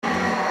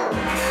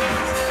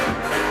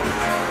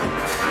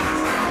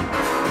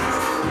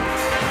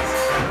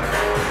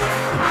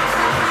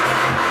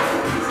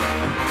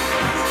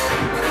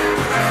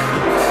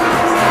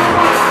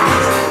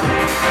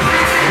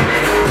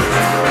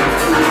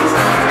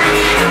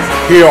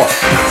here.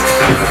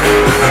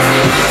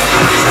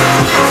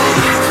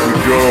 We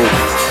go.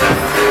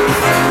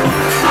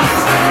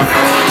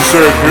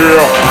 Sit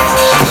here.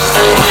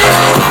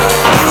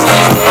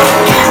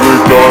 We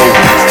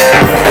go.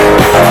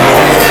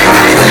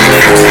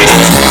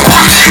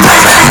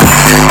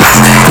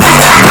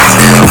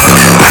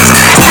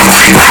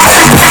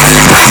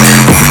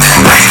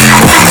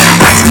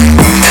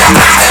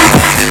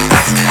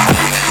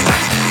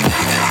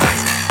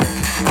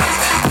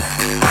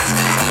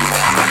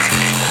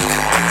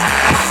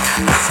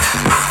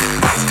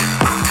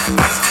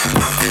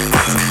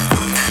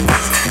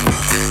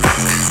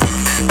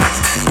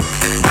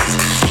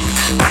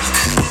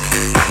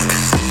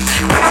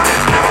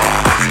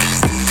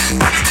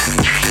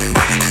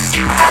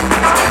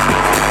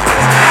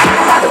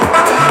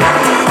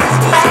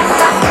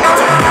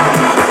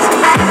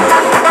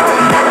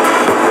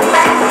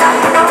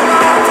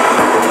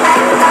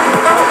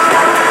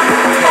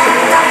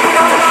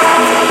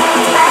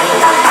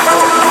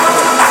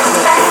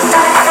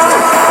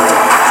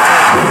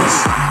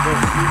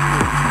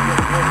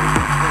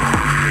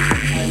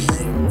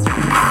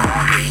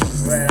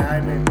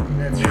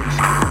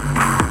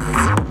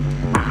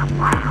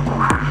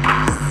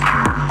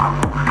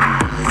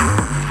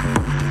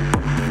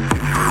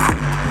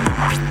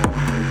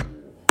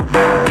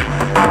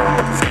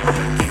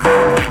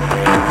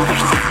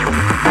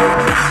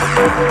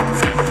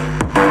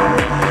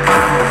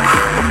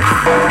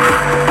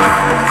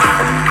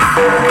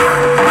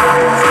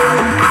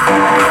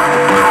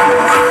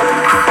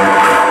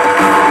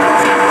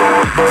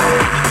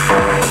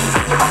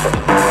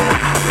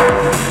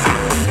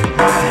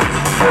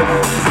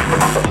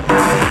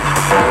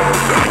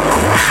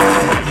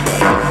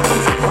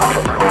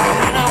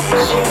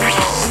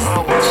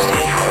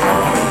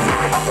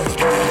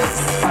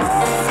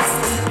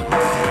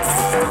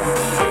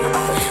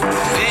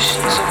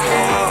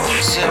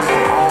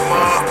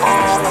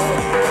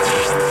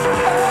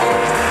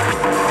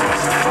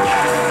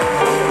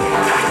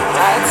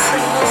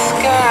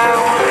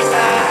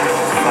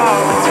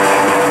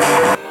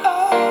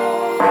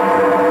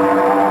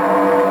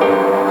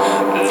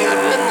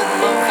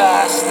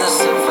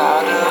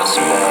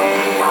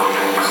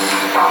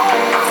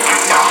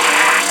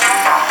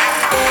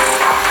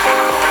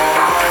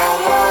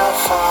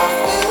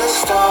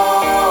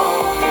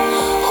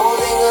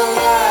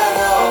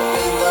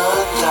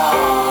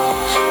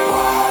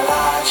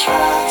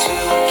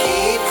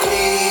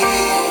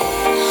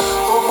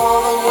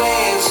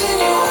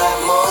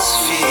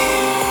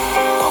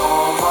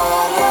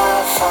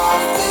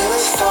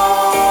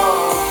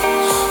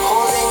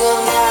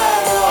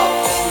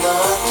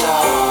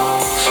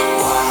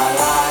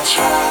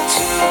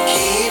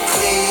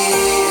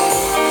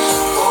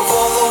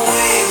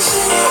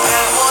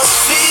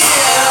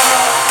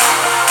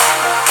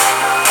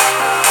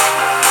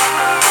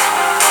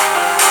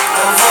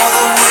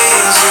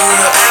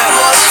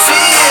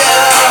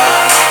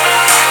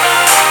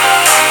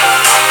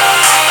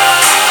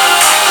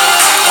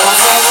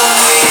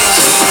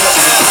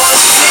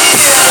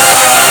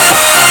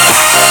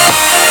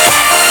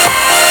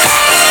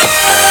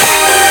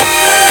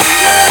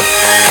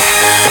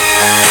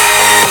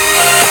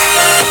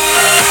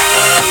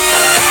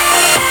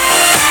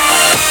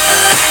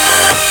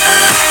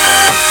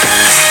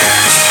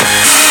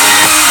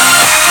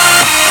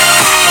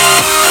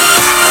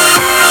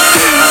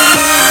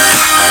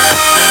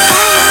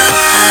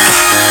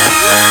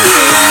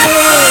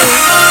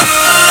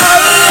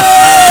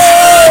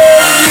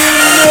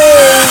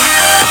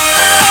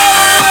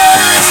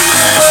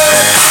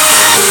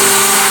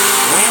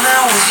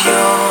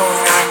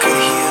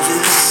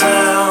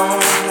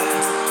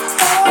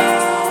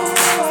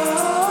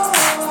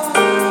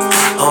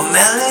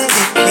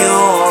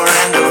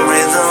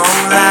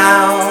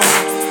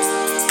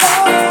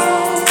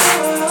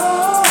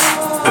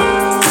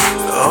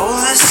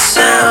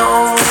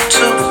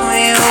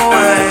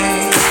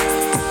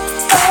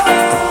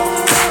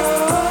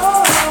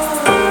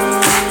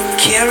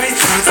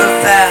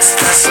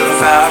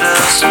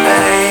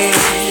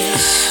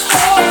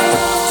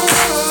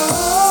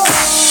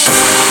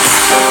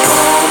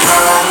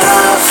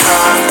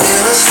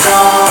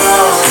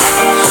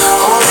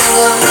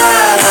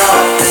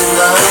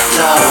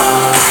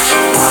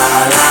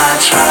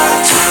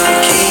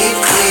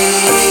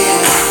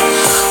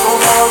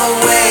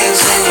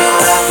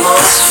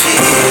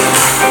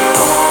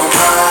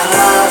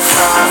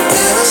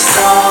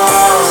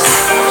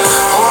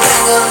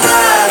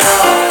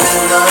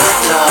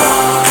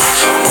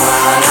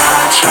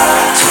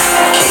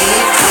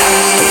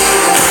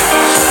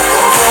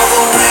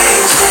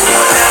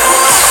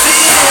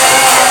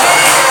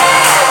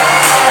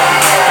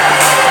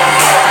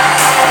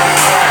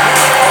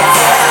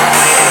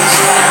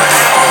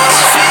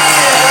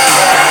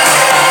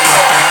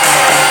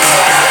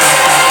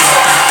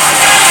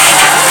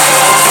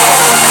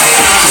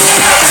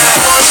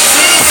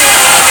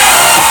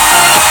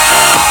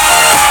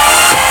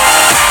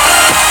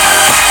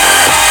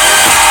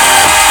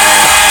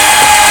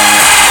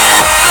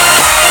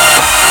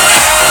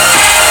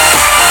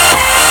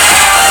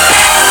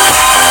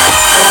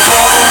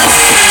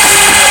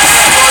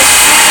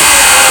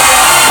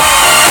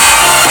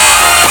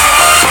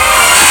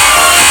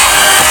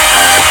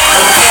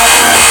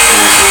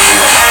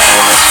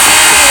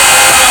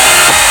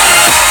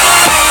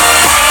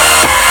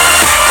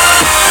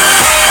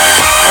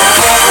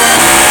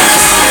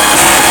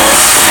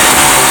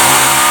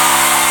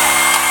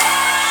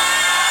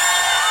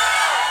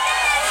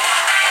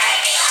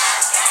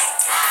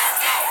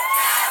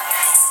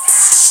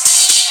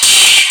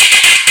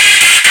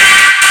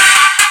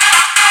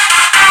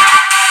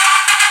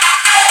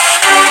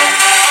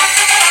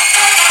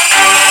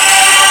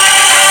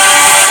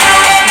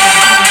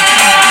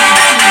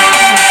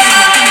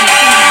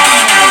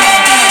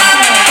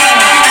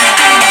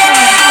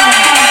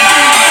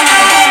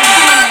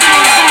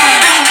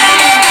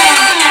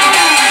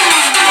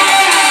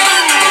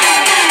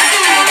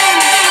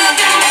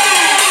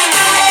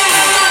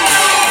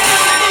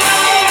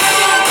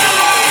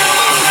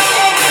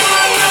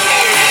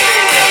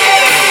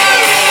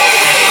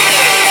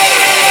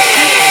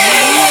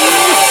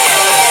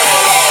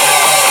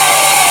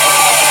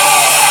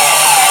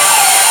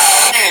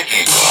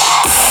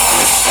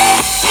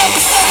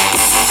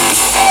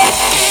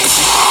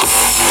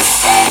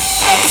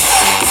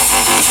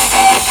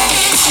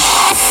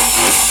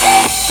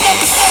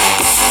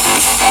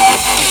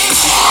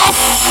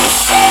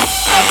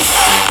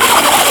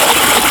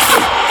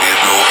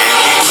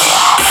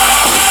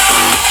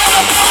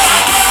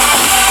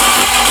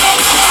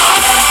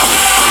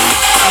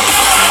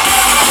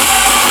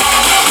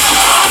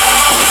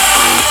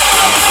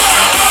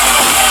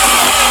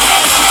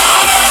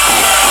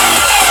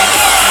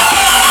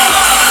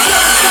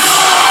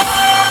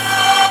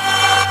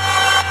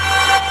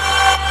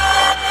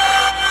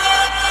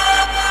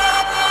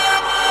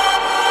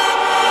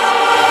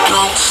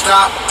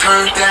 stop,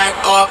 turn that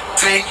up,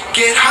 take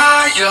it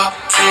higher.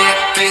 Tear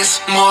this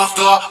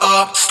mother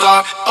up,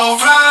 start a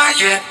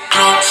riot.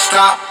 Don't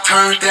stop,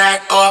 turn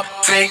that up,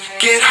 take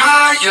it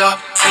higher.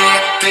 Tear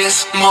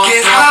this mother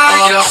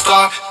up,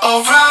 start a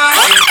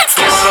riot.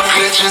 There's a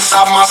glitch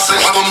inside my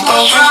system, a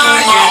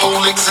riot. My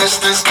whole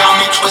existence got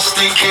me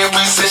twisted, can't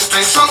resist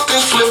it.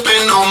 Something's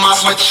flipping on my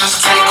switches.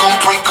 Take them,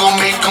 break them,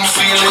 make them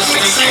feel it.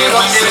 They can't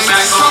resist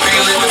it, something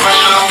feeling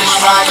pressure is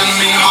riding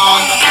me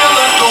hard.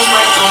 Killer, don't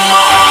break them,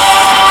 my heart.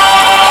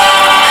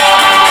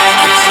 And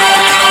there's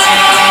no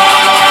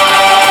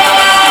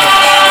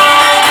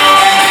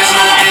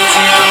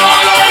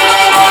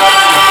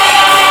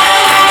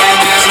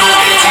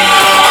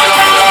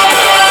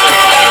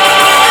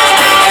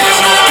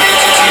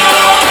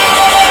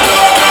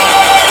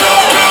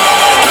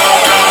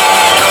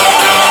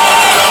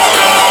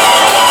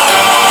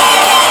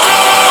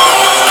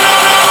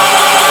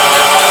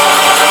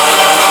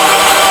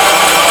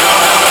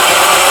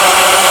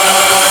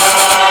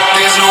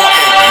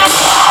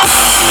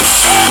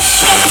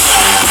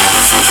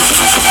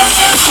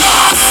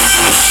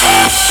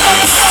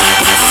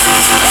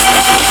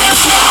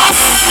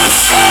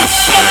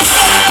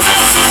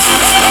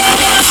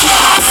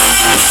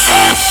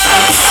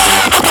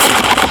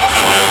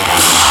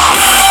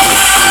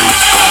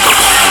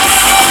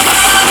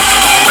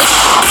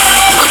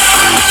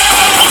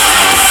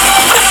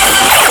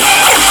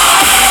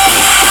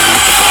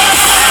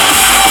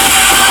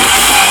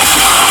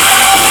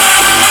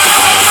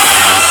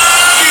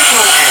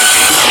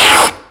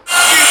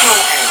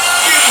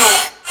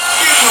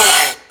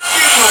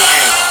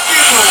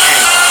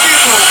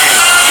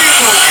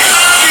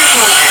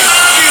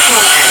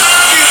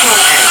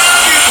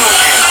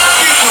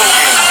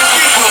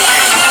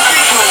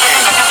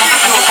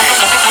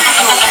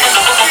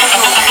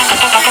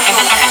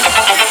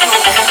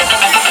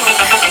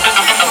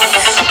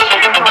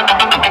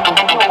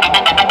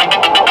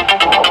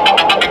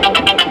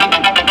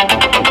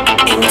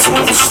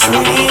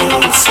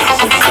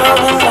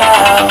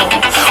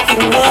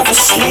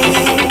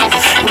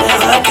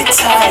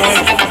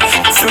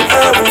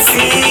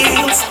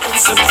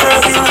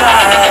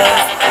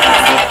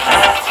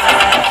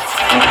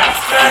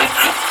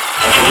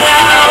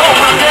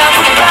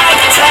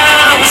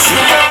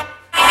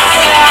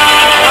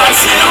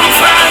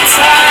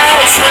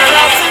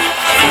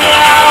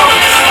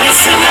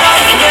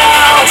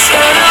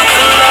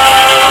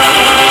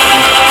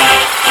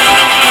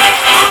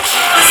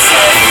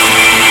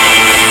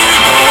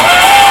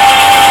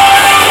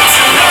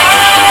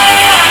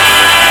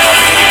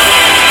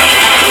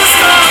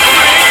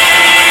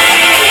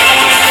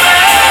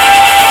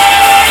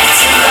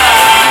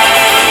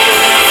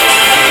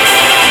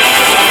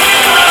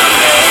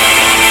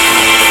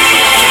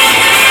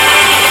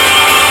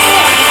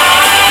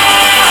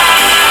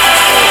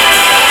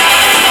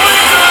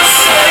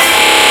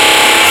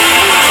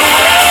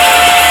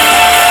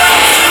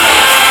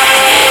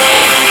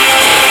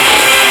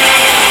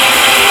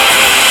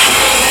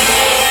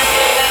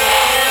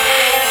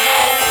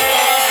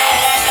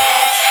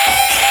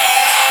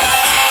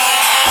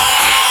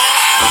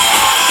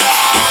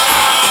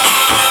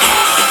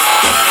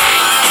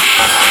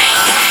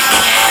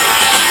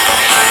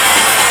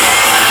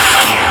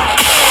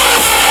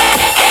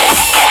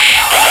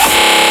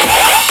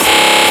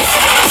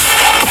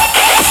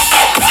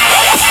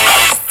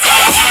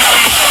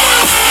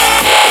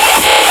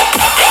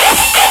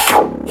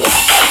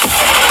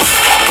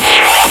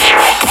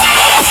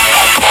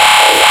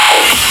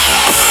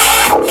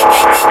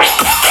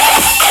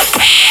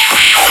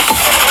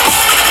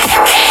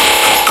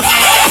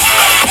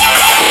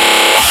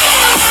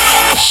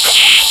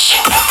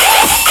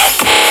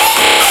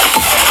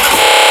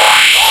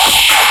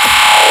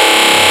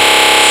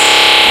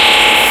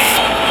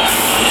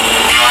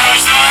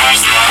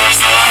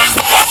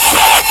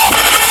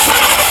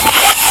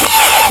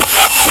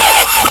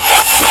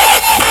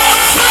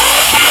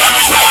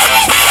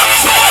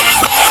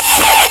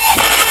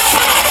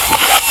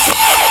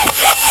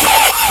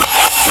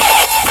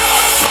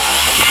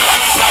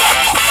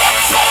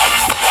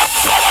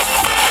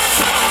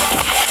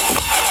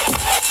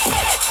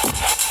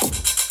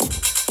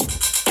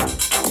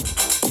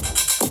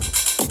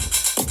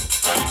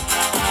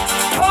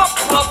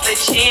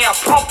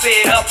Pump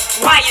it up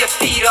while your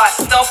feet are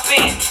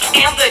stumping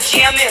and the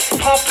jam is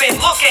pumping.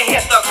 Look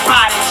ahead, the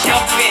crowd is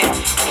jumping.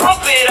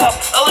 Pump it up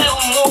a little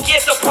more,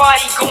 get the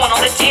party going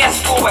on the dance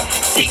floor.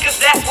 See, cause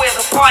that's where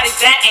the party's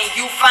at, and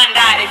you find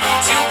out if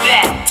you do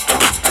that.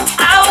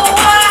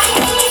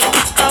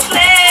 A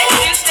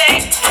place to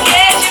stay.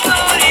 Get your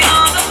booty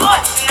on the floor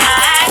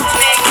tonight to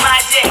make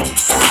my day.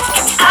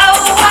 A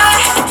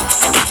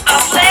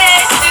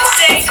place to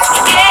stay.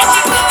 Get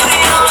your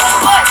booty on the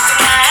floor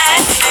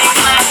tonight to make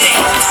my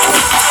day.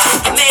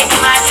 Make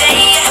my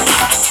day.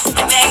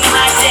 Make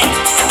my day.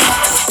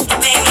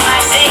 Make my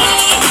day.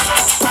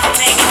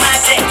 Make my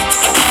day.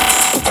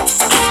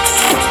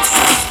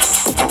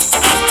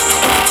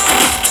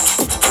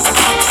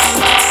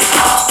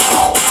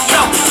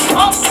 Yo,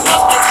 pump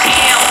up the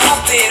jam.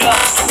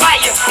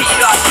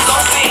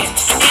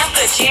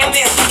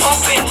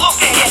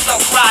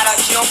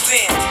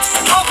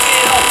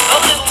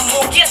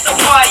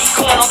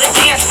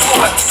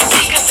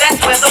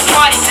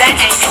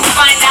 and you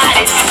find out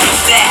if you do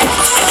that.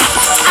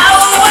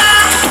 Oh,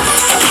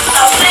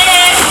 a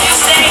place you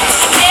say,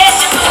 get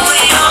your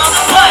booty on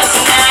the floor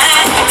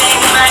tonight,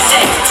 make my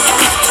day.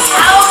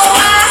 Oh,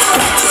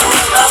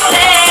 a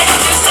place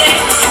you say,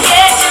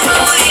 get your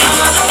booty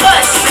on the floor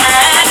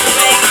tonight,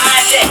 make my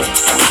day,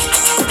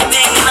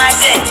 make my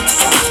day,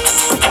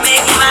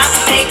 make my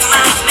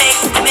day,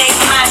 make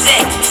my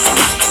day,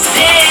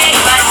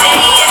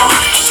 yeah,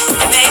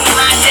 make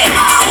my day,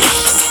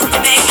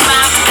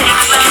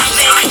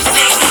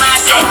 make my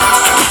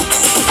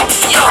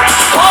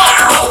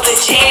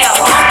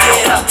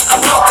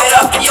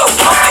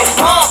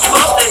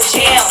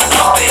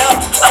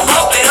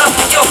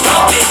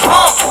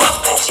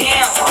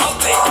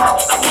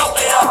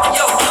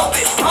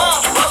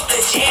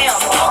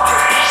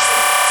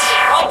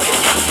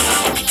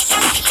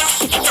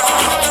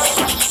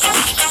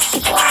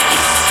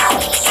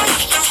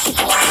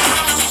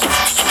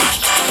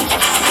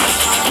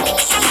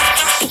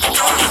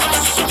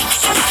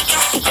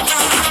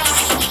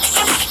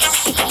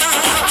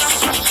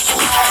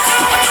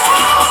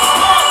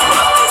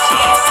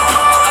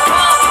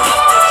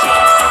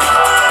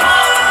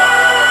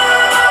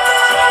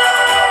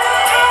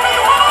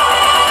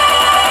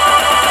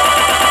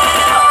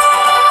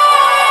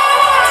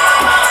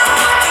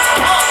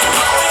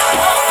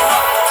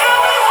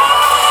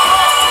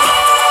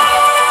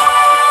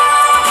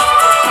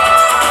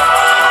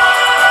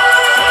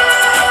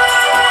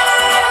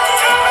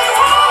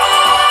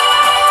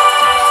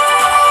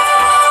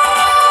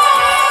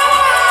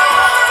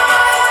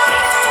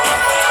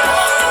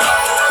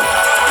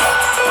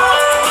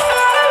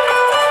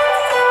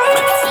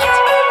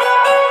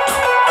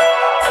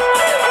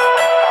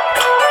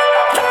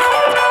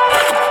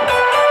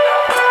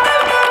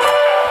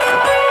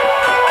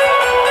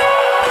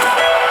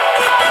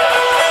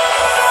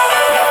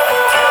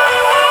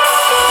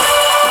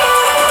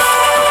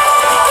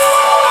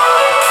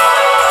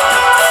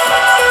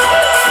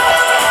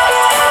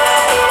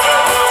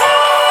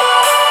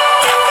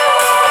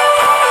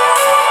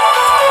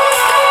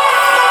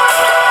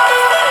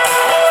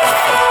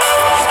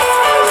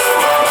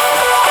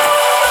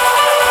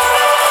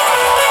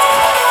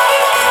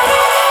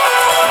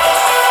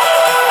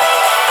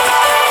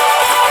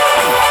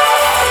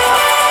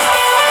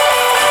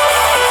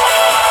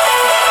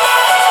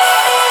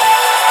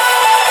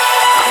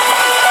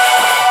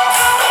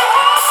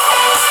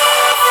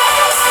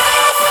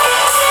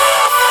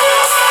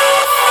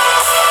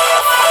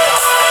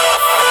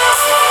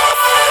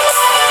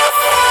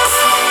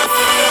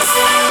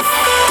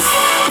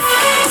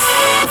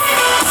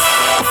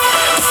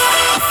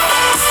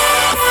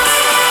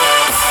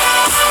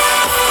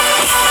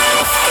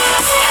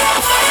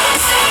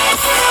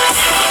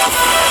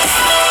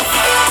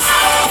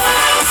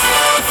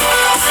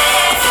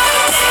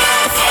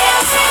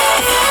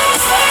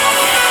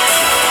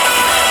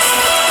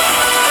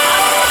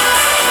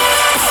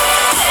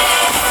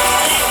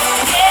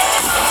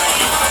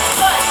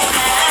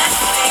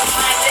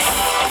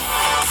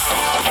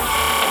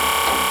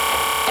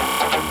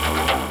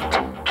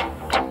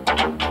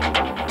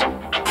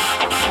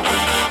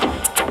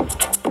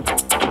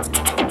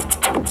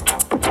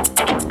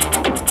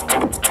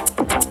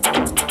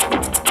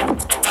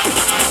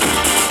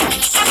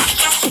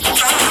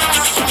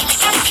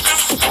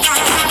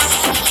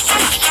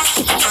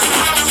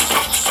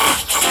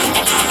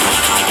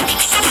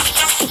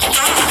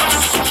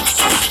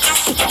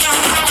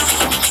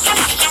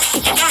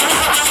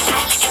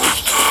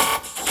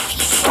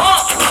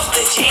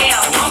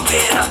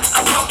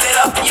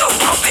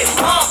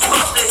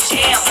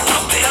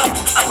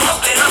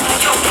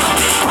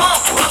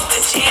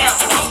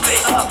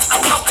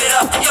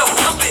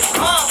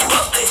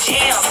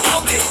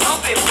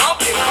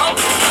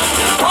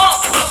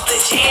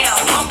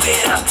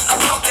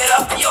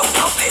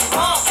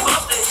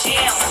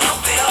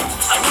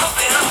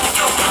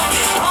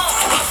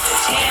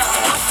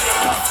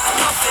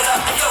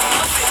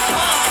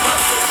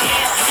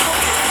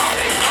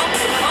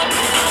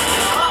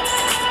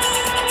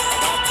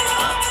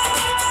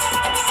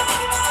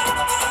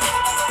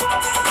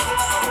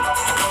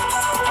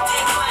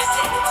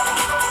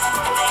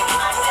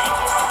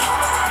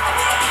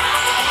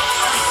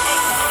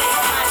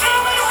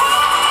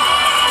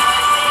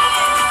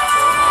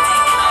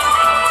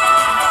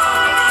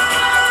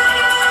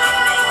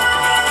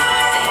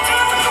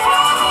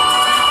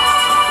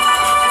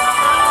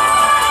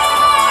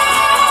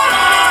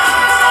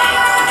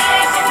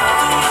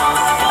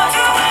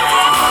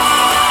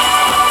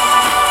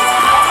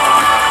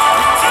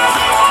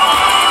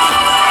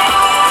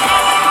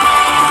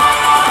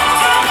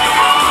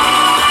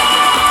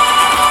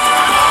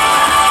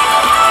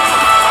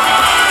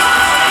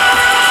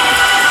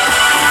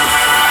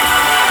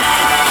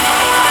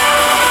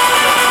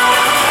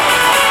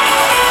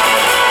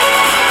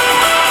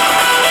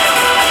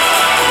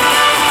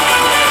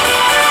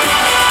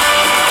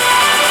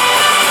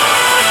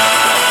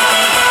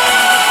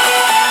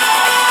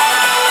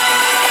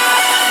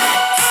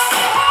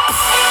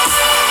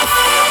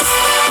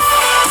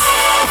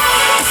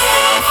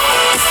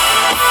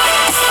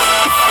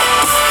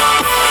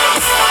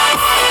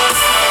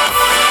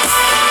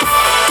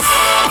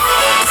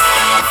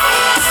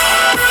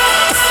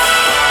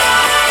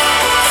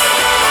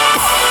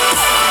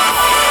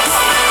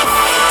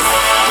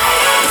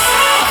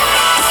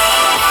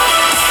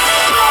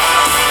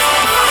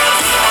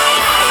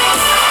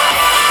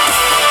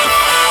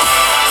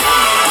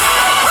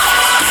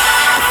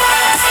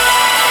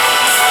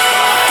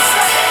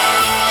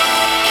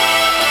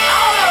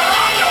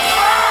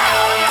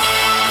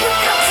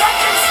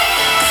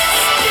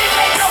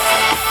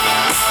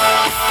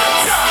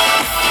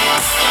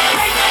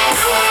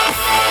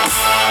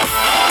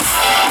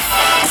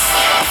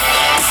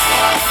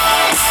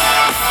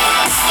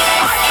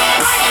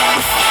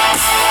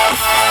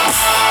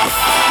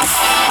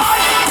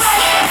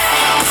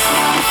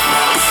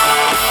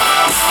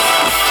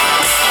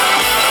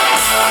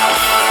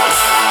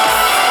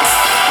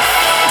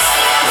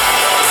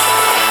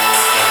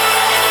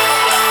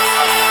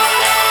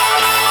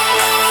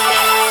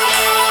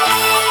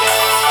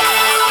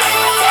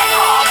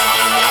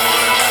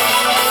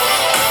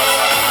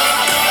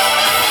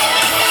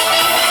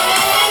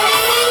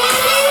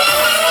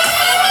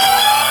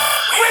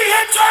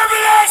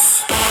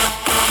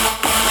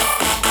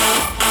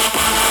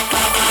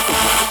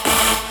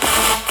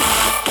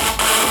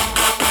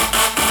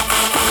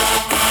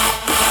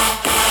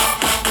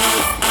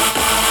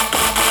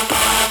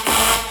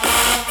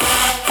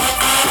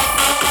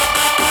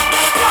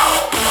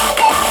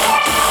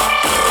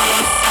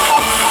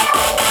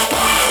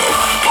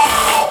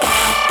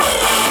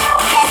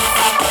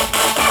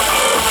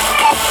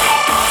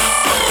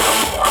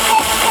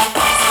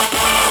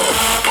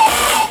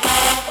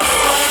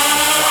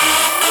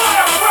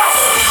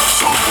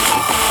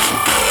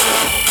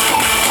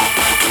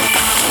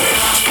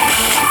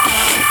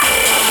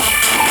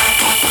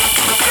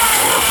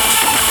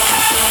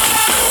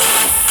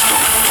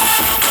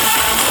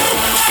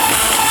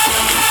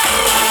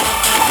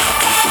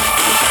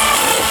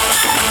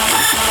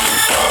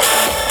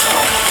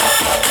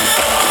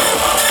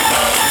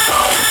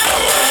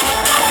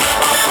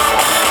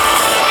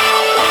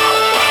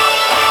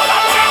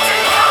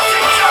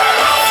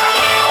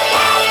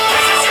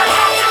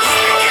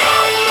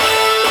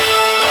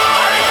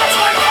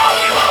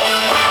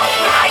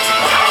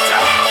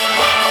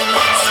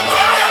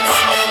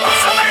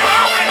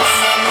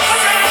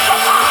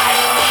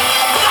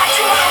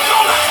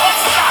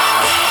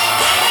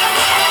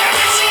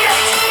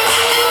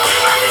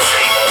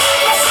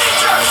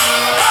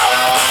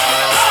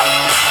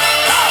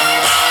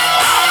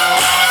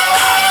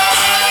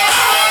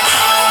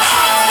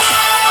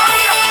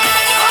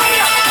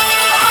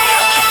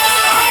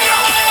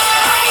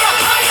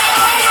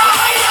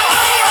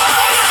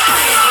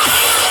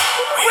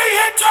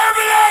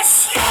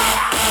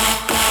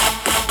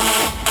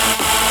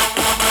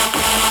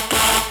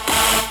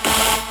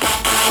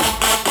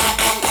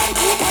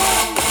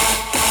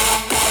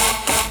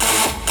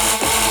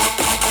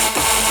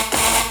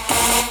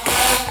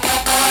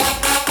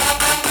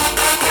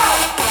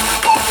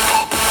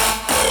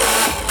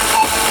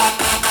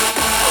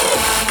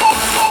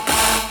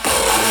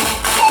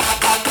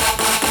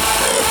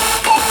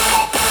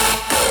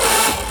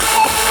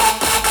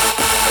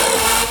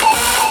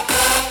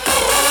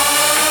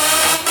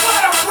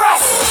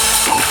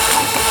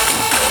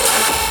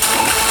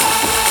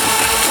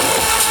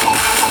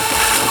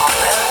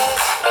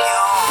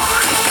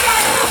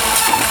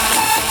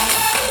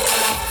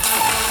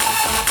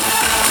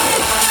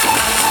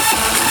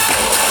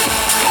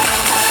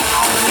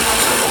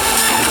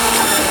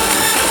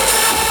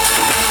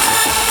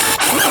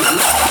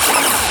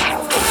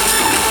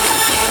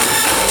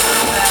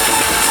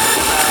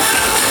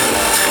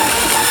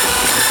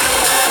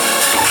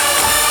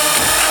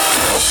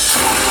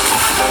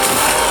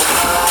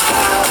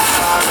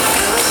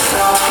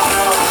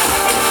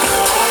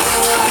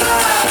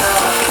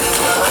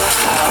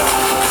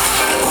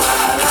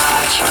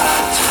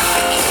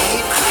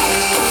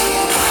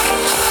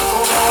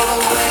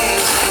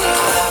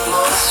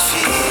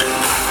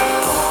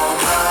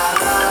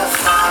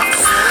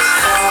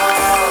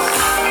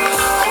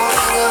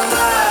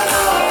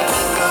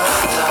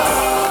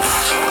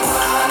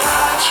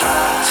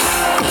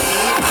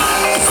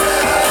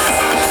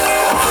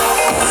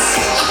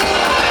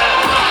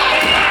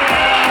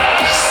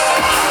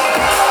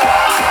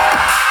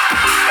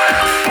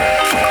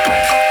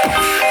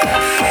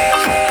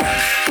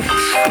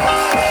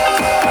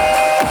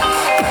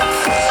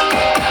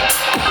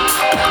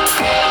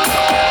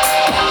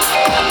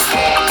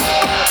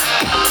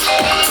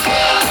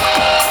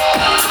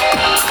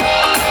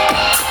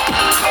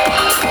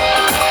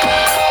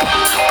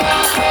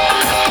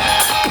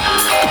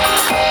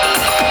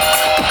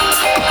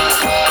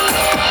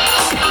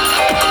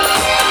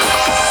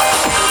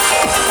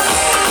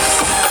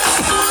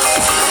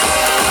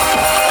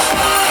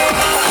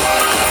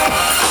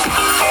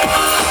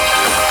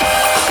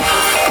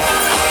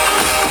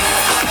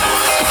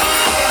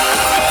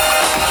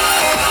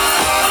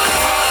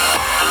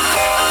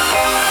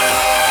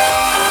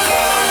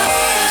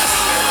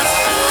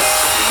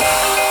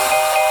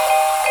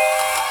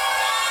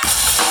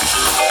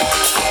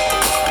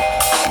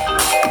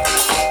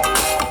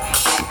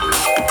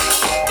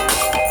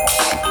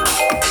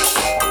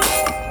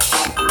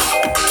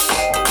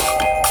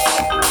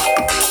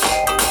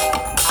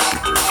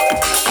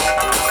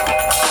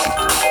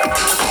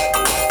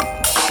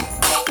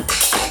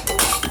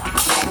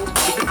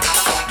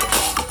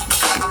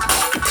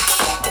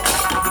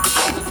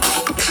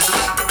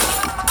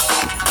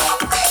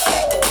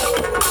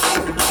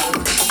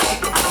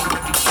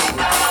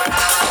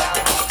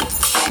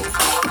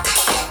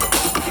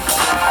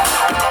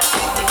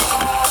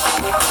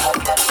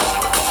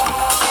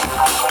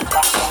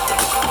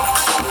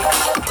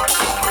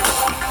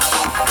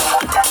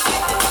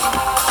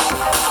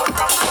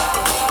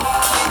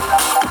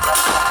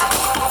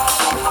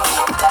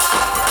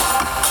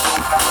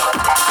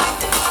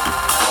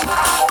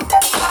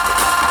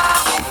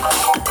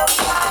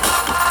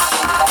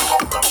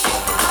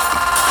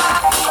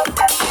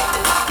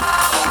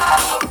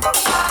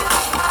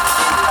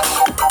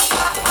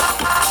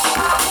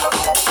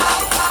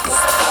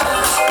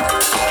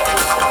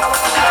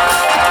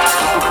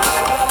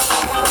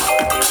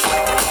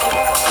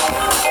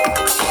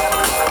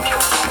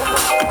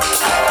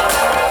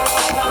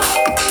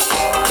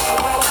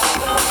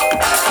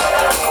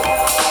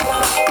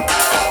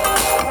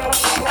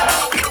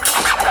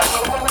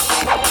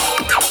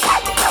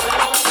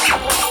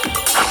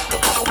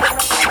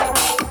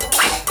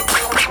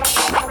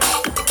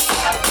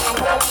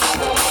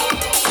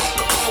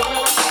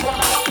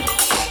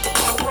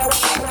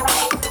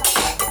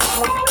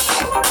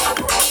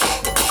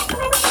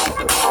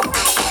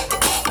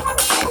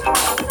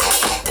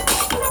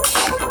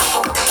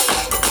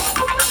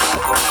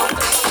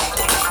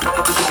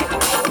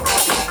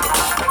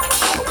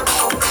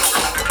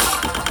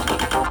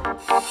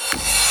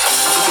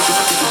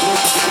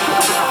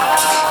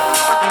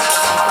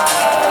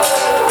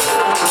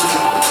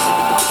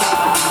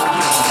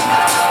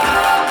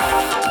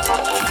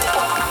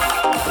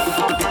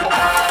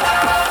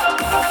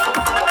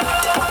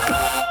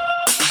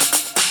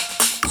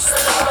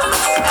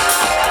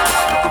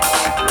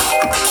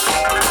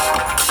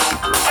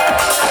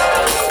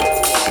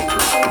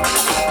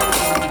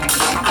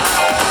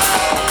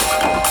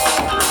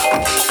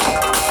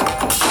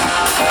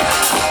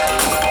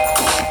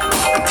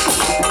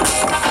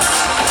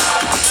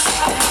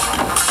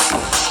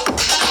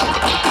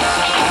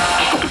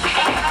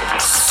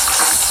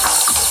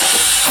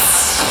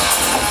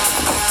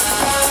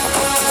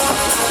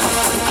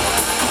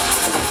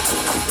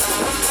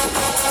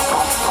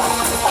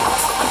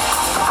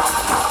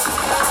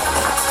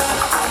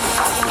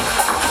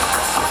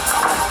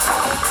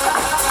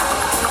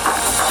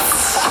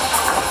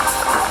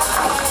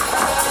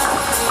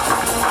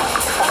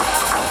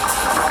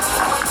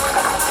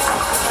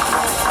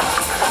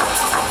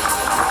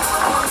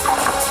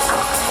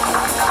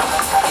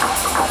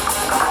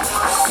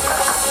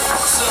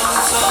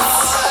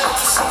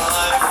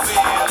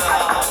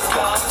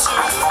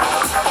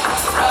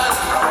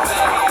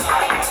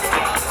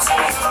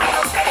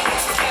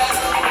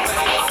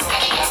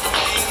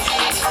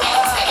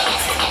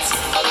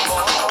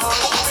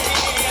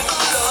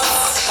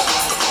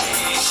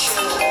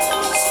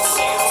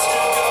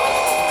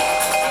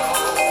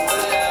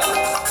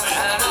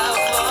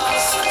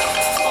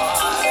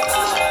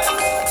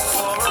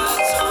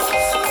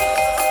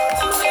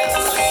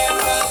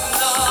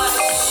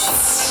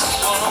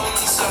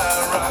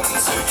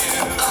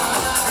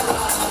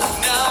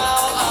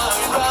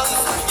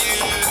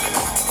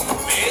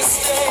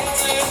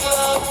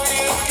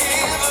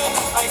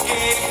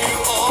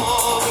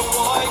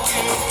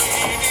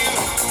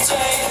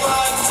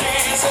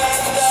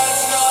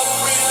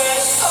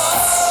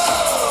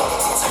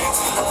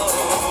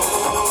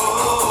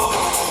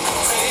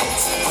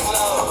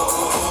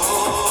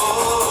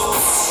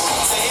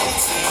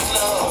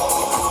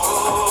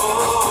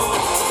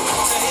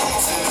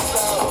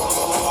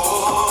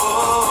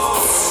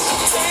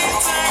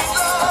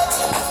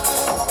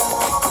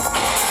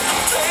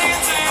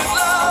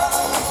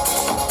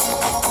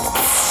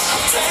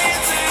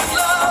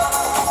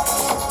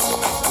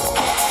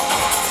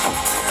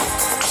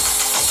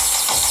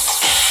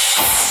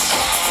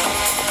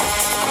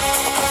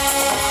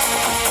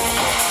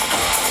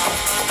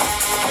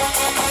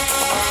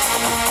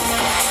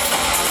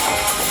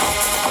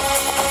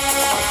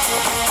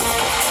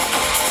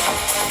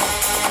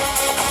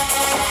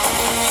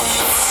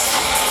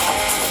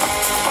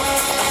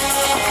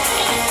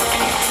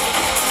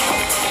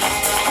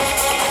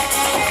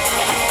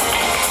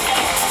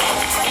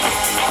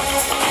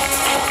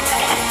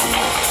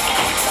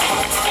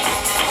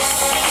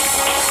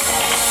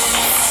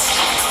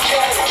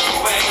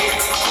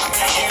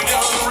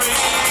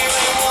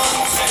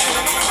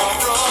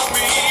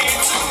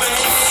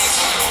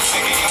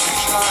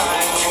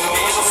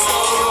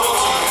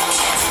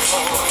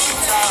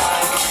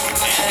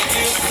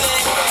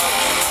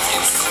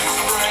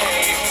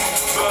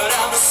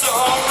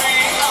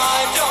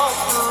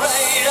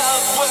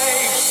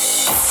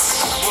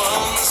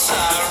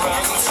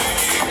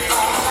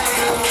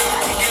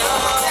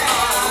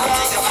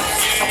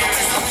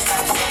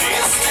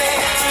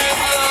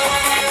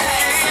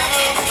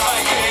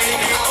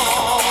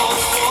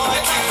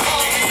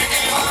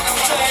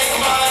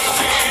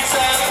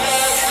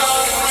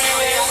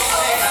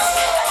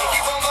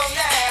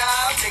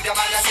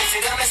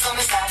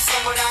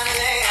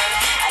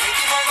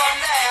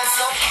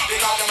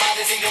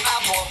they think they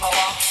have more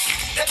power.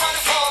 They try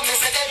to form me,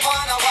 say they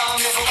wanna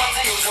want me. For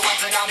once I use the ones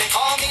and now they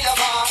call me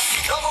lover.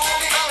 Love who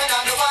be coming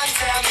on the one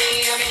tell me.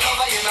 I mean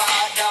cover you my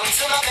heart down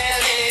to my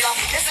belly.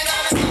 Yes, and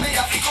I'm a stomach,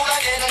 I feel cool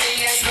like deadly.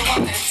 Yes, no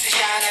one empty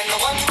shine and no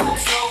one goes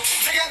slow.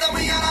 Together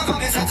we are not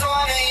from this a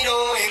tornado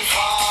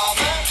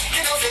informer.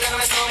 You know, say that I'm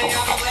a story,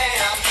 I'm a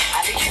player. I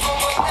need keep on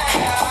going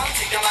there.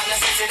 Take the madness,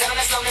 say that I'm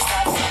a slowly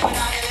start. But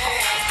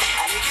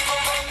I need keep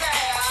on going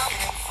there.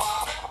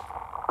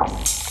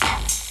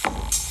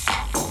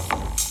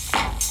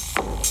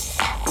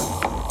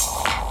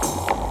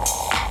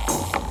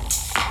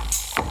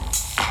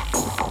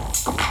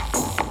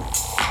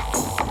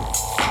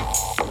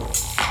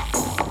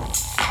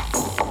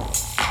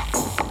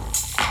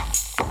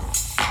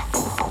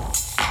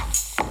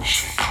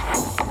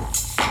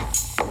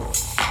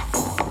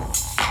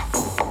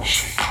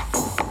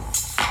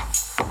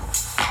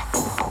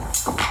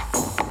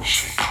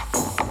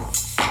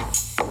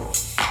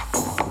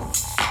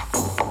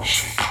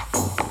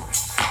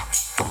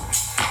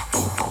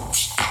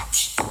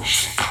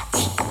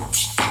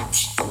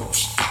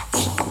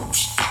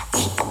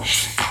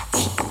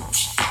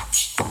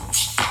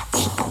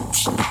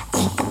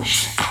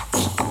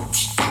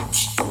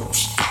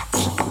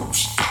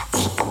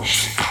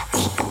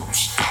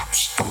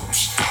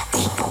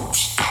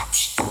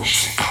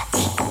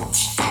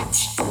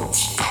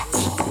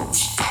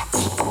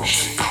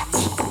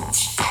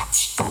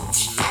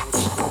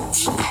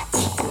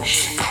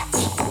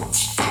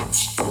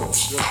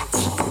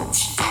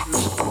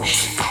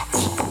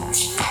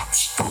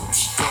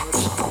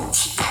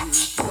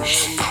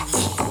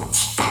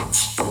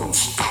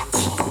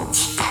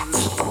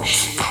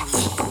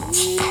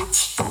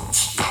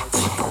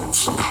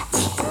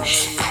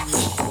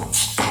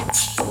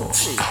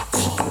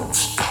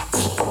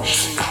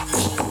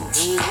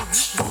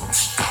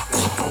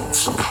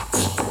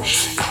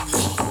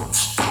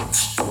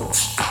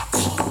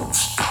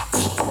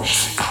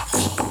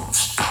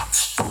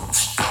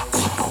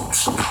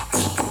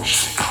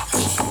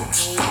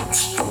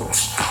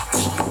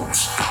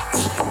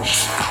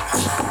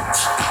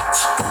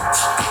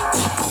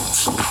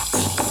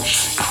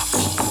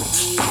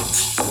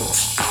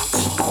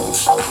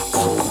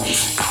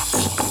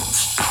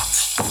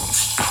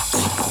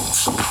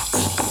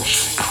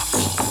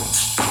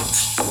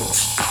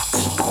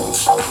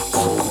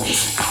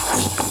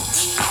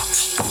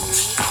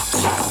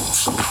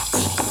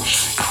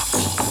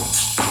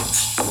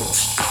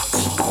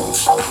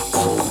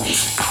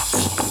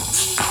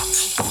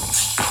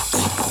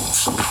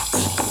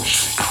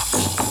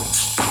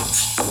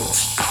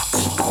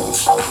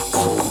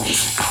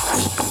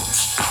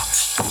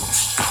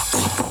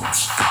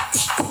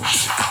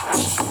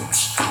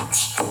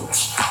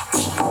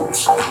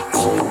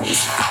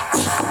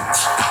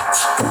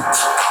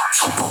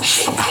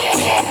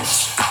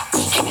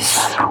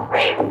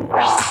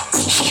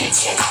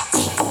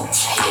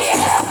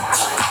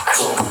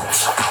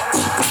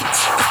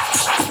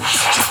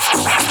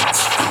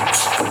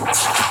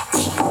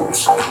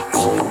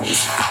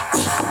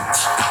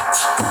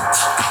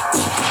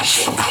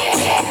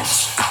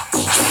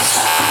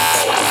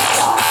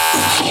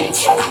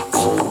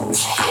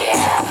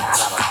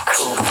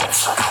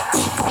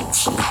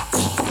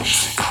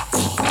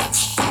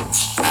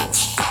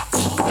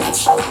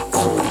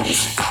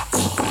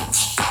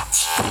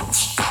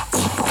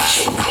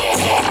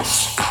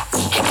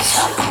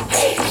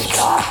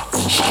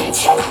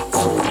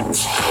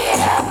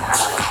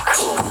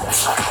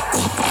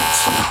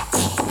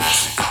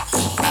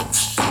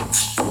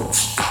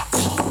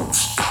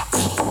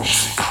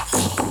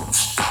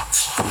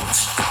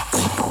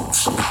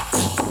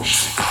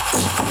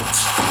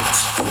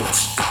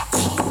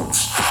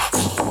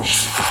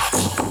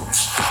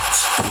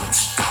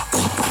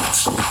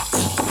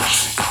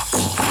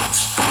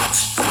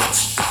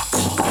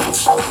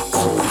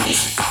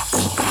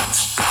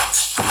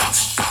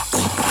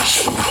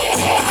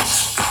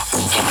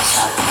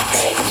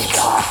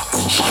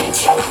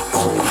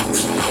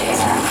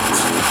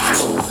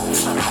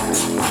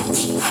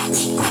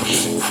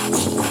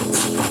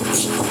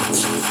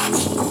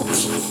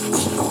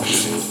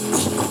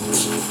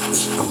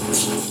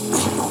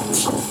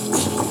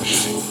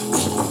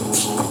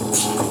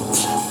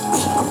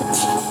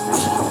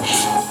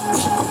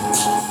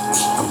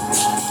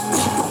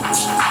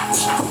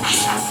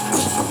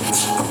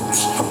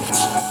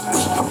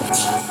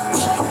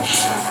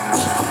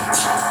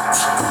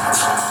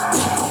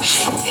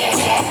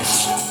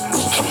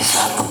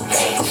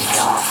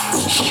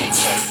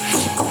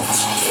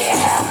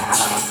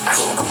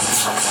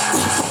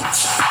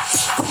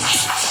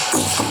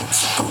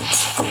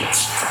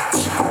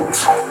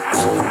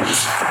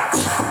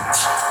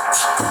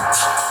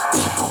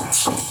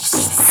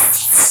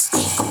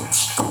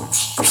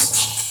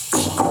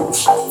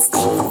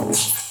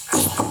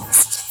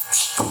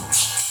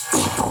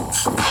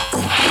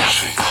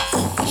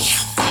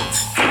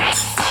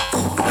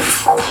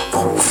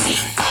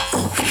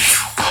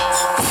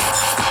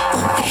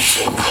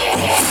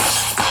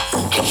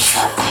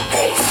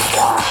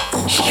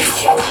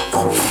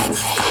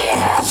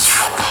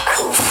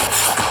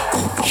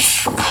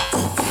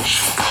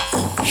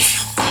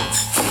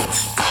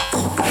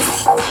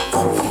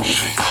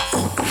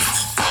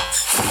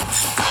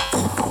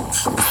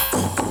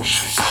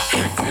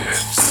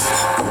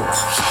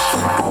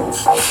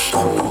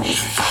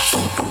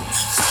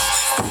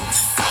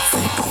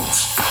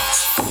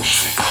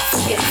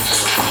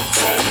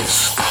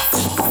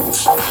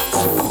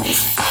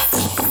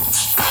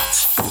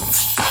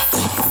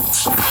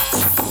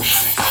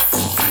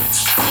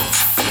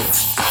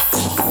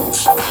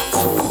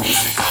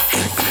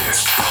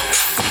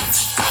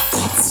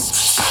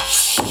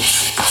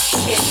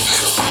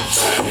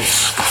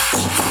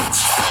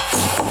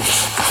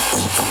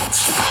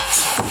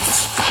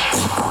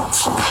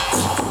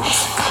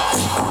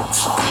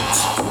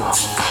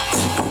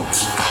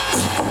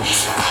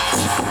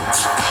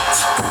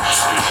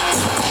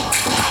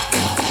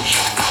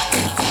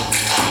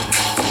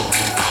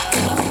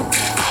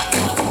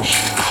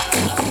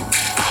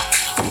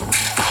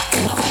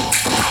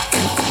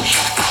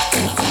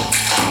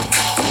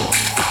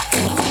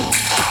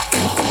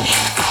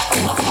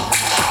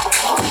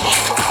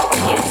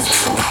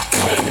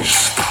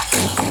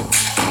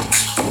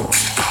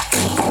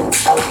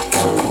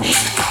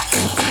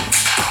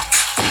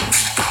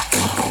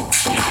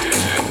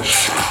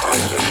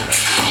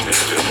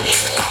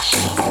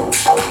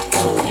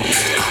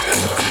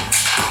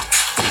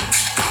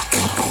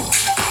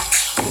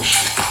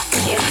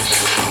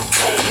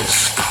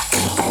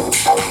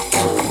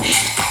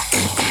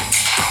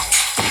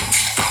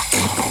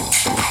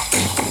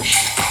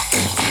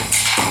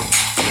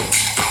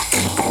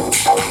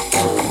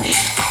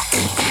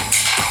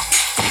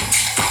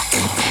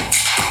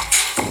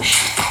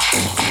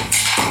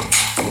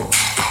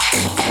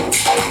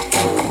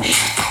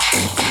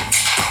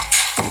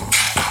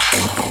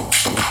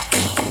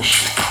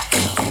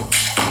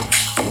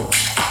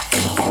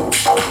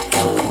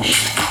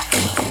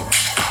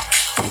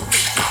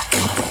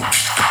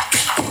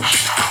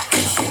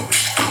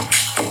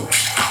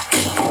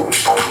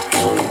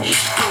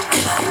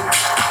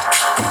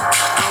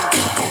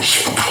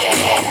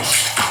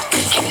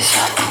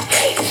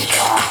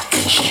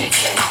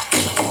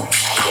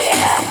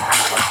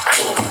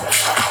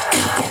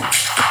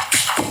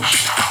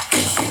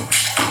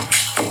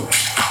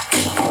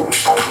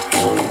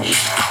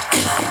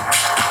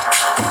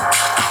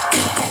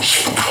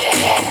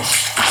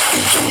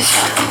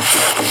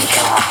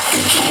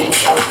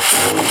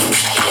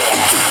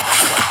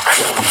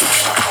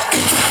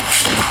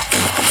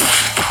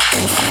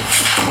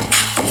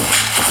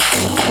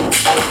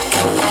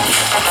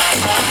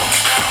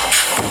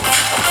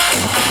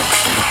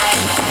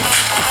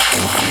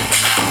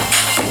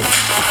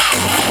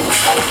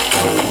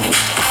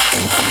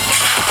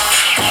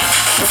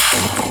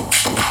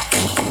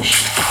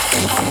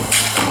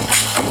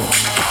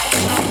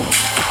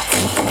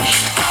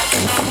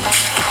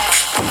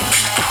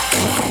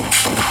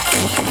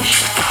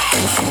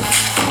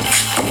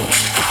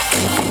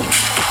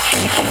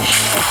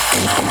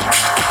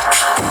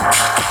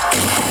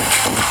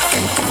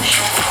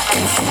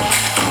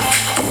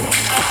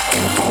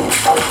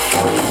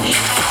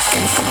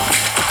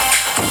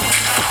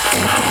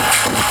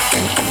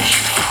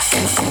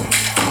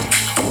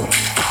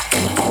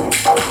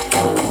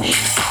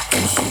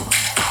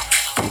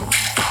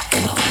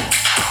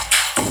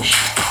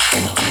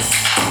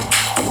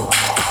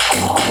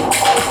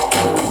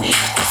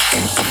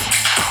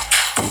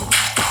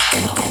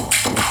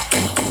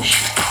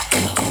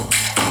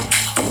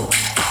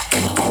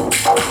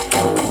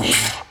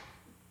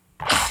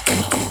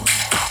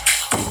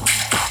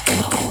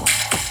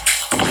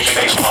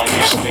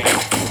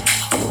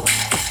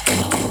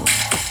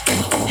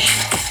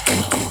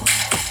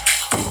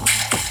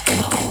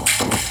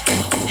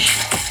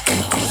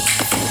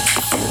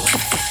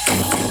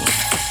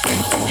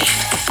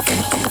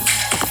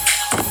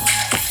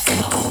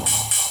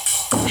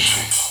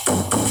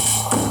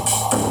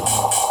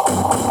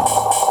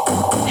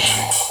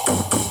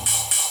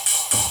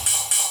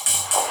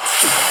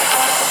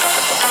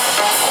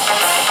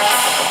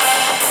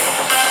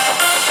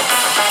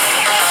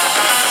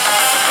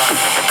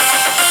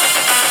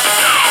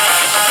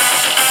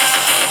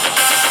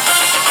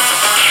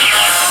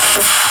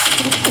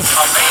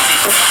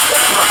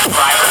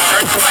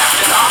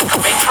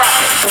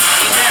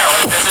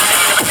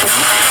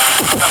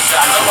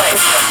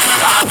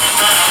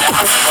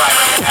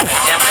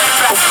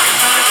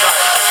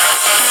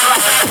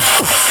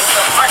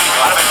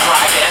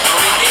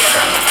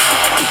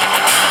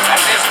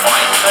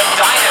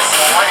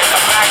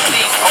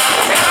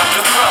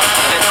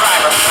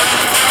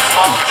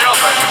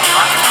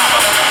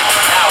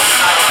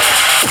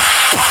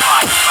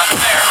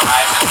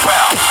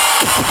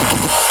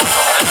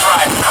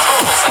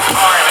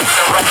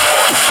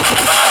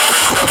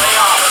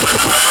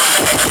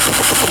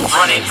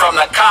 Running from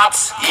the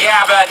cops,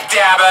 yabba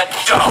dabba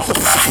don't.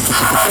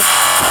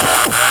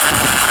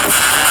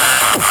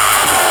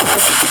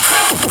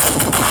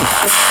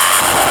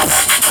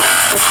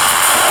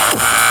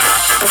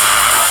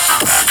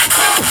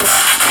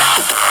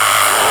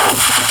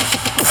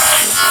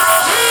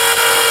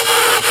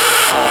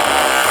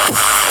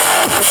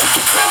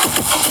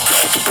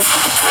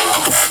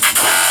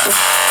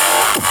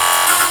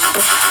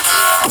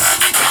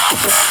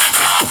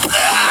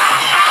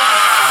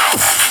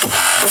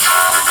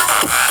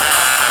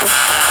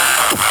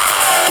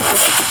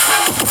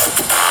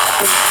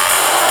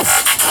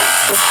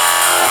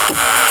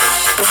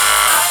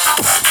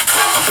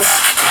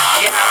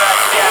 Yabba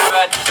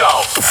dabba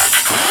don't.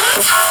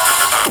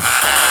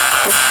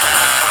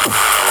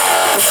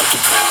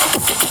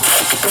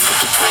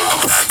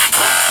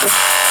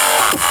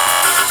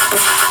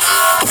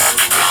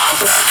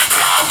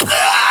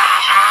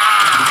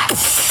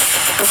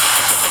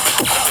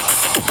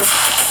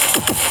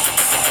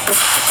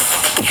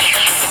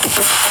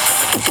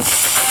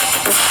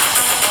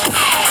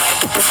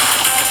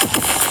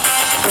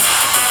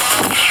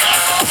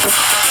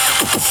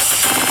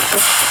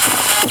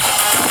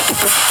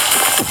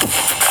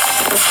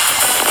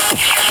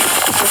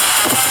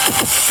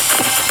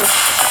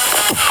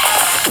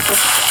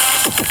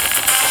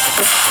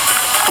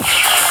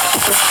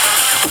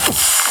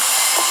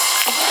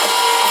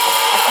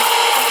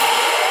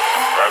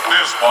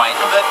 Point,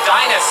 the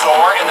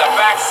dinosaur in the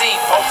back seat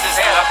pokes his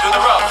head up through the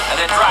roof, and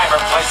the driver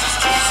places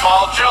two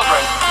small children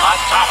on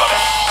top of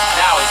it.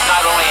 Now he's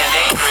not only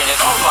endangering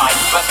his own life,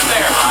 but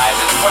their lives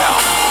as well.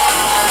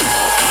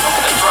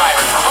 The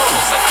driver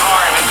hurls the car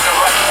and makes a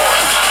run for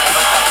it,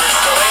 but the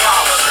pursuing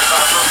officers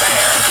are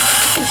prepared.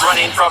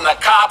 Running from the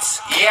cops,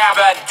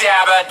 yabba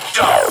dabba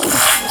don't.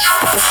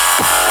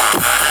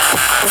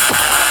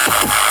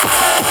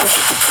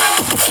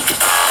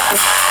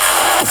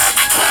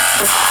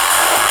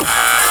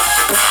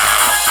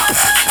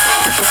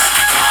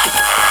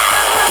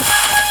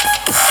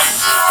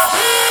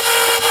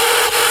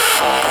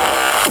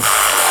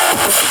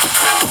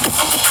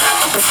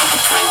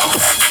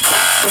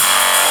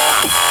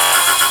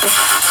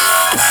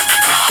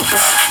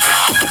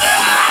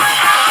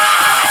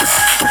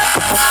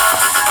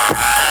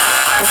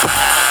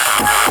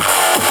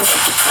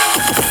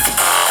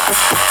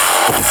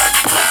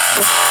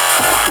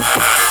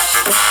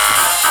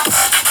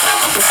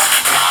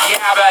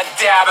 Yabba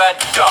dabba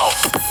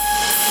don't.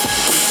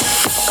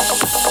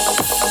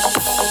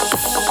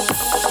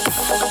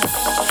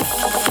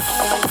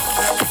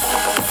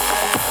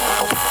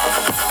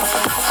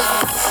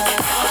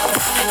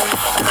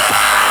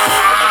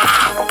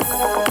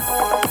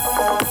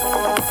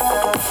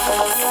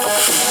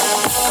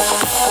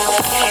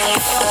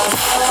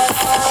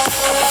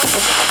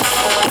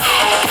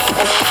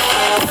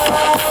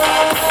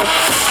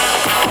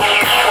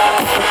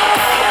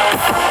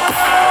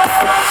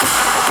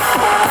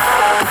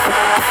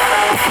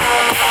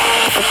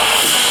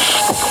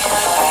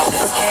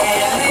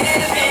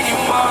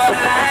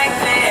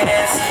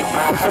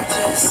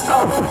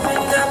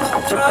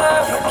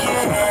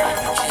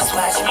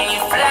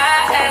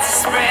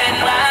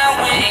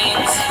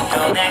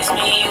 Don't ask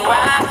me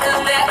why,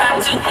 cause there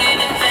are too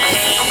many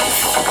things.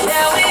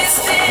 Now we're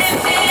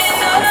standing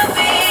on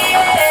the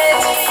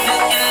edge,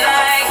 looking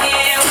like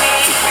here we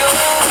go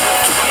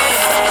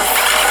again.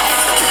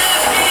 Could be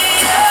a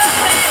thing,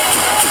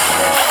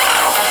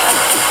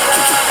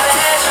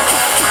 love as your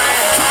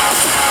friend.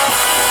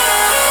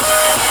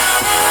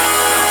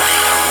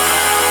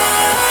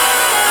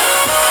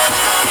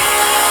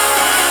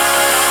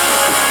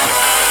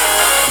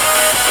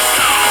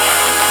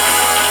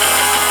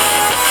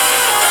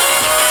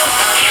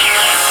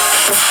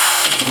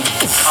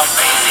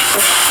 Amazing.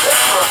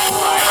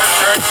 I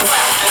returned to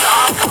acid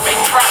on the big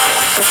traffic.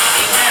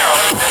 In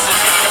Maryland,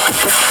 visiting a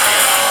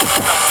material.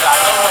 Outside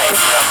the way,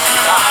 just in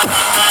time.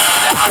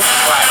 The house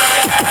driver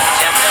had an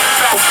attempt at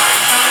factory.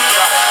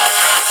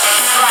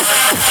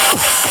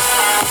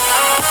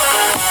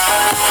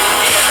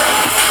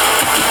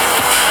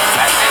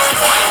 At this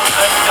point,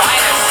 the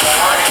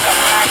dinosaur in the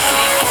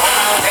backseat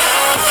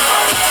overtakes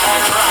the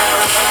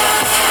driver.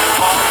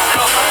 Falls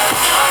over.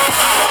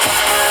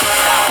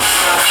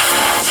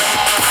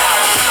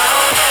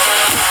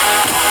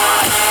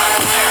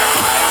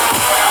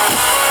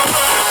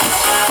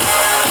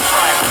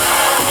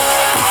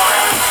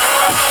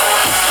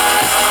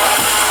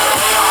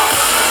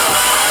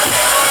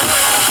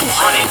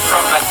 Running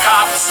from the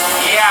cops,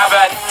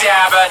 yabba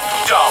dabba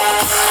dope.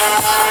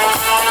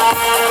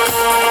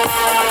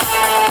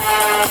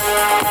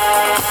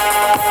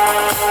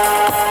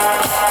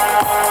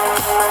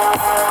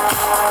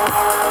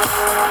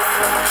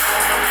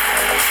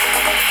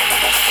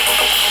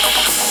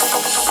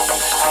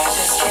 I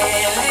just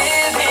can't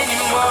live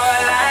anymore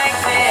like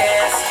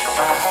this.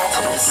 My heart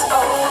just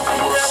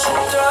opened up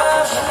the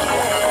door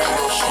again.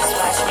 Just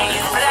watch me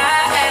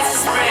fly as I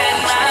spread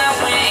my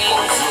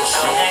wings.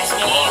 Don't ask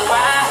me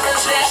why,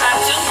 cause there are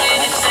too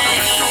many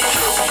things.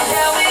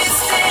 Now we're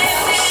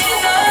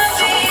standing on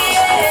the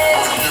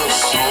edge,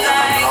 looking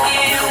like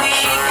here we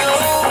go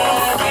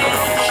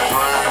again.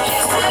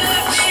 Could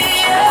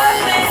be a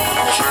thing,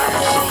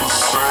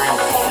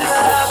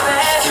 love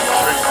as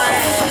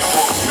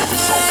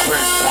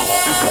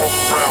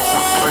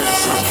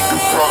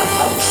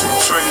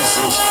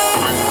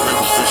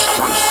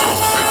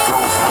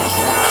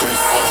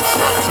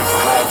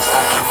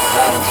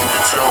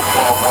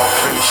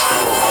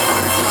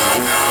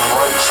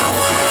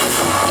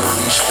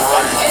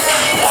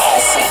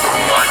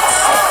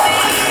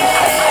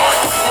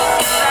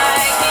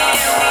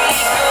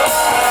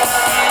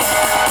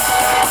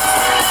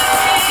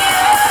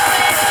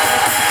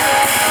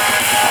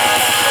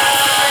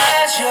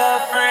your friend. As your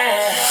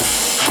friend.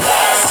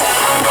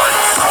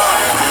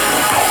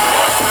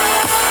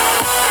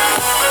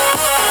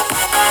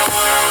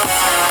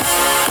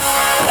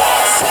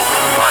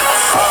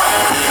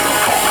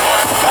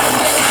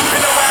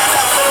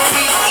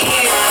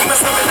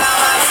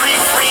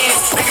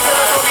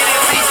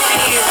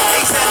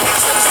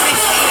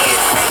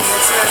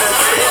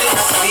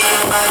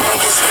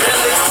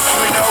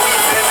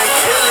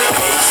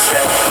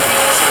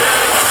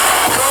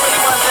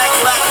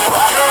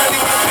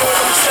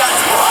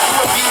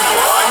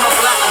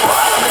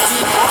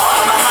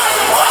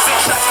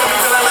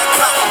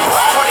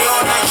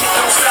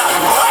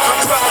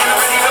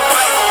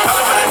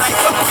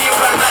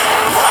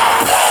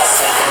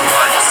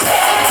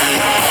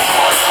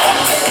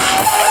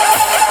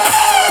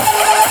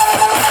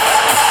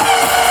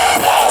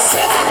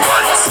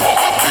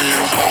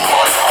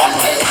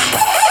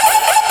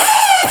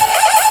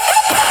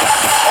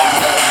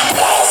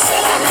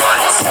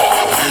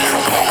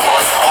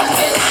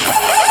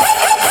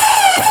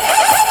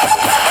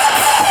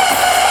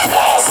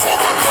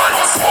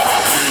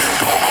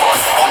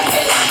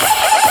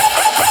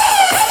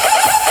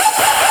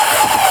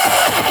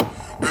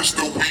 It's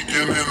the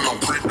weekend and I'm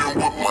creeping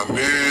with my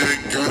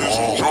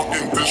niggas. Drunk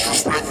and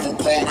disrespectful,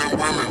 calling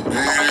women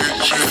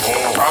bitches.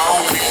 I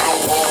don't need no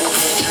one who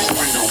wants you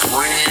and your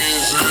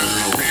friends.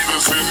 Meet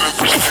us in the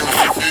kitchen,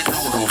 we give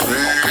you the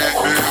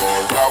business.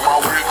 Got my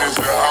witness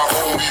that I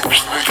only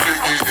wanna kick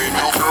it, and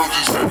your girl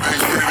just said they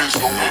with it,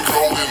 so we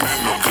rolling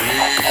in the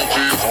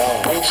binges.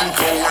 Won't you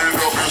throw it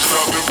up and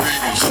stop the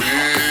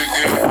babysitting?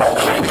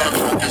 She got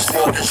drunk as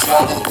fuck and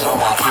swallowed all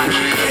my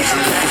kids.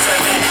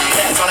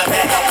 Ass on the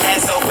back,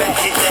 ass so back,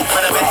 hit that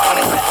front of back, on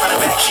the back, front of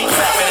back, she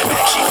clap in the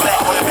back, she flat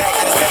on the back,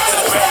 then it's back to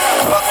the track.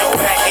 Fuck your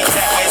back, ain't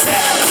tap, where's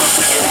that?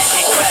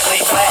 Ain't clap,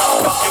 lay flat.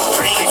 Fuck your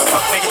dream,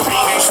 fuck nigga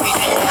dream, ain't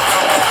sleeping, you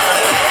come back from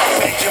the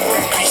back.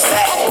 Benjamin be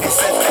stack,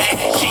 it's a fact.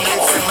 She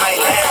lives in my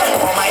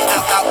lap, on my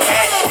out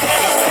cat.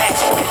 Having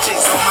facts,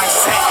 bitches on my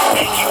set,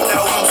 and you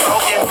know I'm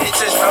smoking,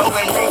 bitches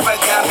rolling. Reefer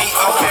got me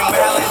open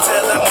well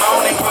until the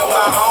morning with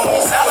my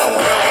homies. I don't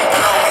really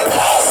know it.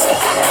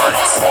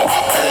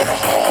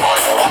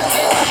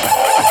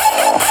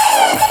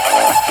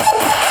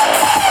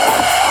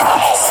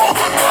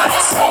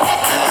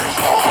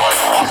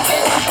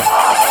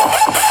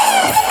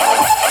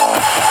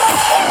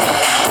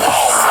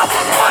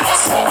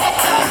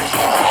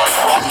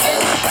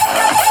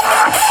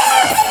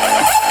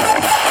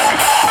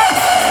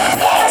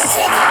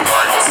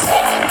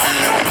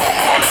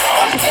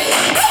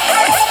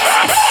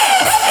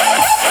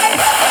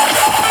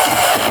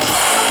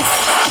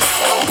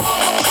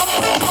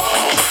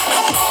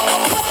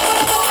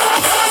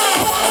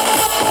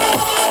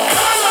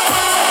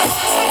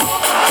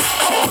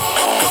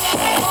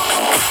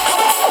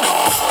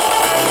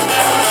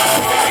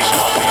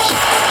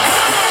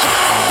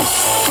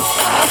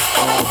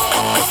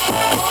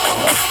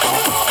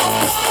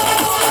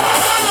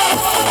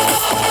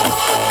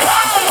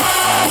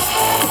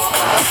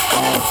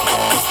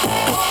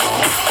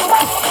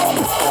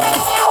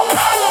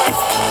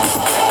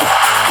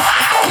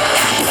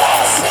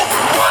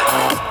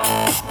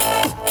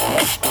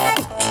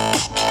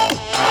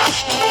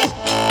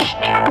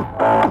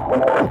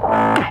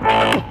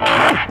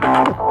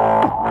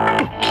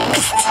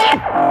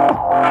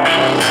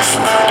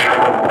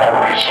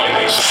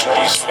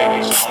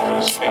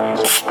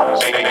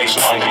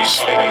 Like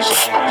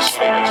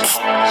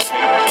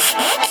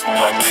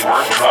they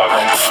were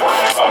drugged,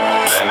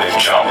 then they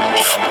jump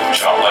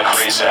like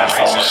crazy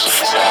animals.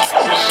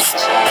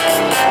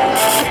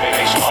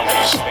 Bass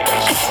monkeys.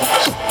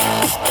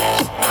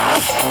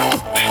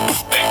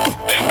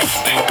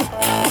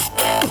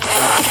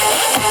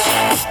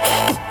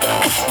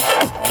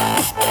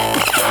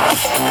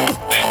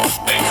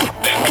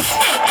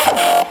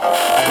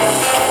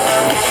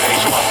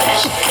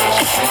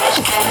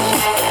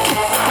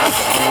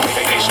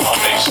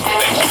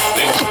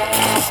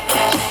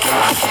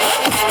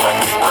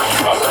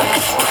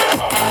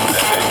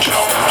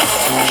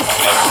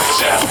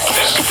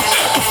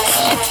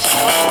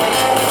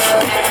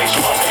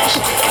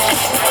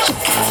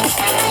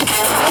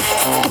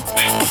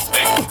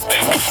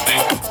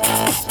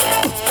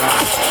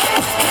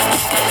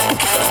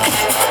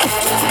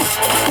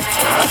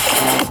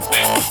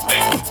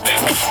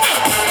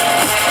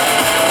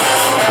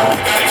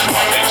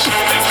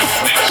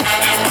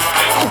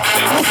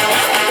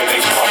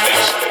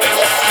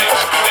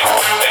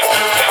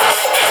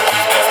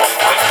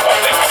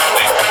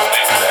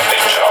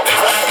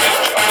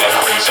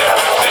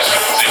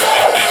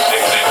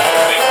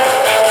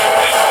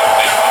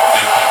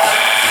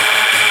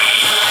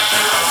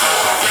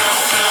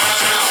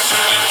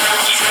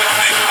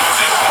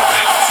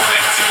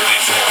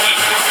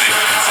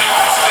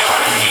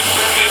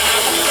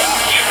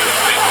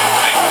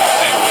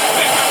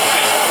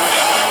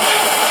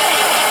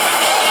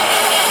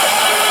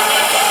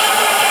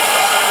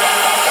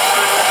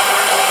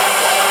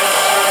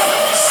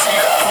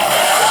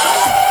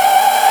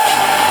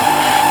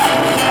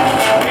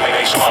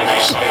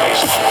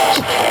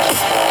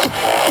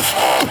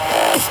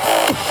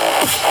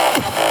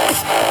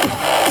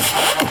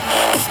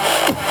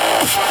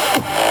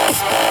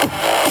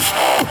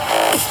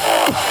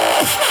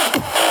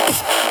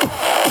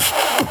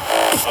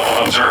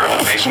 Observe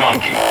the bass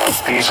monkey.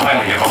 These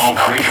highly evolved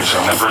creatures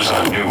are members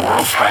of the New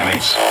World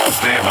primates.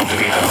 They have known to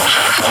be the most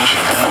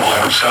intelligent animal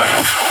ever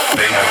studied.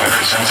 They have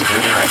very sensitive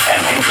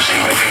and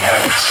interesting mating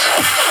habits.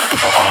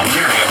 Upon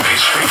hearing a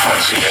bass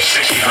frequency at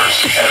 60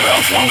 Hz at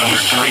about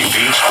 130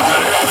 beats per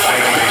minute,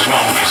 bass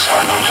monkeys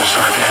are known to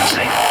start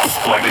dancing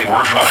like they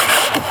were drugged.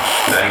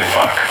 Then they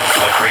fuck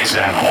like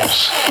crazy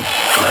animals.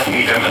 Let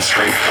me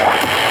demonstrate for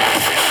you.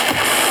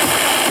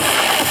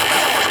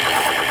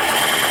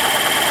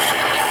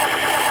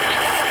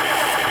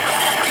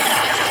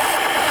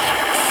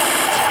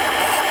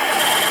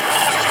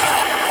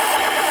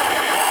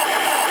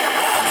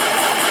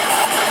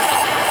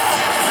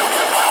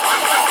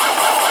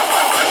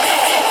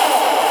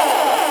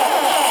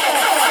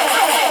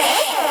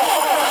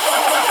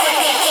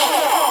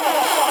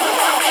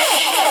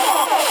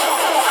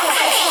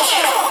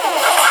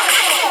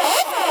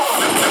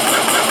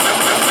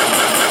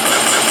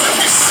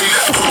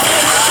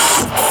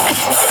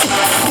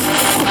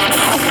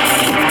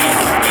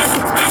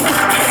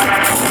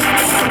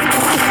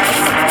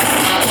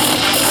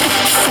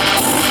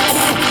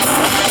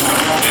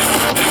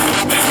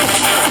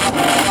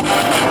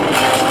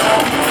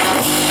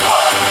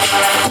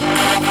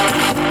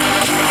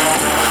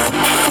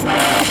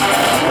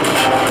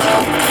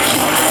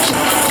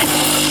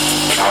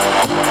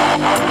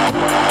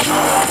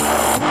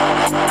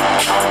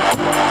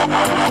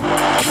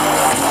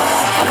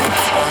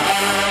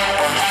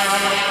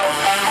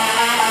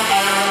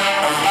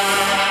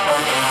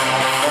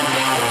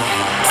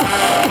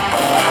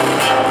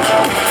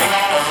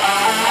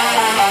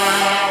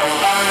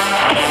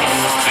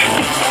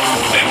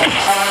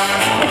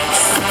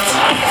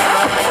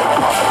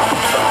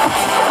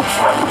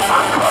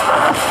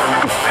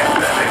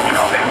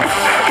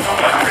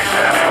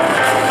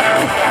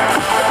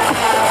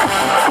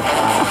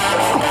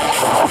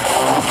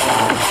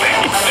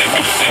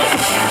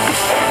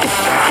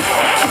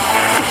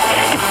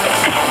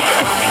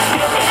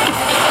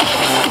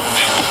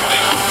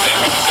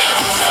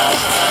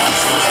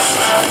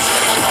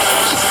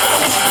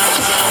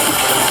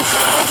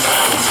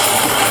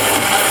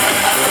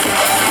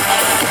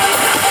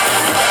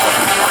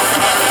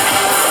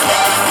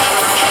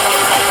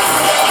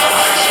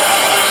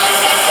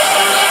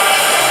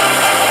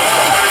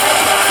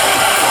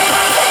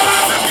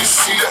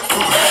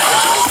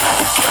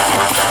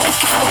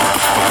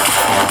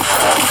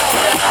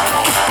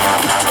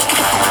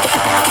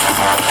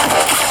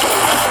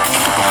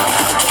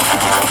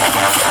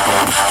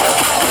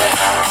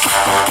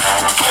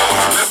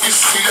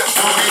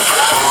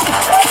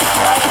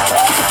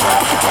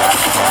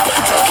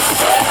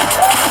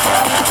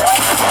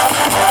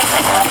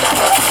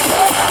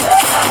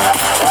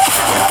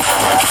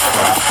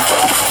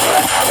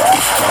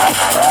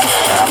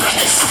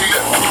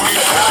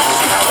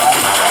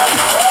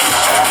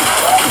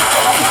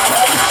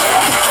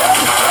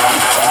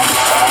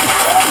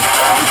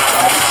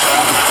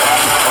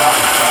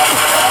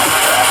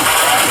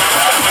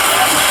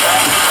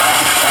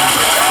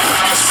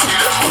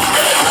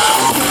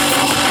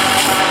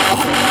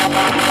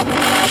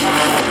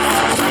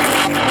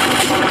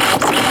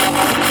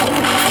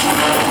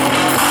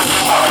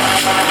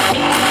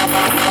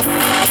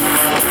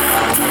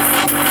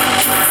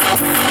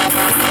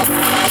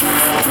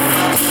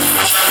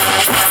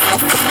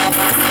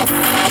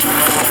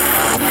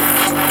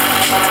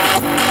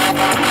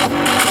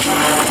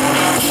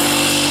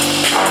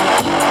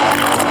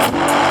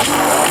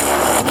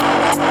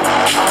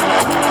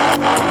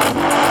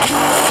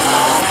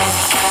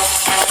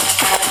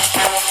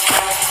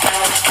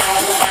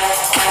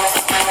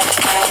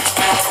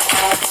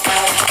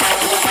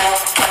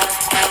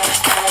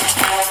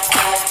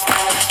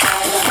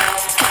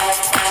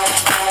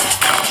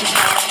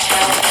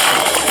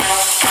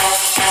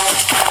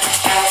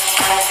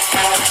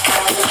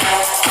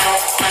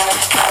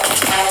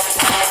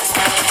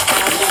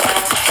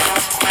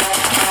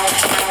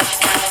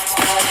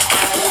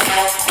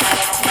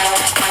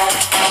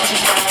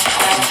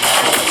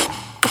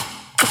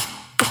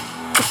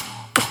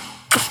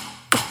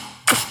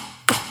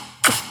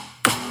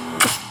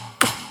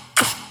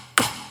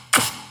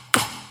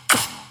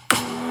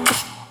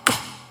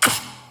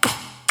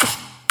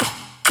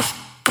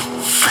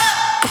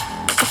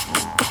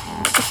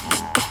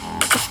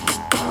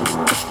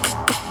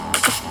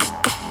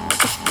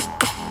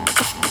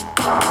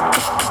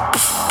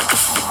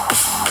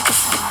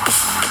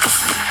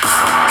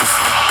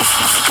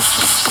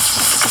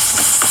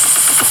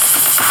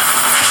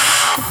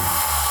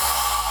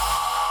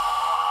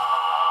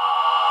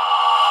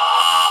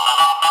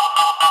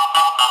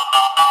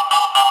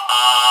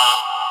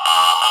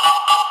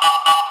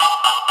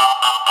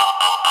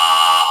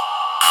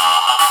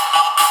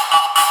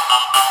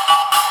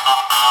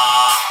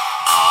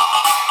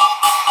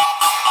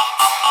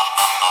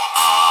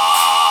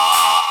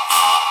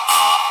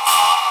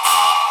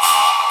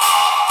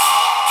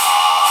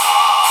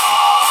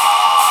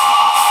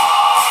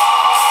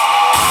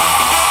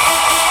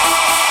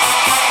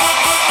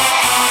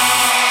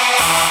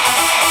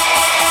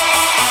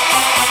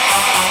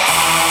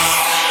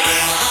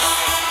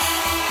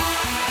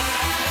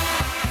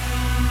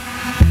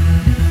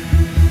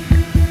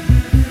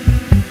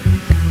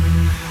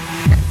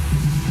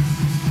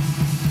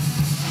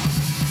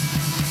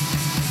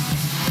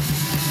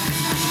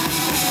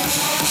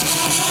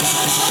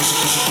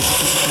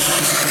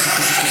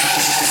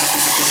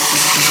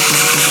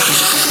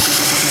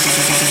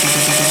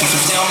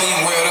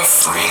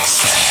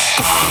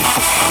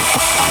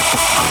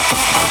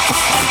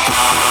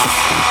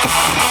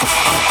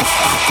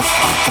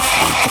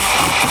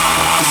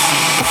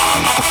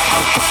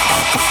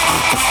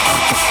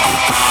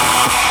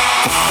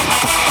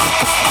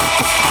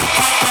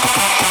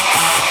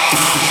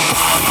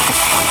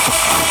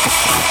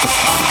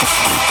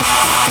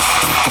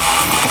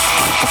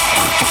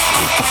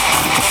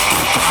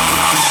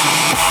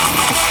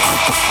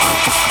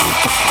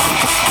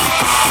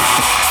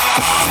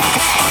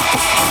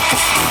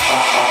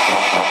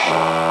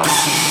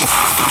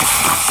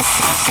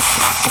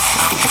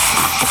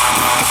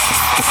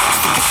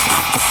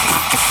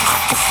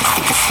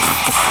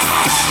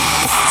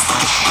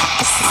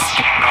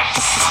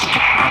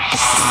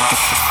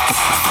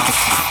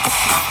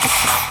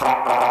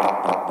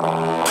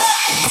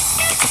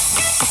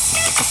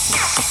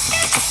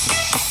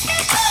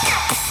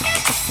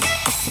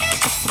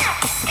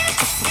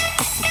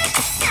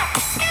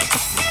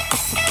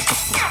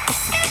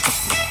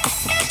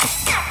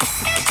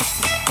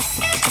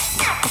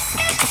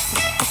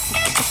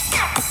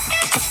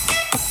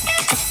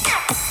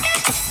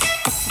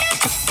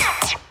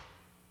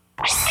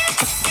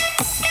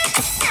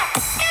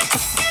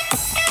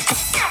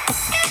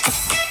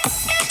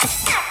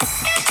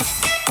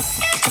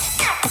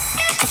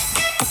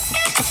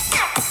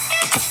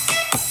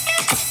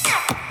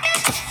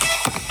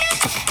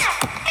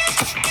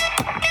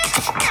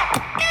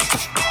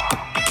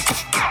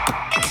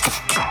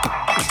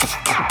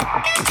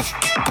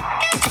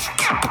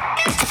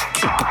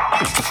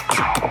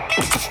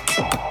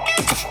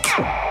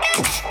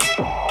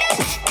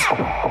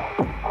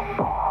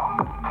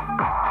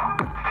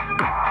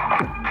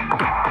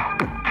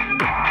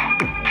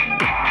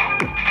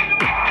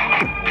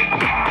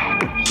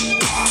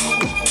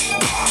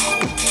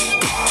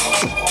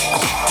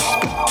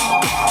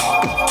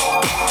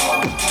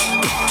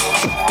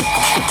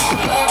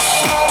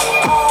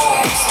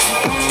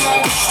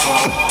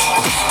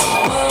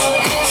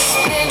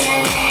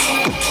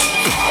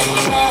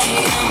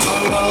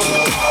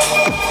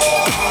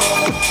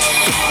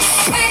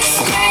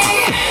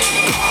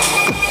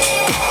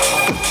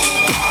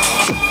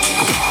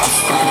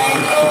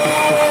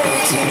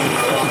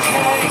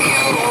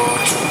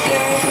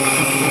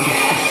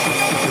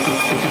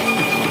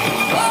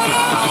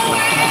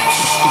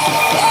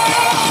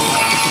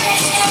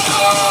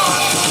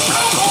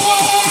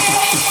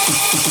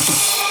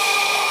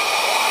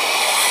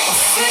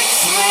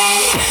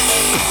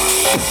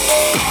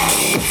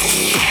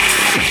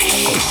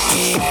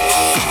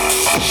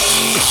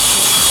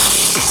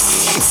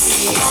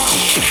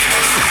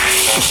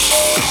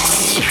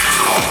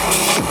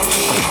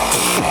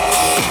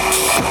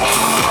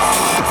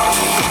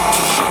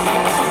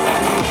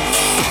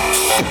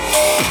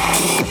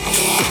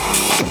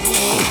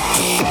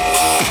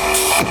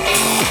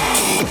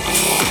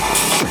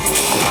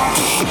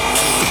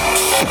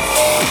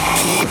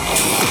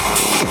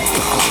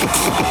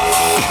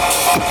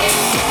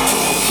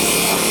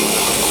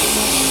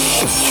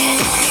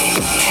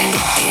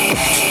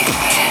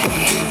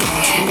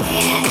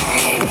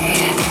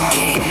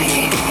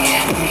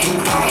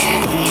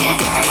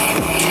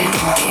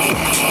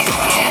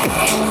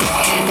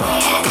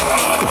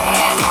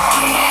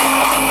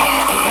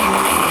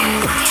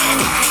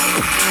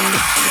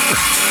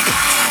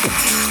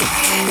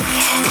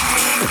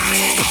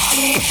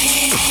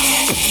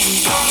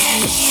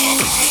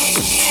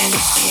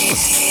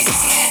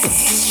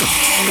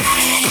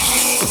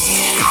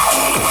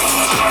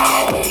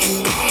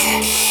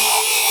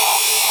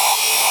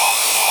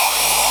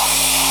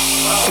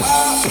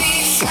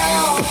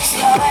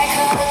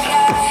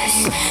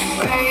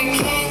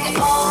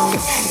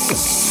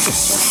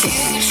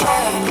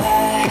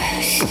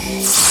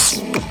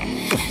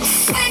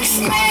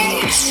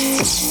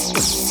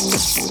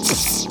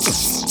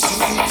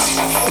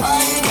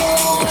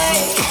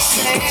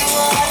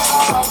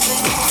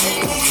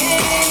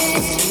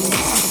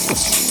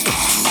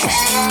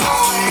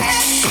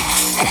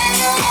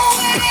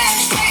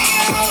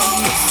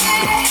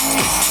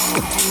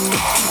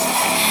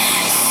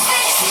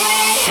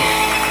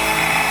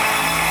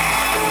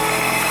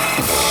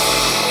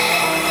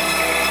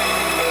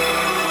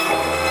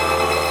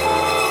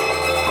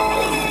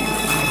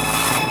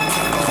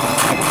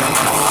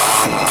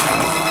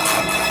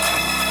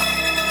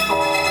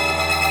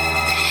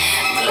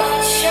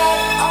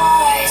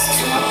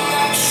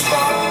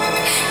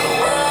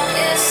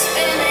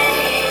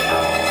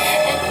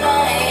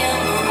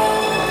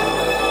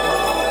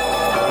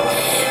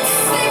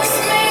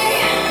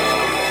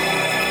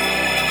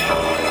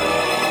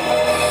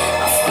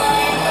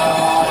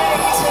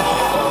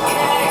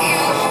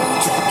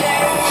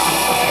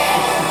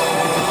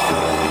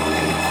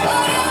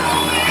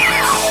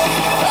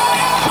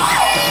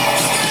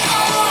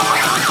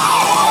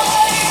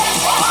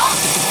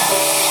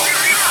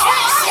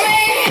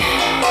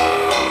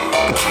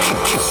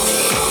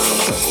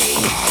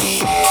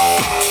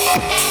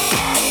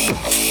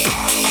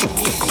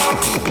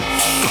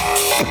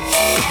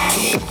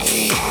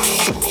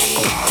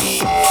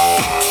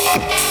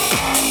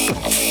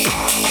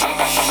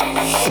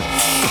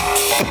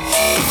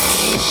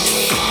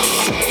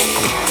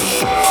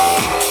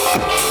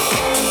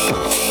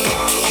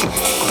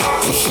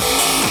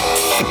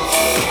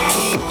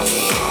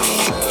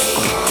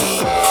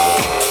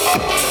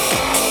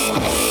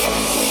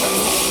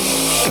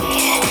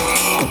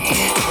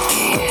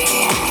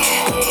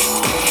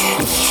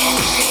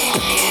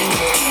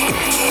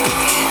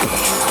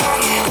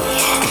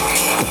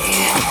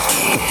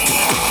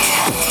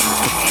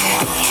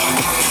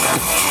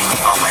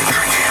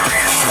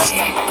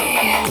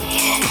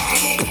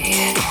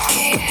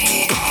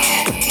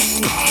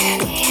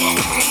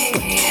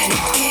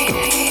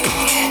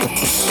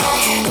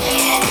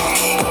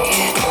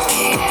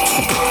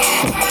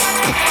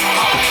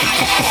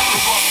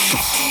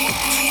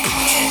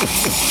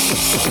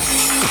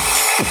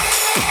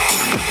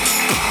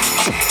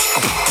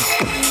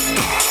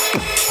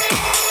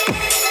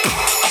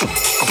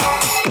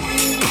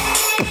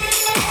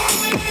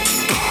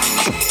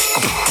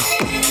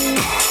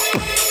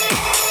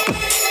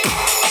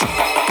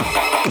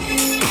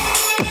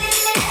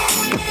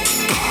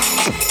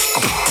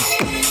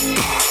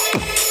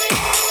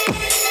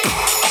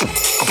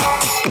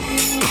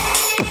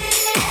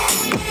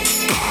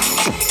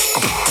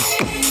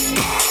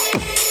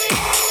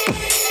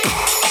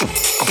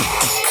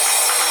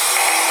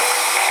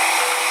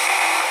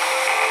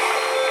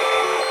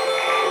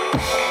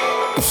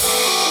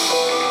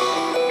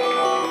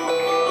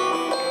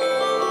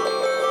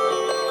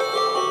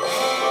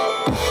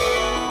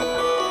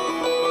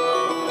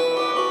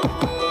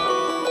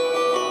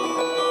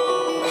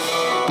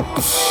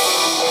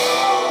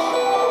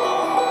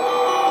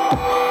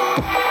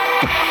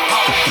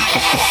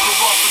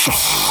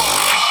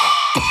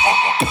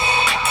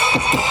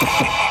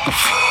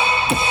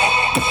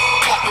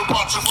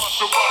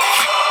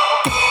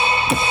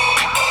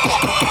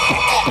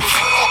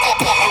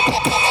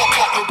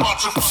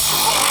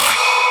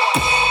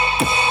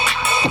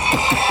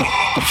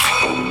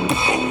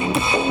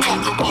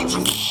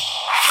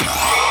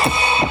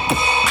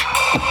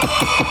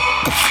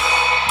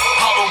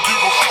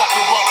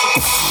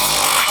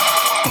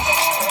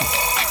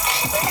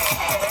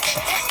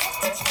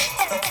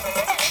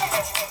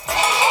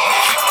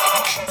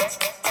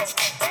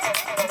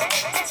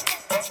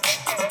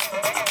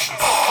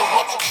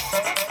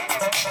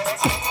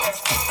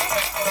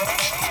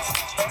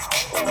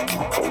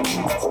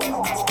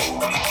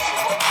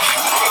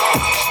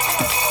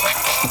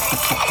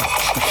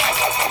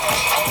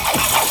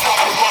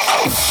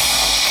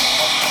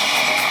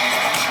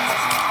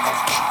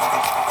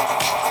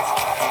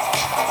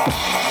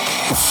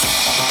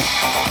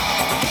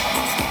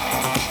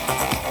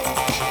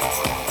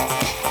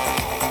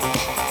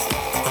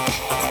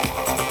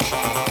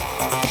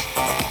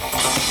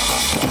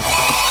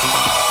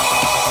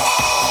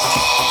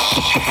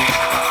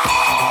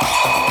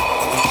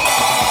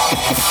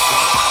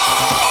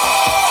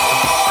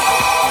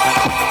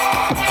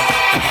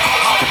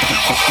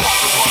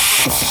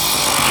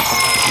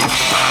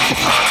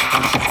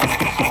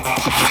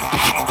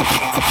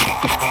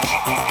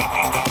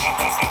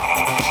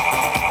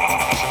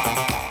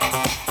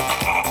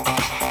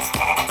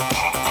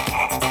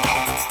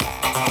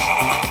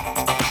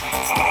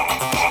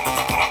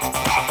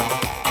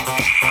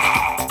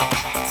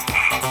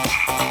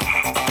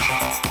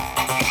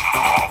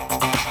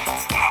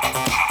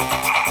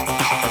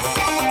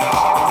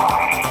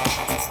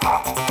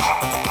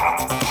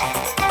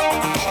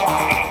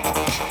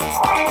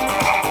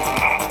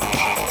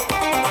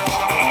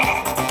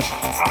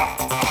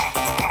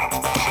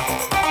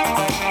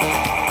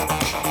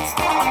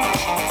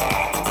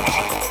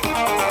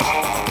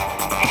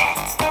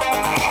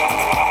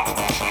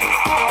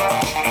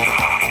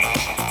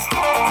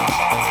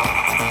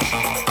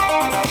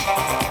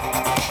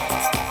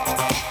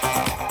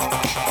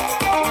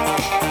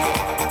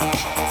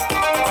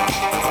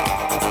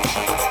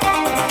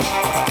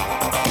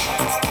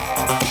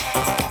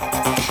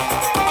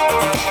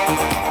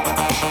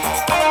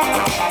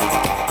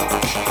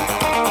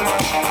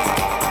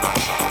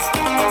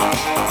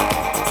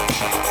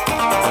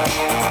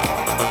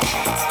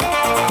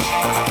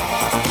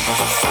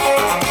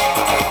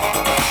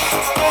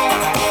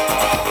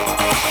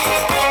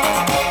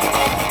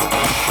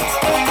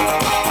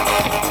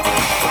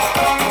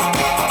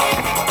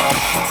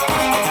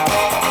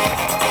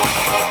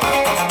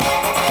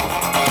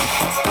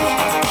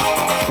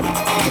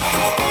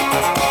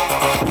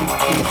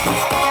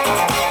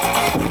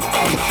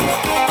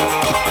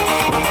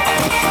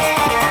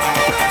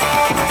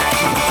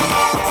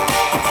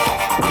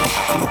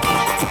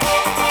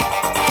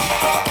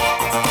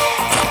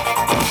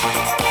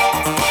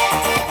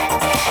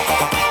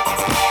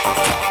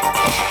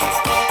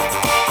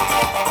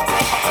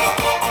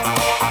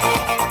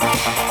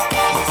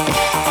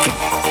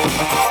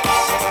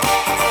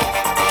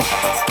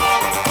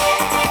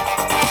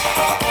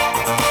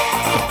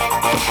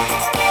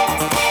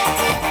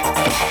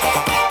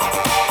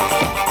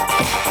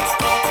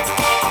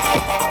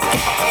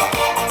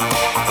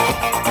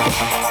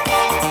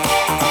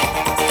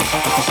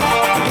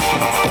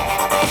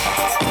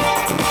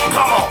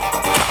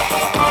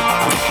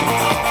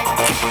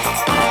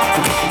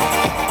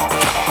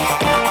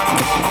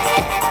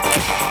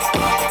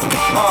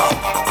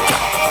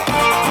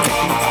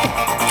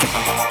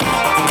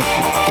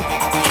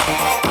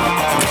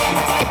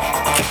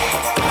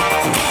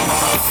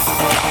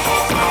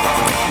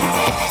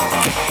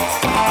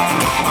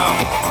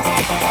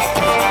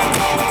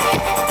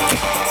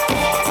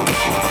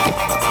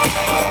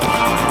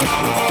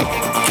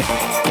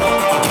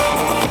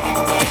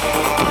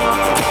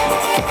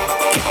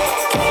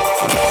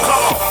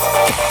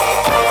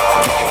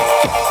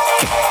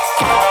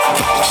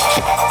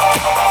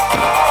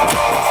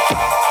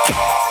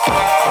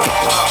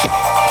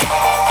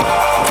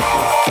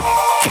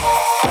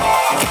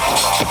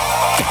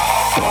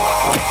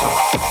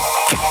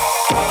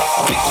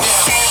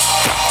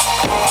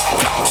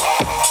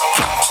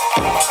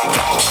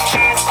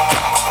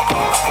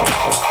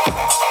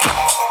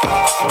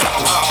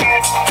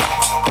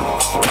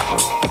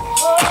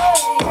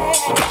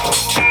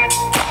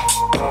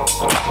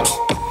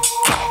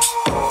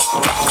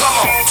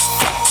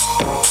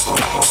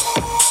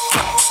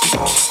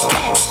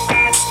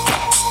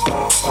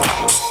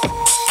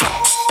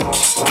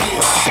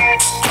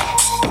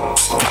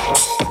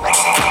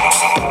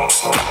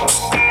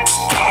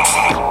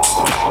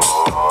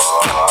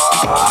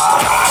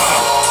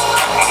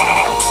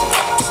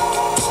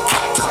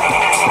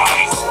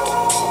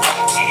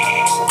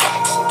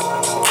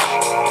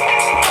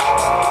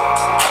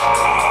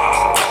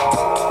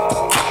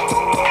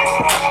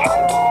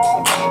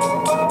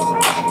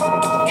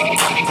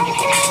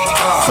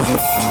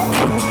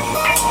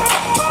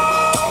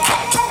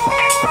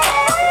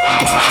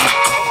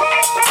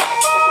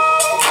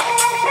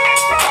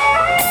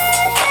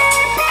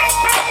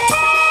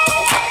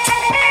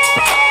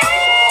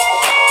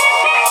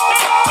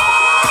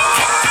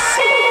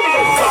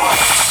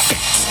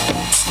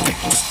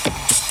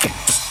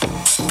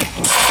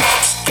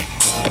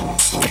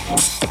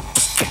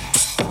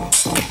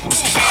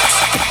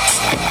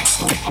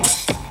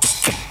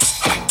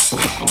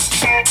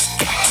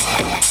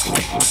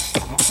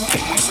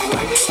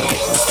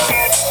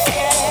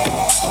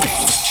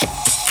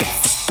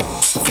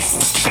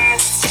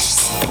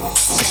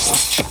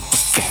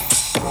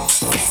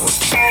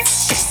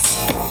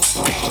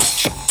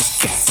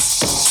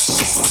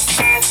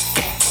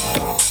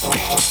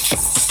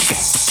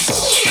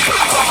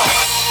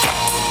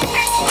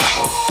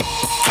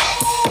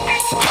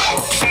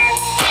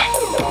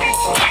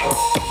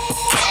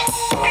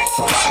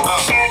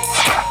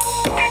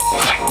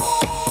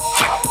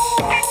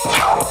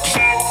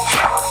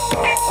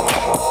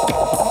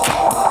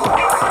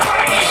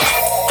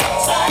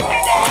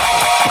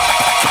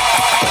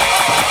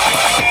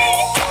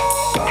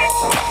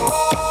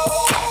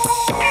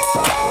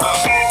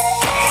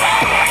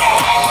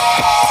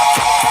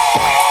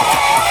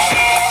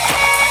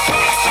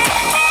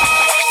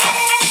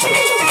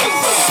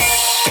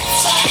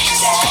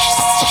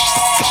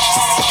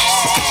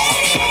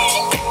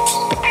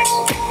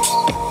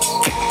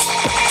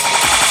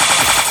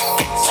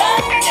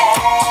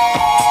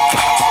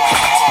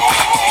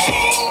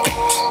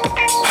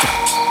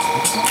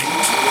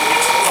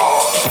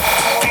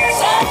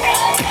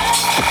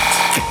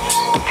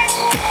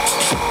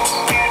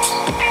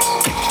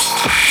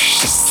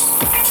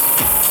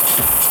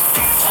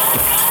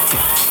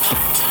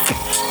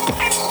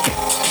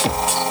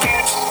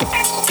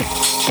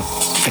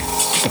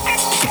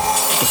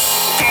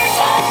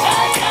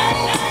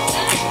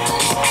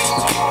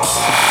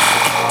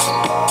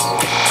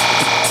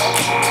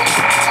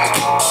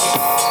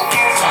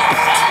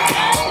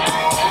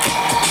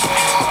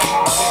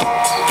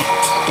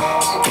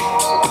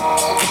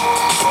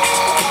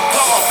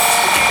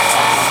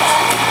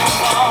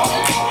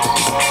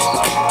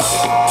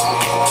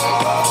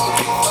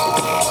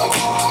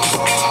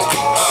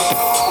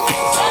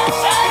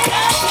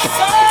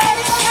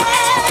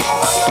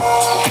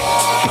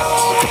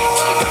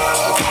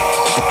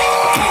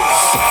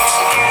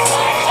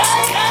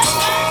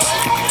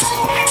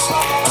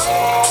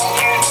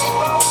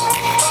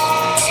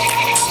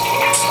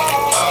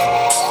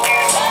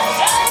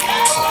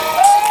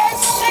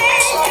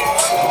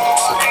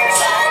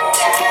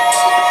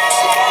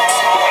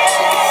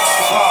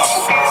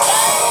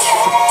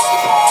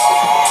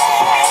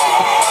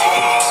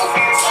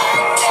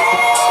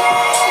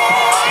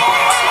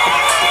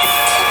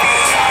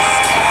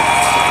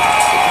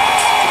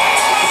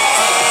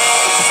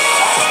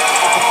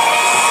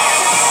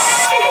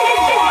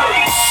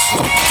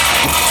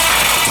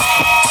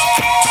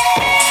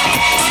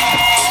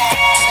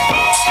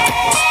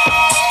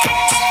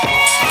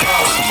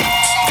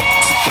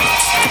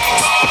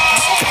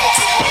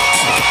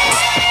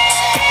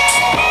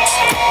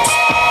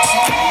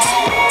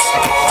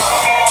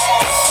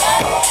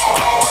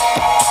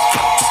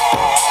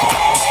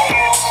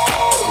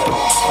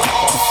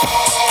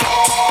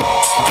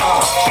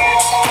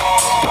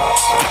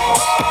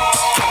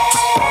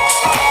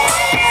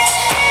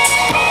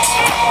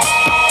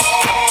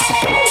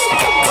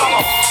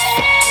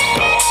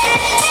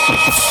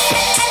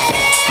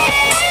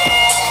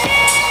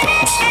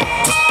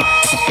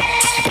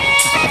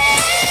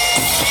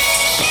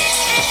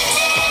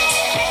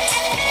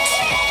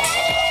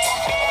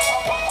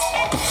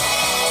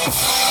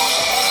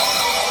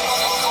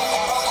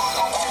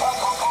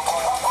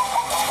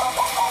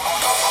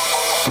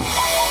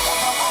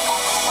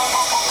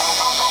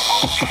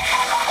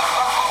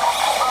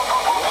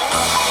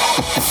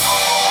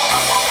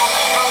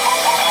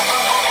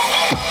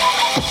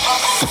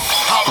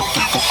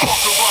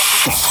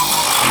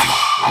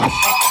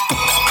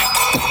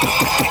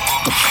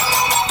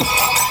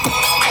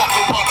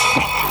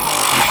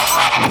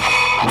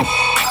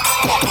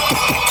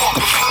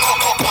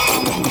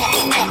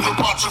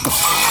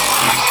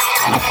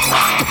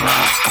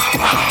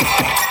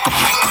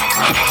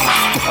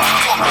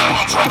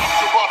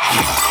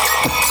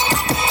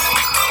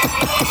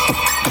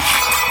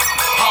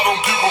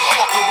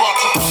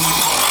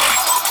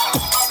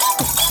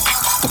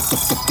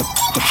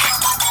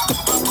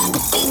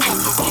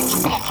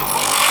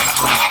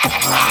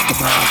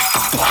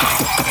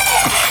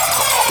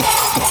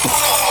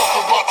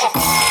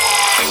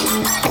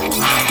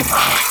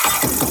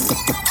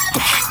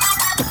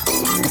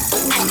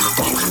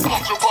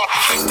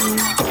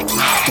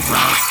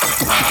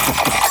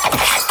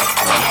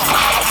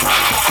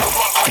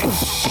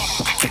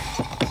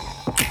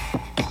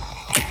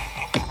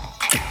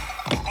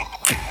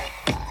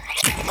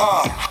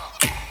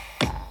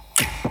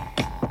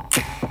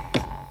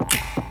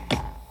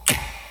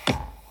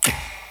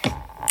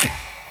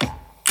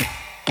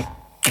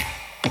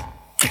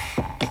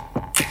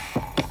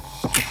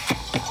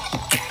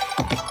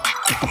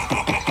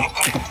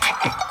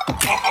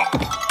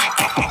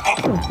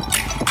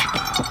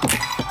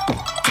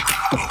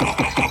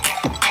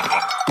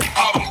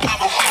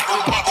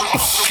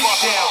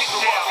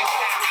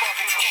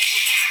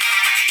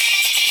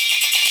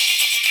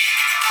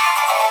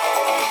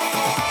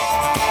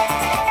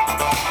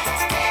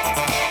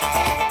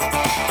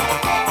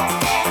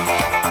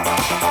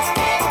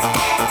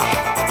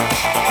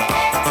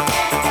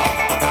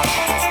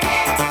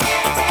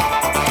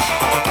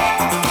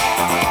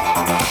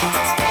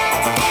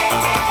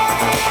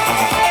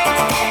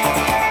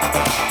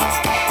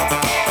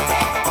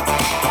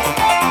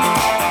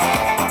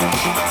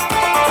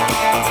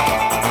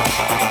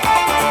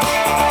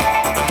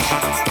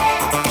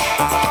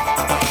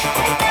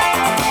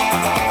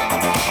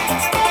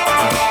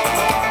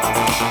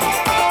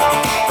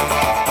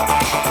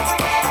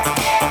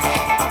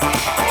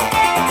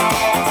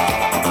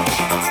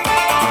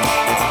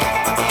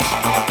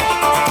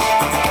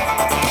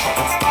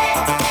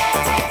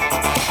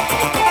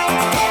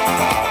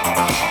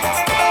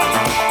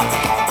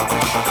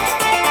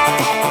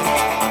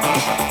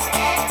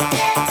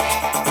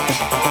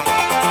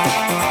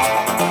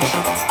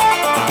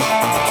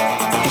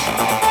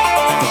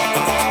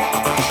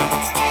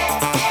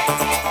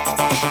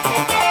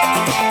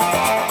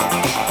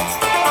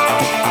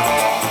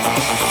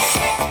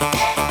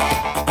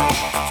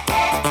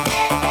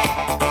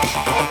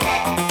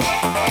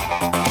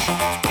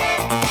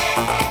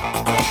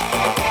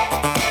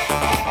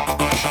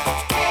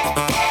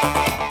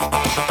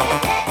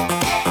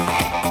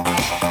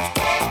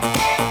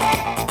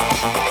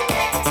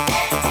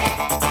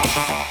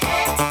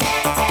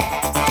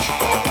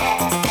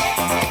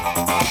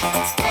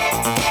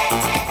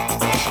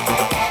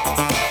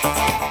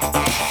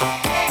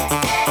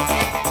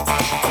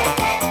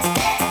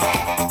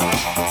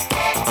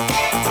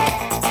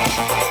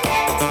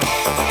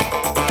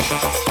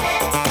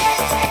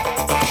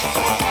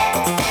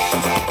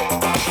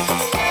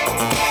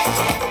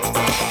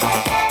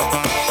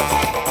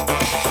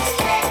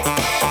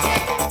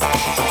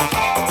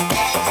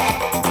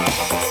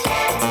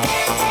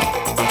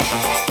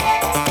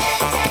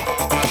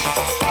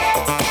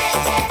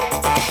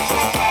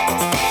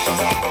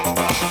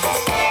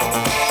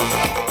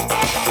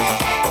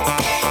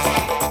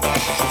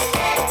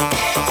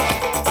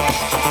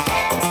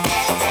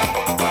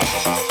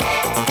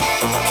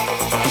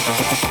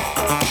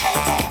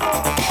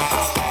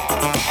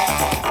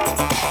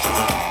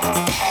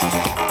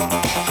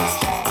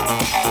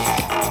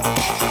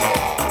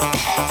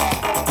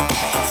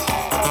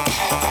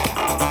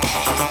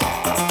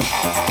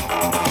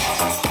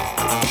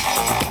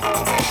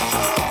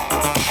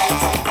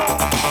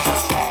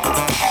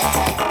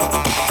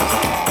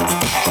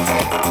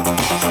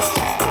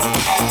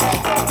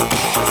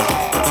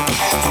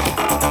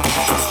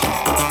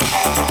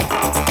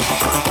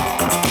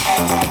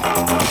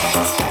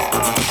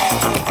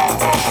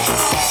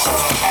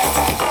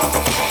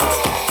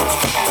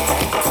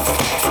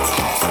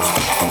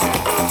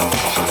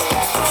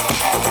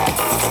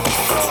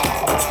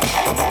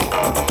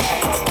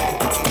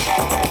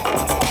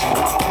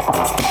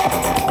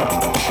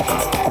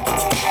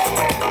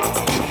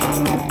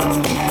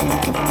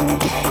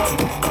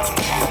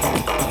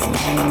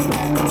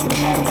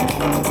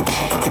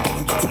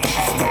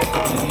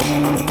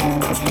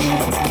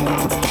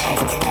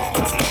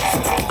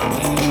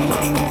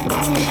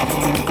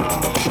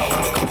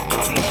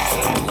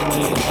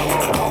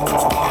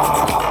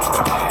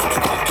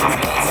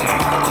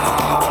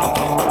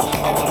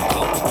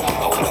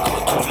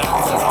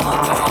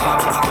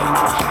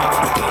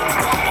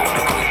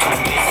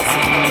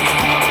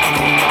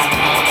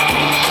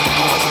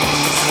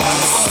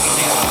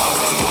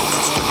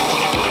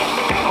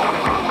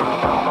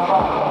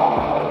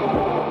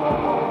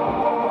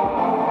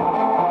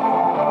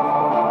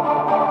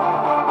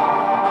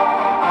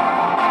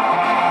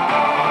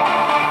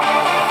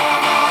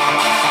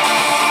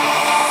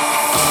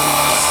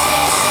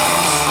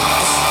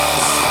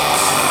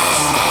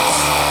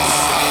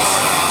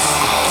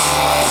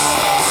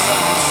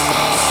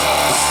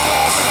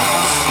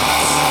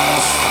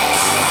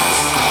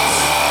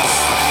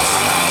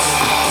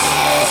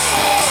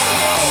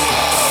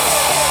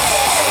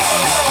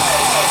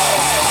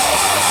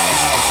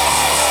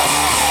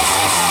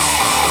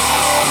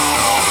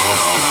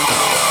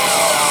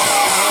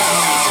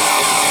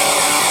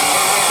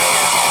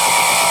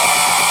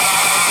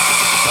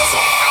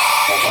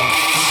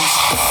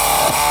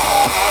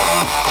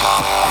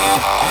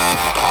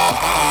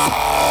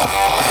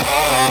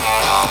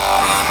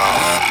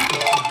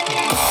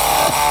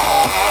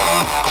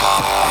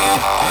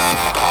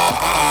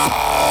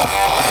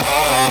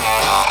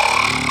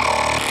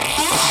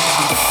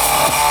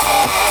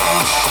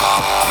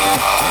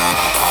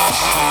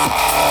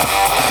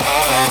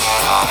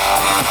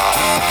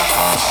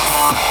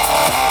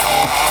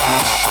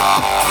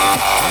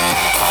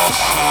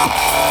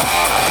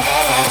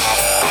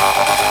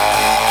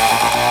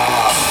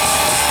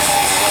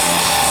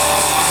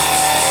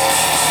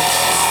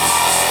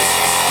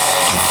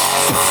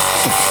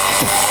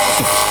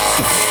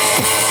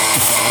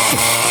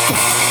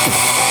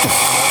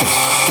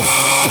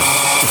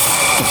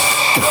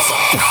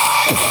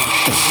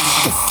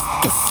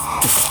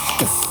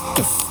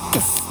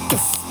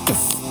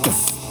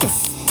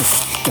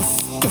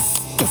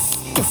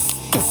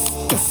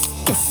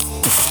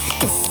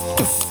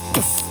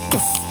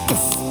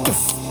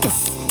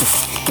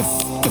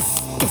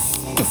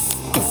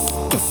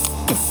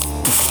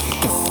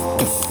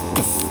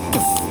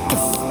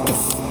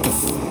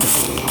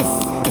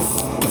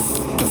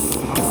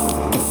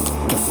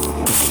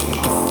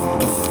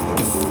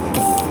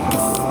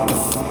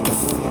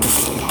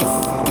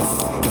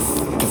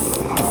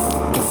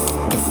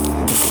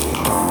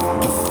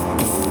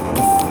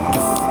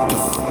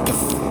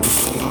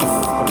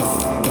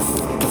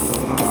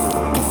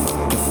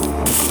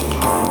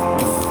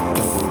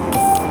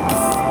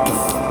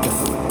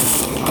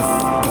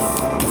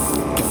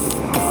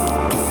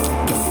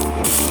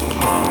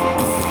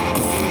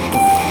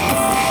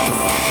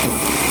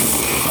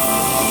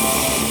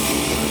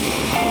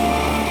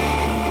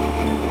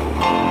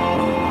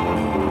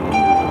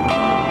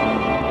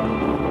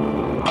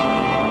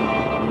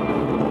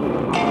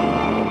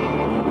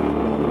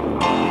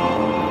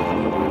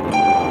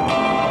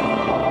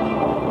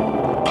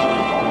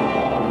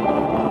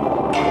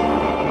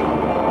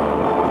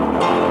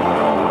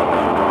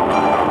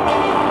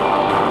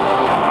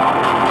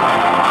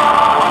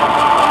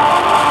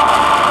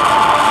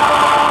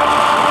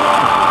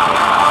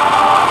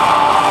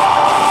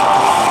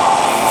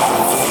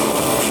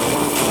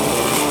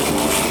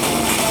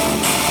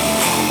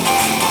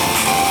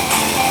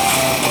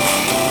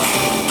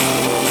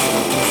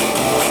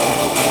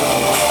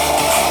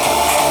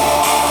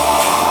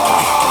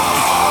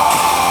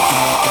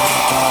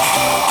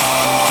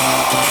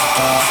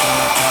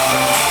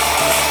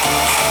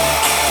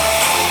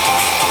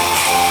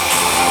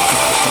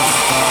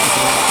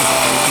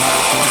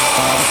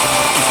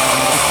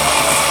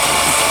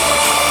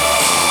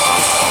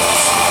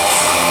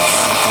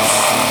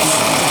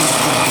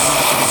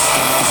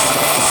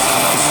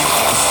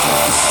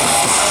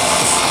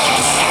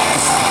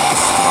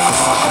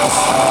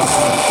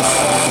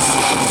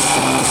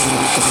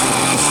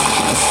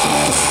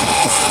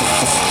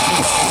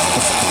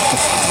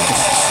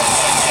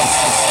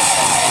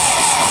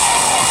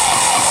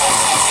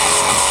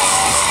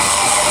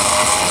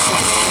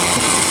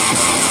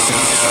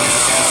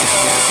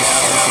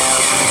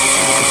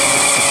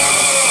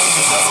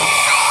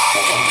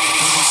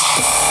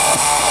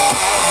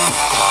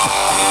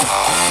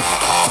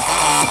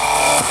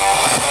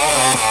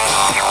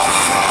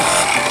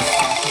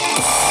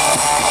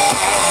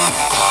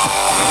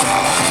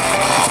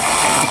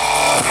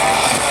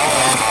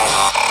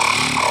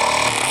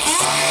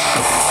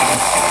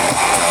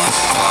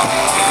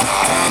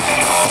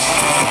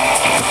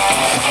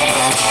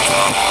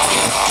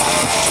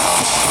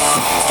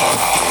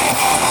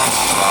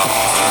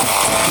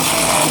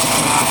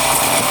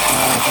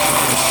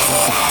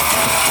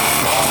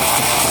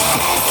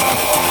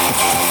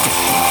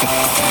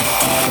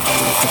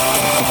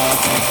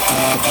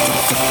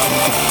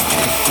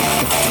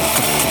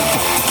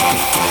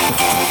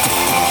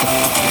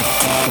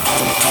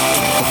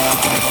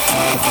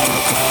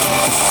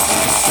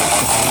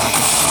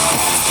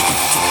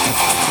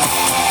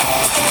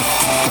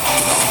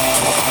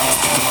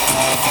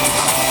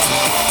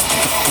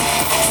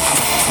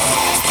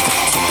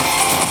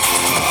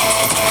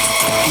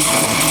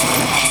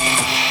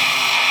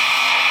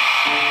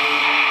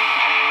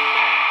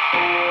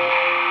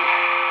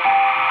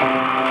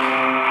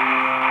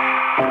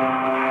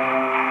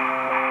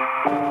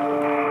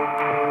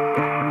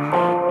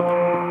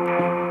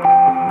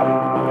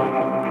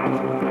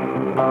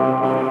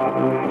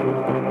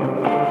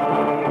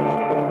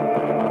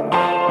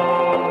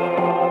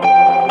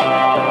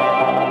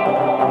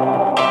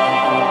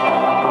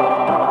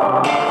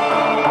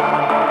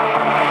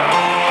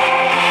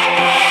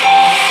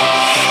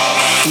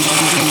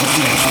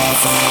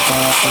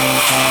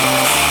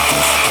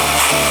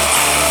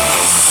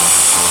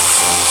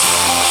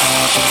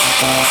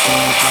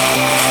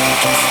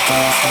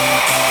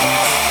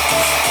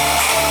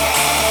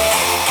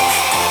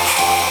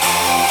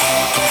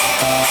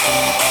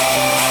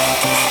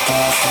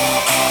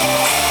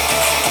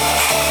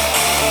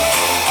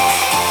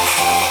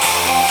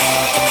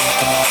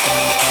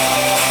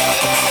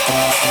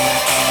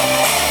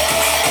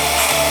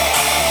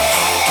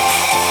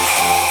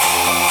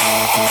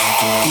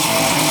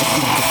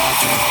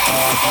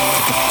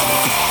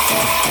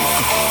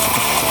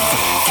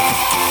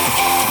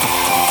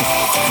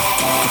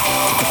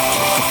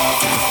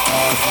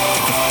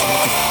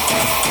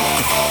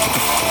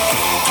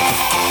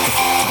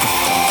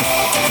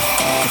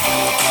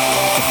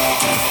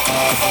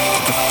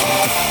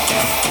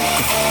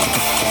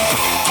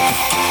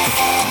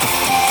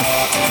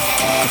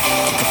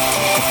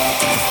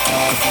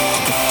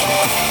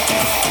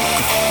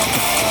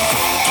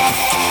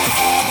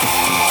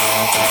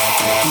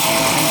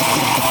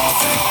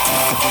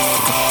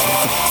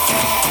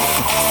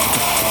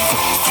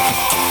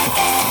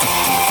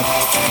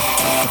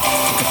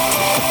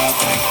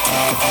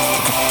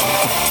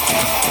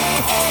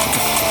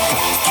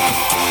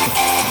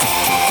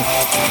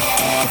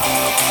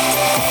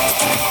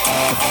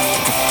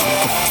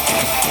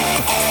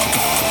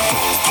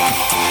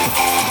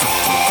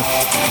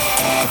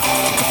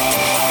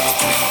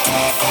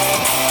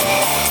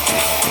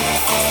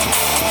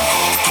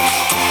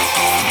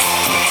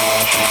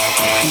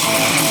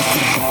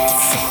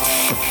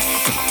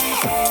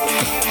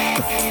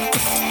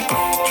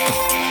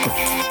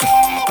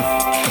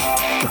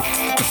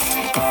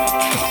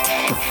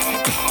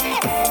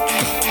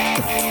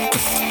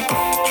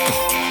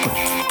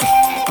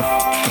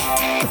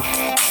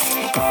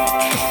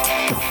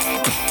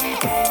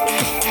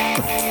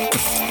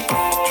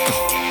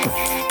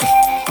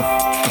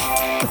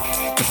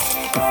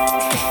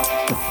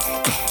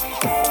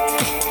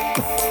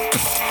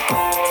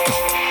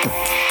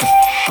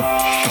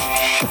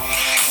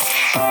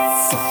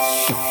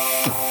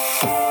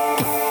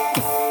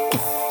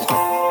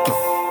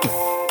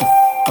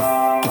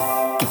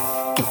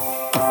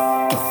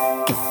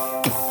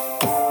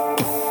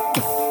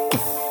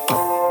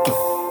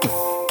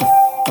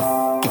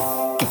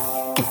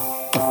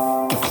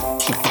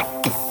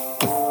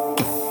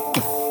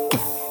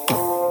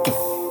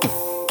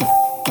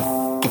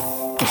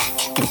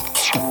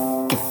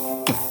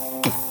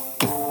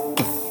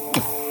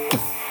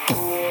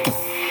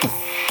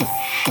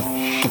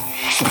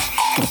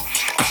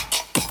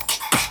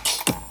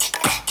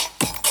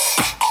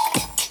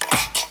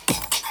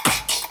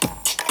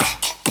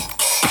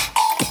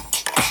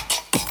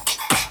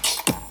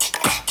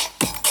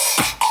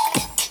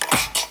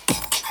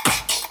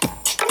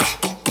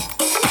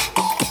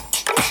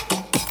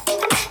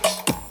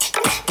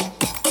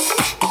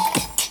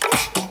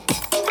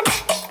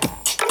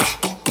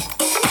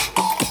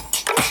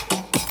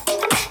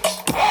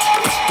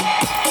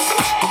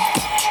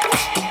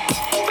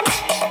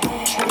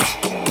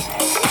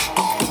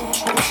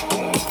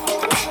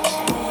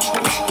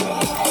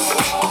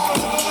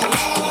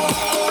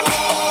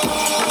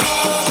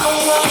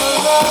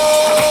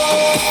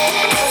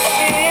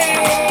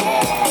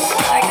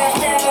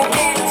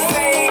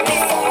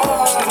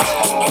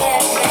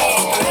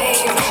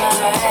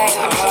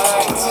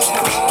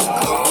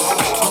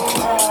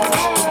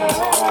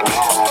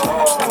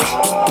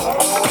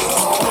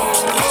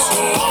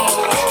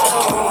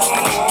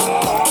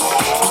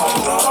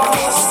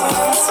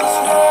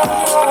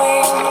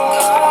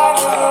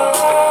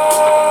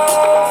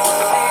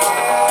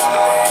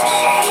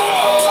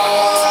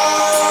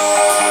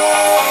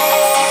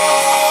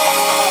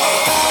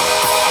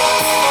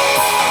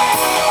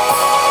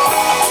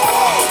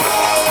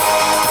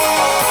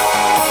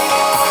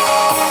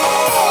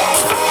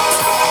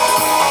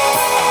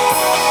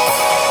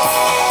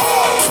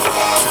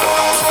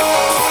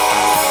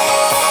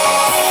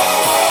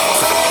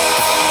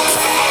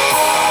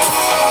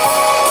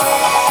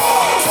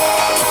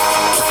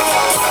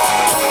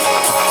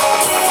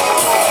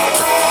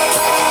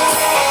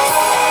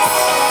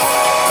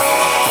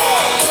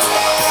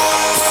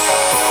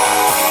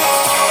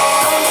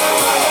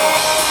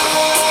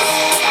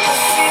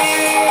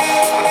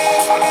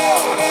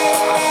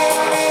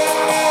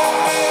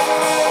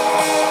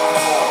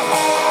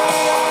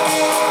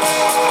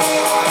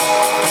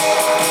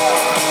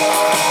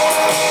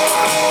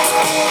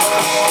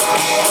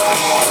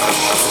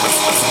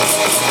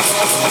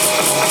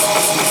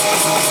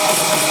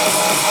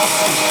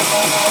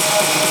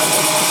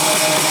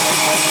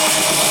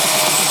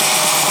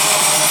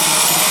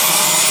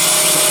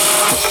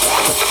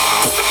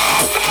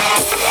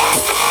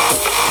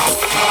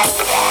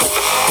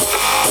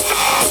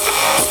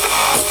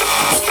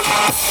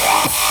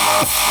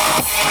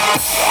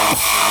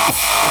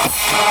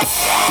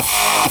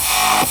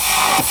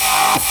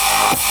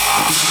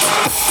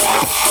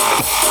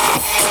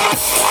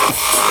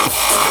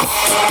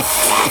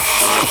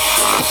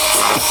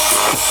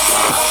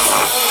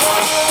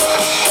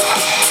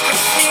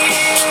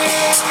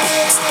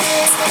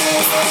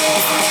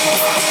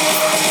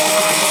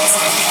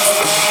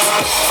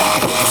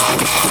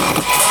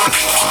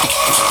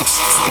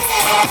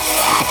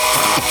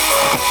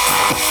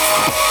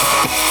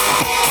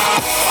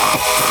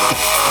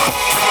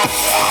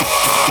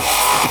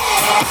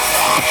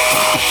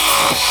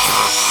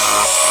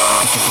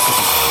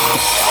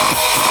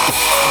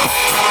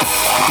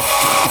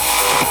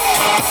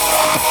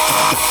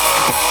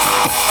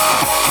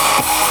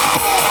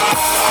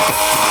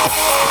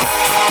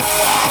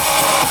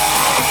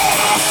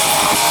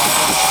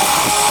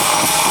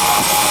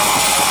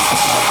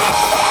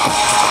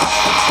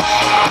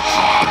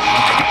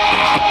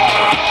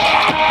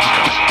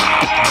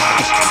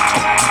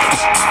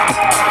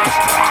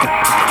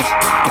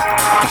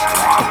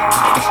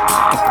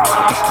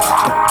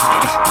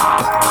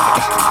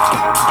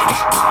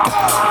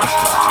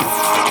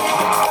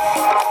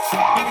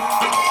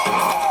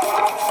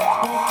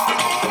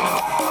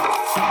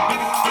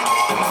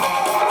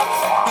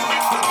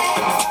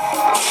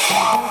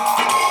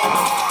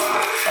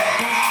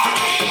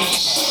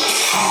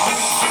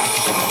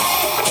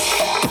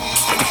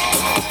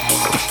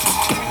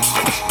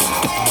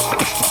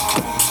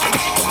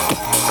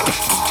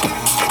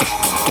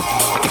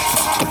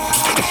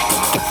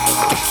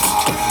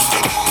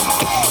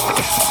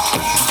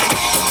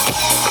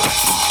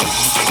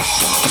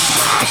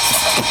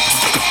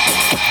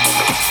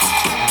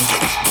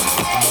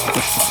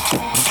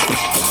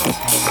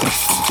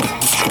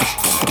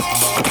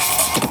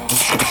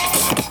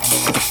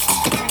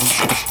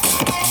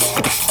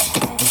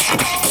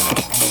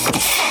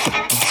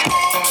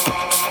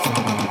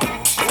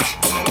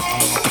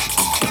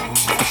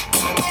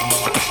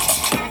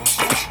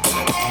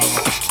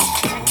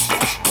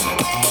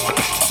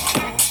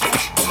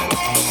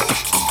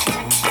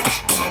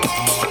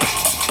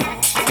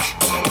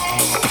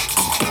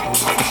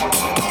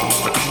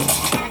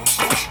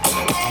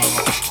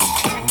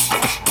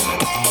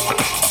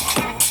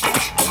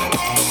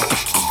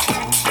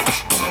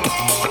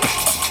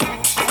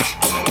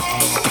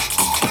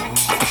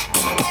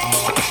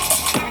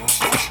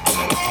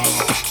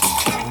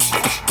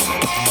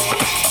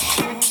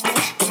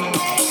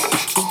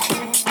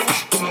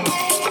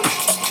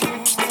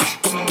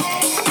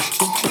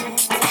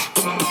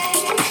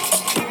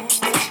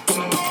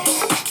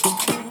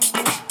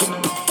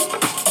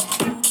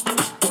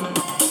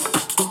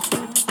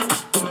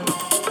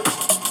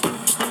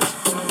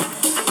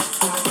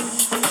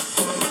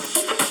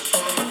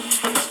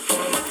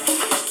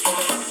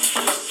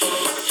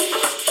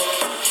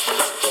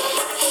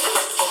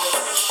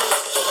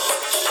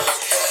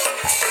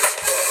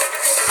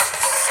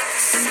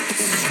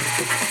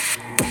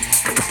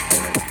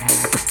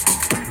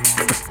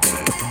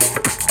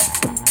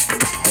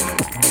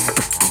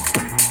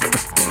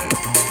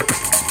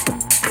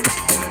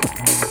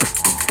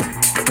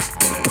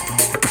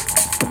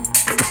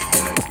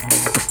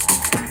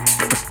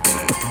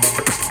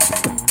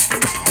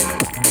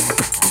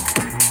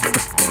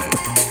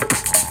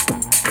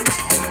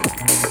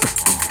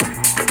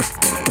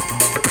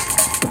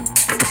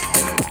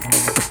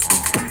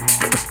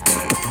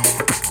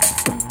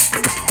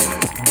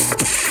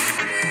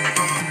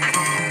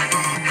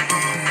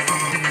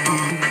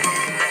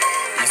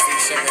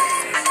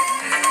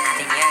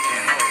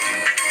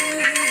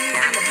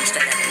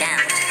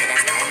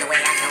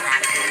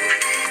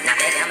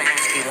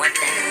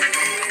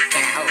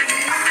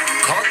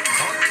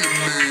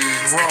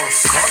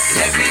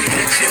 Let me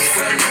hit you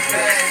from the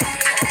back.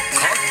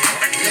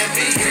 Let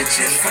me hit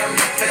you from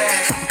the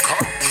back.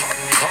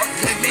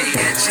 Let me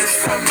hit you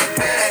from the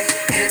back.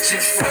 Hit you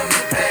from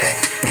the back.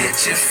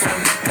 Hit you from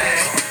the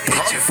back.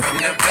 Hit you from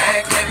the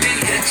back. Let me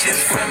hit you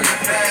from the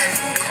back.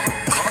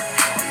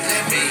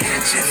 Let me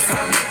hit you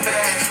from the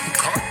back.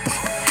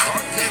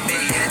 Let me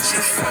hit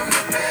you from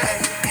the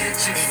back. Hit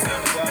you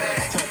from the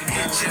back.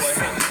 Hit you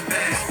from the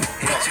back.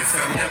 Hit you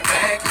from the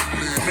back.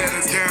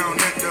 Better down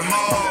at the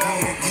mall.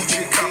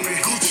 Gucci, copy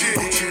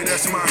Gucci,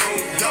 that's my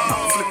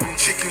dog. Flipping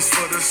chickens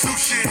for the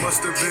sushi.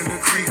 Must have been a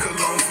creek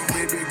alone for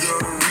baby girl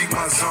to read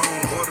my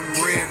zone. Or them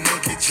red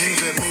monkey jeans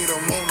that made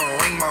her wanna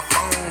ring my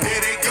phone. Here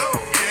they go,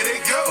 here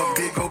they go. A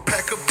big old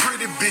pack of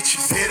pretty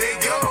bitches. Here they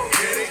go,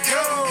 here they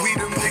go. We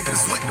them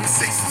niggas with them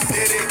sixes.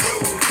 Here they go,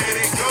 here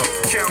they go.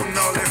 Counting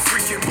all that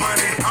freaking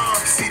money.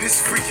 See this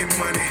freaking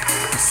money.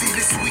 See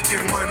this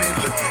weekend money.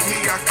 Look at me,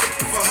 I cook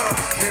for her.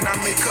 Then I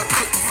make her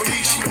cook for me.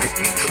 She make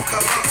me cook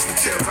her lobster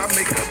tails. I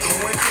make her go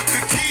and cook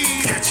the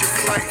key. Catch your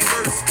flight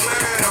first.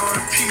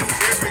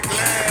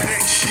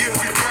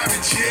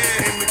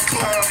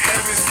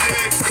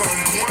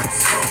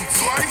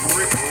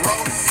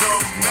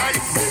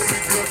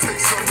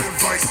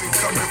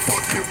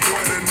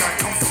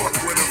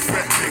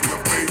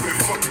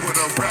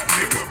 a rap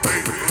nigga,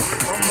 baby.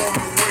 I'm on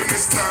the way,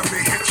 it's time to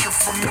hit you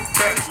from the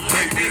back,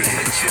 baby.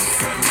 Hit you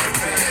from the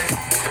back.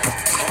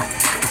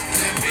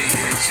 Let me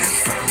hit you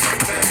from the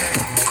back.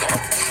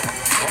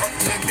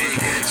 Let me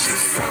hit you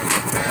from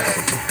the back.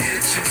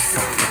 Hit you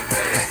from the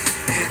back.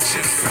 Hit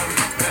you from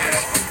the back.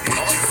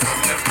 Hit you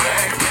from the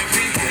back. Let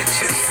me hit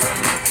you from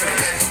the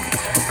back.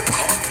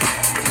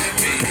 Let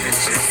me hit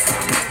you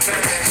from the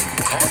back.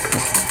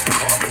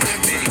 Let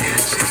me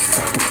hit you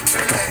from the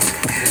back.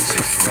 Hit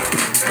you from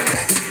the back.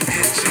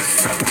 Hit you from the back. Hit you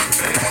from the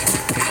back.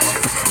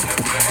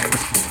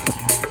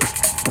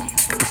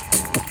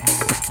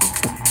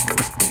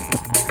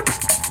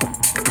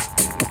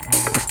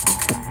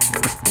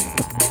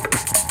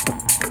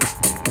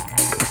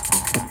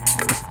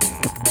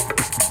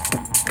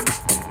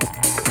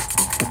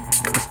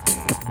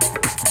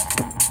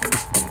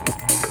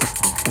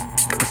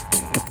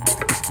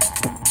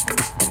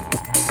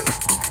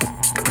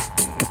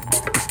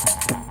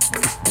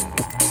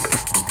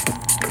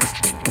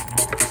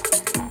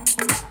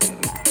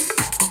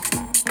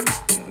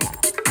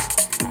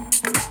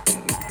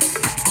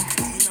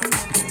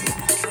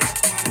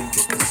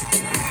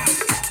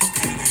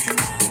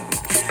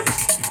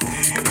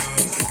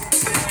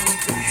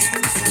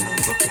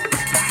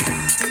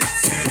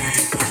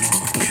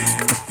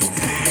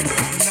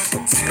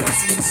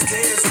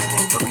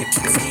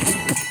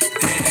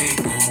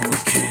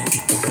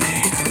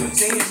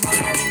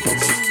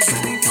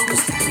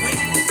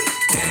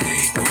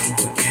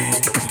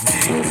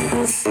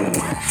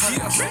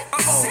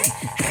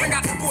 I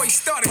got the boys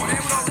started, man,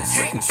 with all this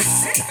hate and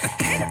shit.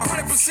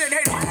 100%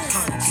 hate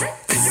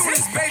the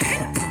units, baby.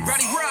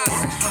 Ready, rise.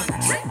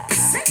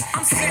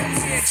 I'm sitting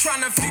here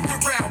trying to figure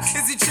out,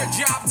 is it your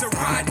job to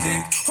ride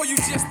dick? Or you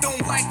just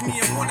don't like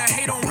me and wanna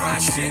hate on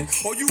ride shit?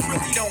 Or you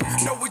really don't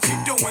know what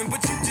you're doing,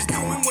 but you just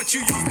doing what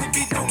you used to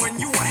be doing.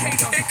 You a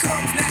hater, it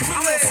comes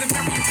naturally. I'm some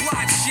very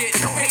blind shit,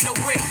 no hate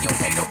away, yo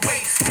hate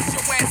away. Get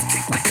your ass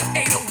kicked like an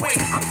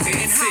 808. I'm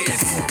dead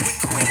serious with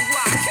Queen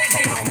Lock, can't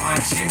hate on my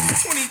shit.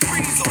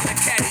 23's on the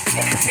caddy,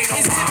 can't hate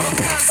on my shit.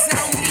 Because I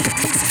don't need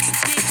music to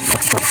get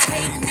money, y'all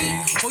hate me.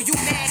 Or you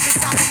mad cause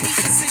I've been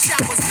eating since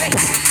y'all was baby.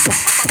 I'm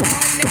a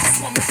grown niggas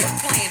woman for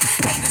playing.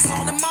 Haters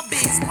all in my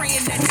biz,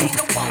 praying that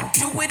Dana won't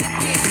do it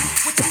again.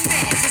 What you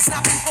mad cause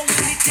I've been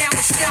holding it down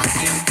with Shot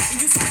him. And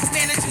you switch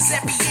managers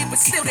every year, but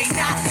still they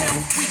not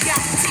him. We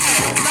got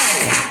team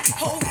love,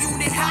 whole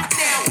unit hot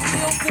down.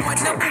 Billboard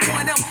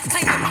 #1, I'm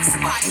claiming my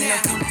spot now.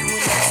 Come through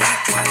the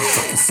track while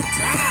you're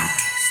surprised.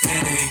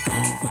 Then they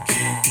gon'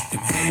 forget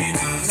them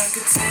haters. I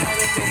could tell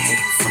that they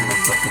hate from the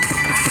look of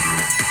them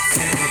eyes.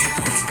 Then they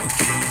gon'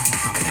 forget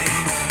them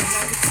haters.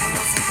 I could tell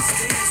from the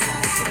stairs when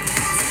they look at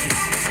them.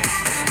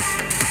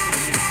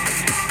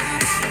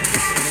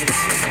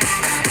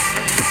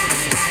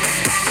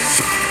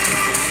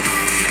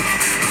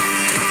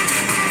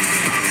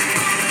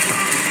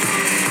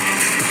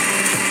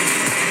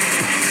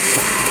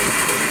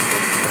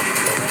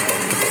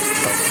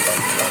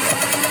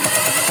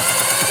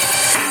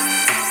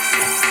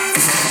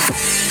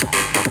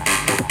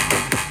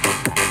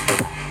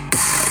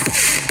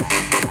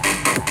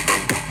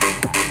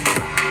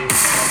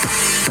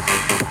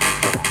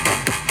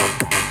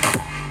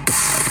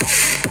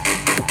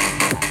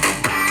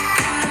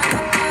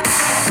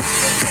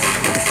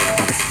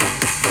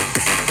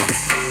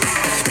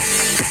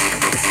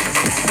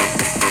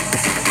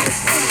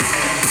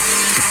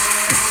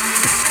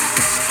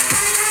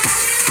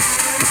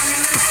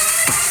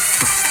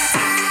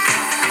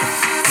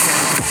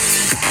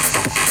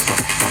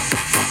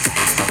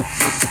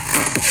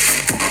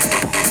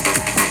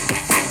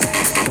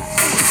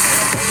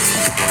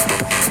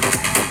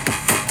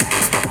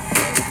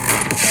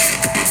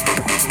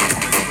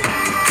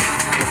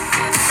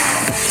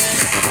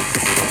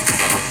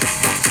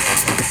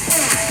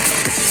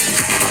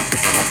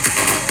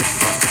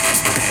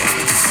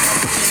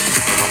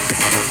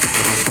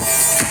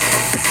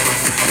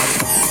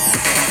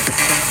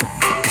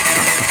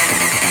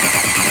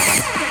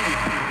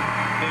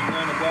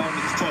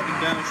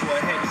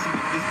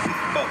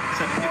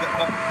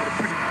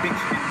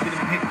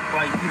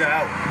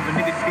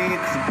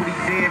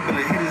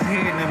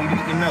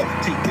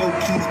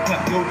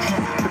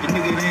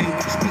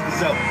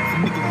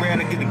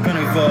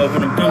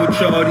 When I'm done with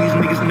y'all, these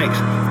niggas next.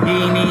 You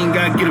ain't even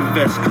gotta get a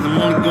vest, cause I'm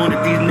only going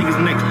at these niggas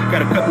next.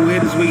 Got a couple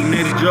hitters waiting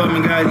at his job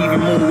and got even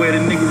more where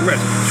the nigga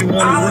rest. She on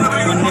the roof,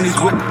 one in his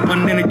whip,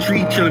 one in a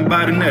tree, chilling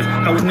by the nest.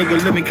 How a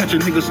nigga living, catch a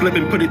nigga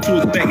slipping, put it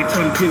to his back and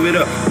tell him give it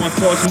up. One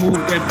false move,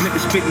 that nigga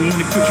spitting, when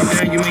they put you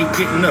down, you ain't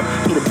getting up.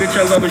 So the bitch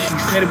I love her, she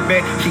set it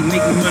back, she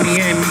make me money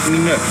and make me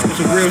nut. On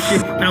some real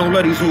shit, I don't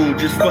love these hoes,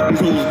 just fuck these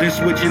hoes, then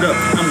switch it up.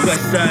 I'm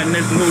west side and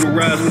that's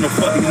notarized when the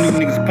fuck these new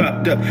niggas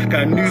popped up.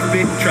 Got a new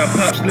fit, try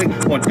pop slick,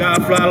 one die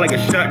fly like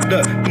a shot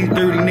duck. These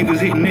dirty niggas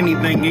hitting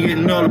anything and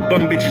getting all the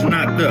bum bitches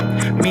knocked up.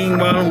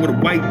 Meanwhile, I'm with a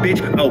white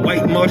bitch, a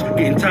white marsh,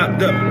 getting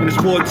topped up. When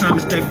it's wartime,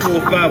 it's that 4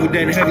 or 5 with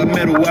that heavy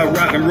metal, I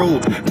rock and roll.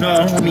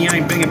 Nah, homie, I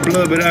ain't banging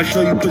blood, but I'll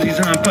show you pussies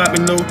how I'm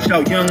popping though.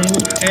 Shout Young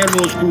Moose and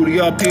Lil Scooty,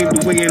 y'all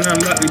paved the way and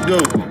unlocked the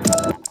door.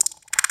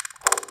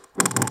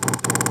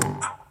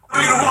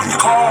 the one you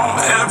call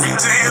every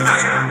day and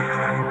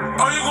night?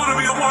 Are you gonna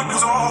be the one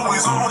who's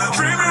always on and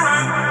treat me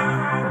right?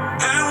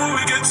 And when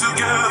we get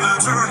together,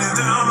 turning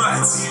down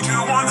lights. Need you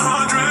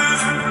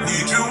 100,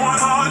 need you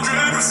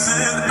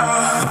 100%.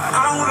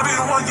 I wanna be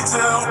the one you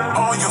tell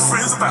all your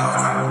friends about.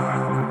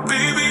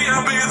 Baby,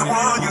 I'll be the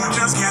one you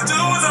just can't do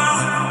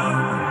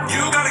without.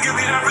 You gotta give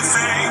me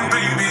everything,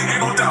 baby,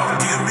 ain't no doubt.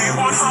 Give me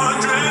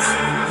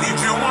 100, need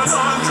you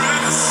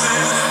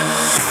 100%.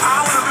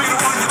 I wanna be the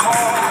one you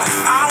call.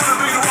 I wanna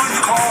be the one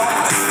you call.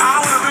 I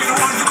wanna be the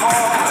one you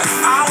call.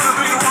 I wanna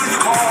be the one you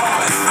call.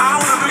 I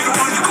wanna be the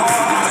one you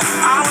call.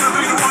 I wanna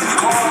be the one you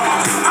call.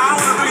 I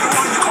wanna be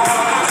the one you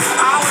call.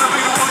 I wanna be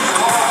the one you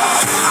call.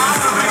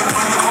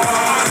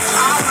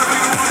 I wanna be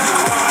the one you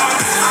call.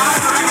 I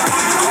wanna be the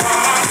one you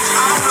call.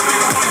 I wanna be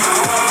the one you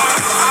call. I wanna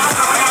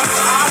be the one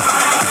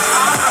you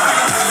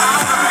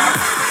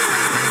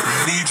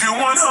call. Need you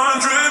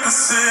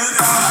 100%.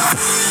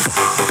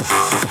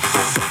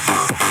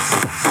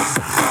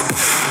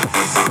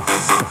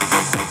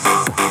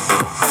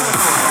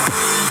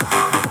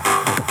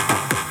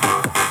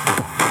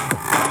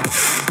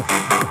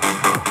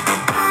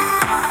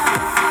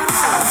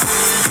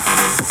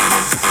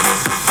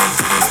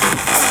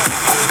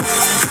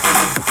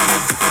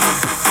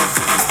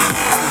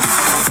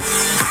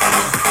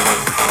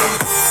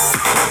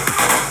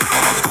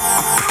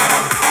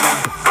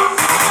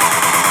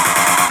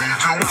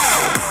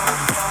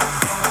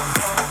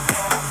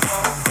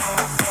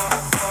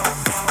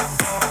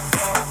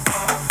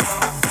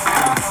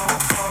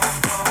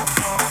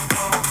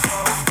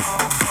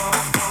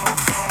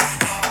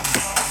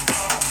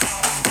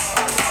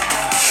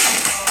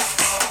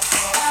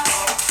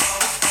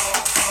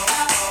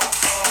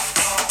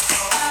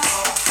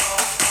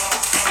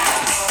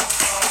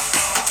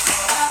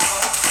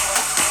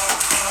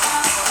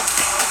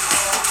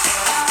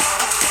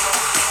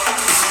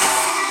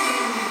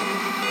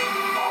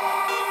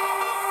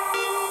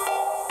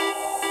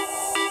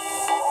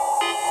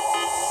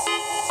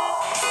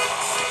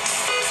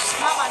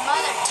 Not my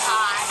mother,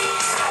 Todd.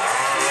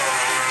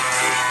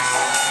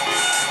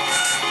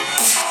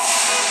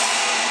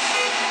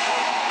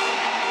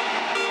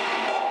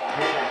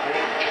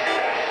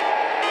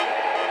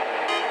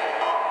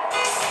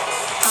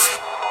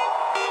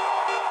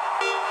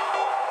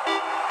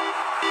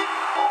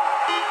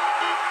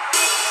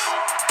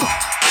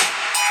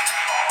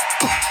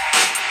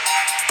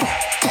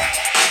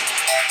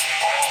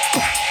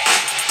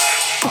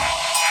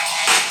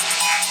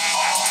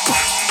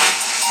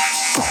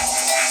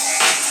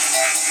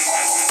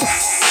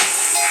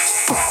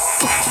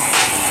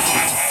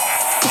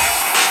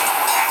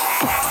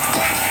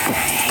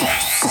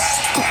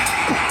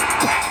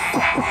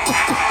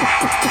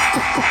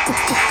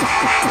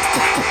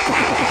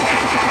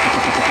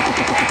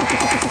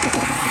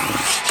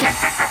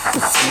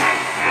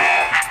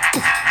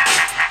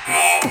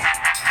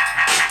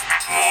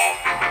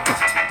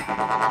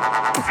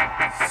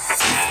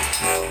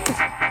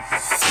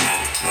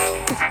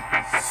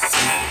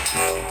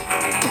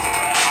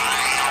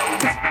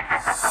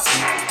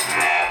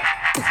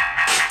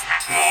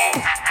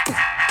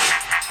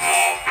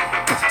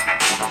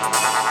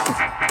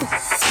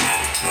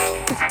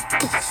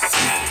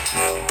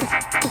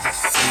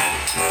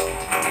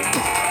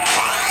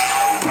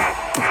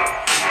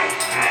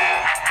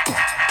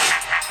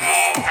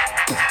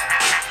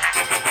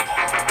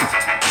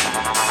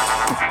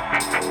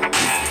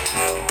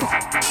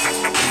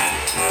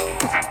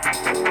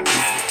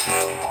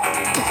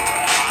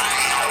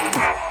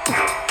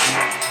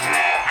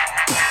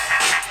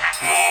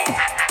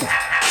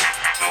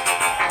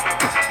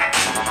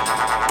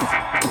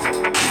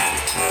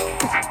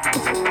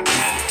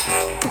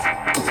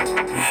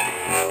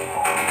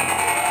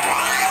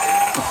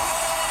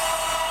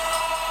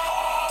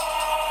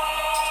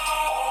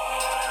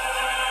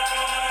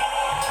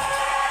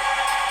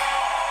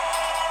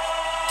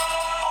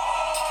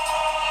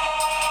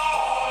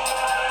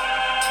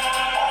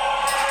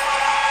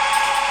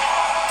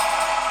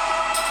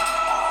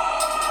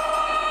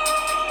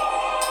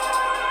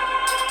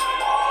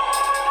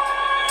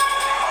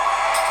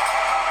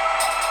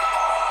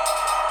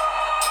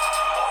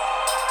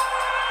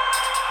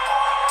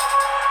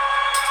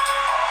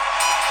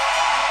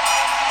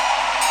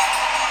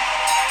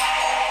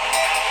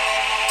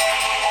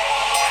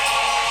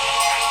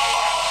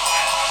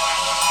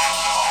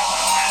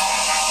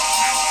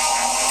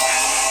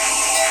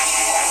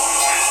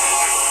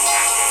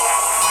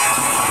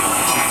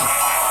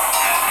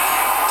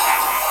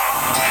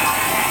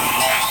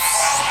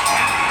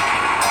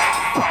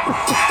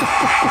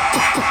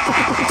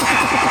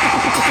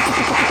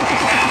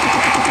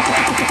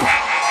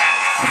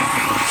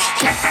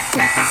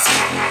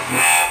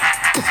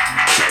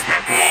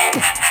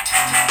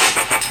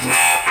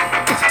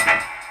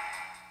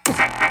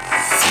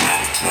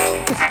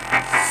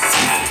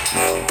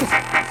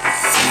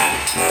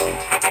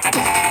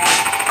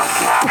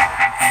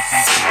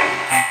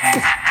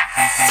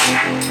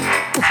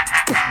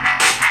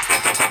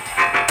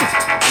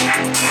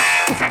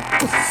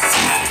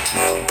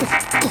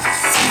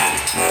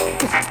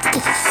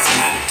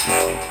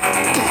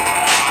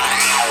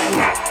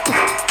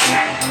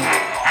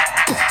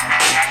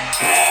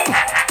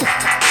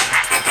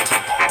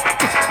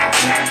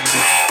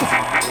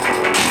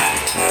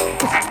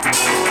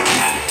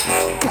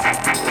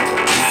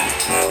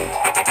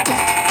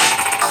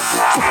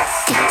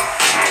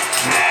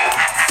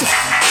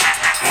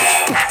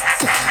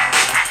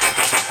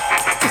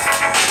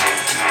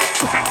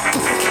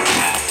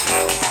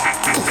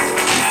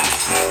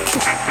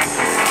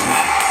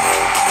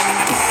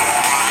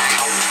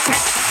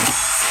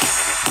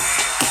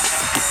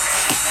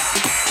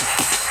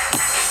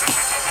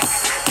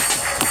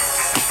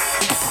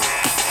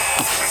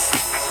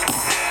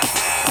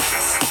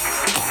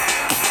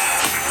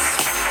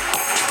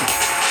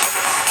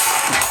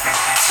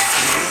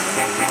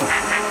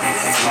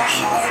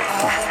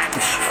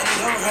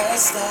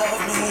 rest of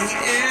me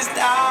is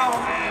down.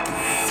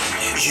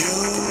 You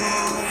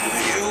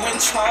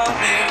enchant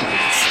me,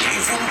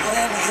 even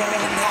when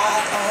you're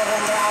not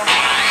around.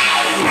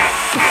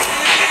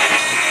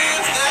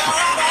 If there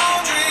are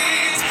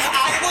boundaries,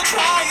 I will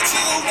try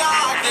to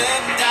knock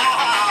them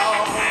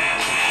down.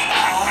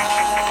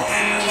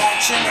 I'm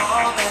watching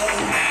all day.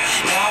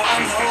 Now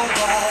I know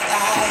what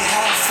I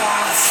have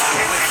found. So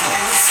we're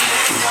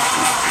closing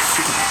up.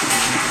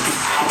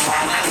 I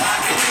wanna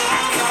lock in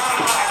your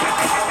love.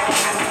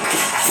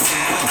 I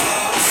see we're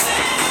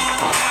closing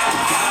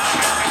up.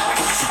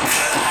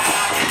 Could I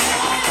lock in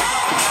your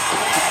love,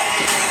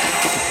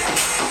 baby?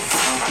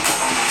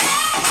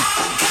 I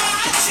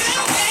got you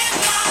in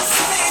my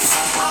space.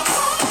 I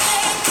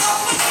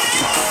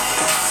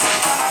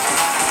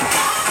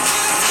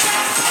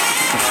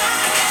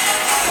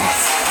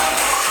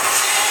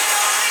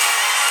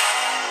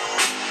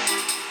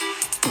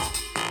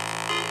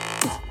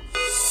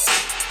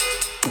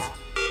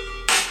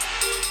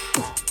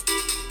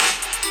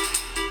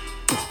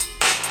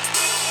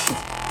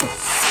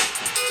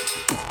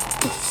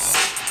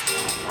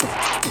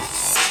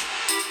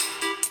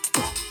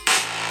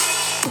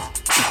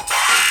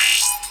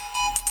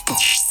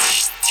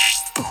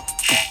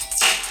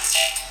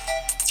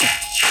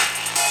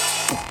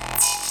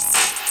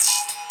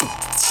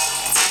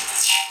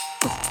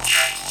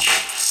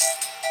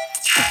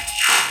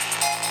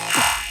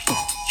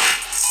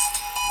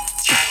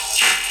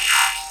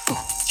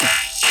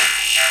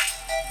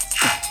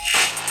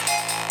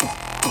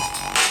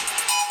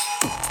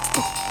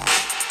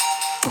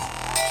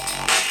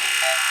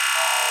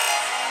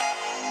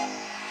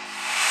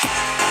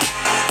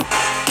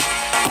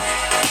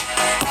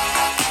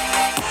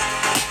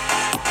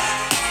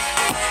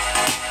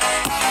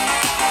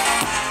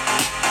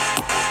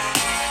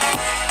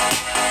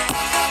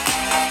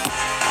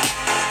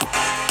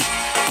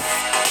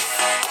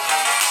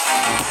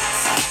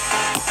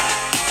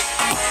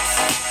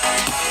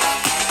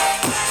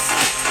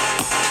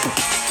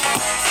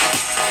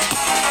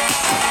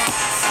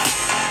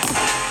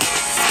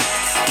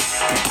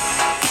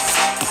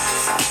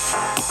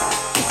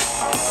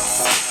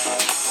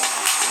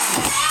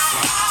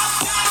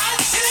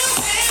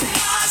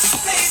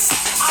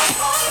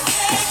won't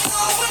let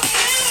go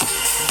again.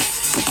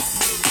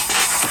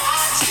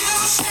 Got you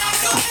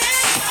shackled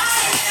in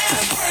my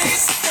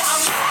embrace.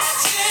 I'm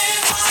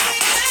watching all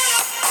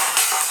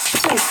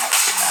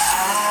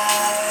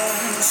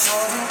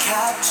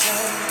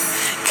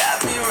got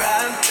me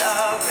wrapped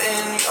up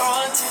in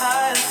your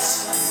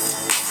touch.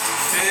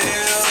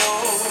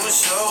 Feel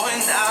so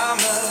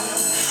enamored.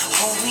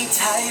 Hold me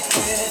tight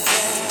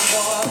within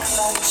your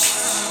clutch.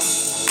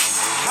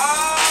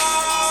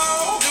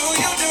 How do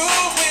you do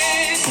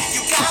it?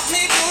 You got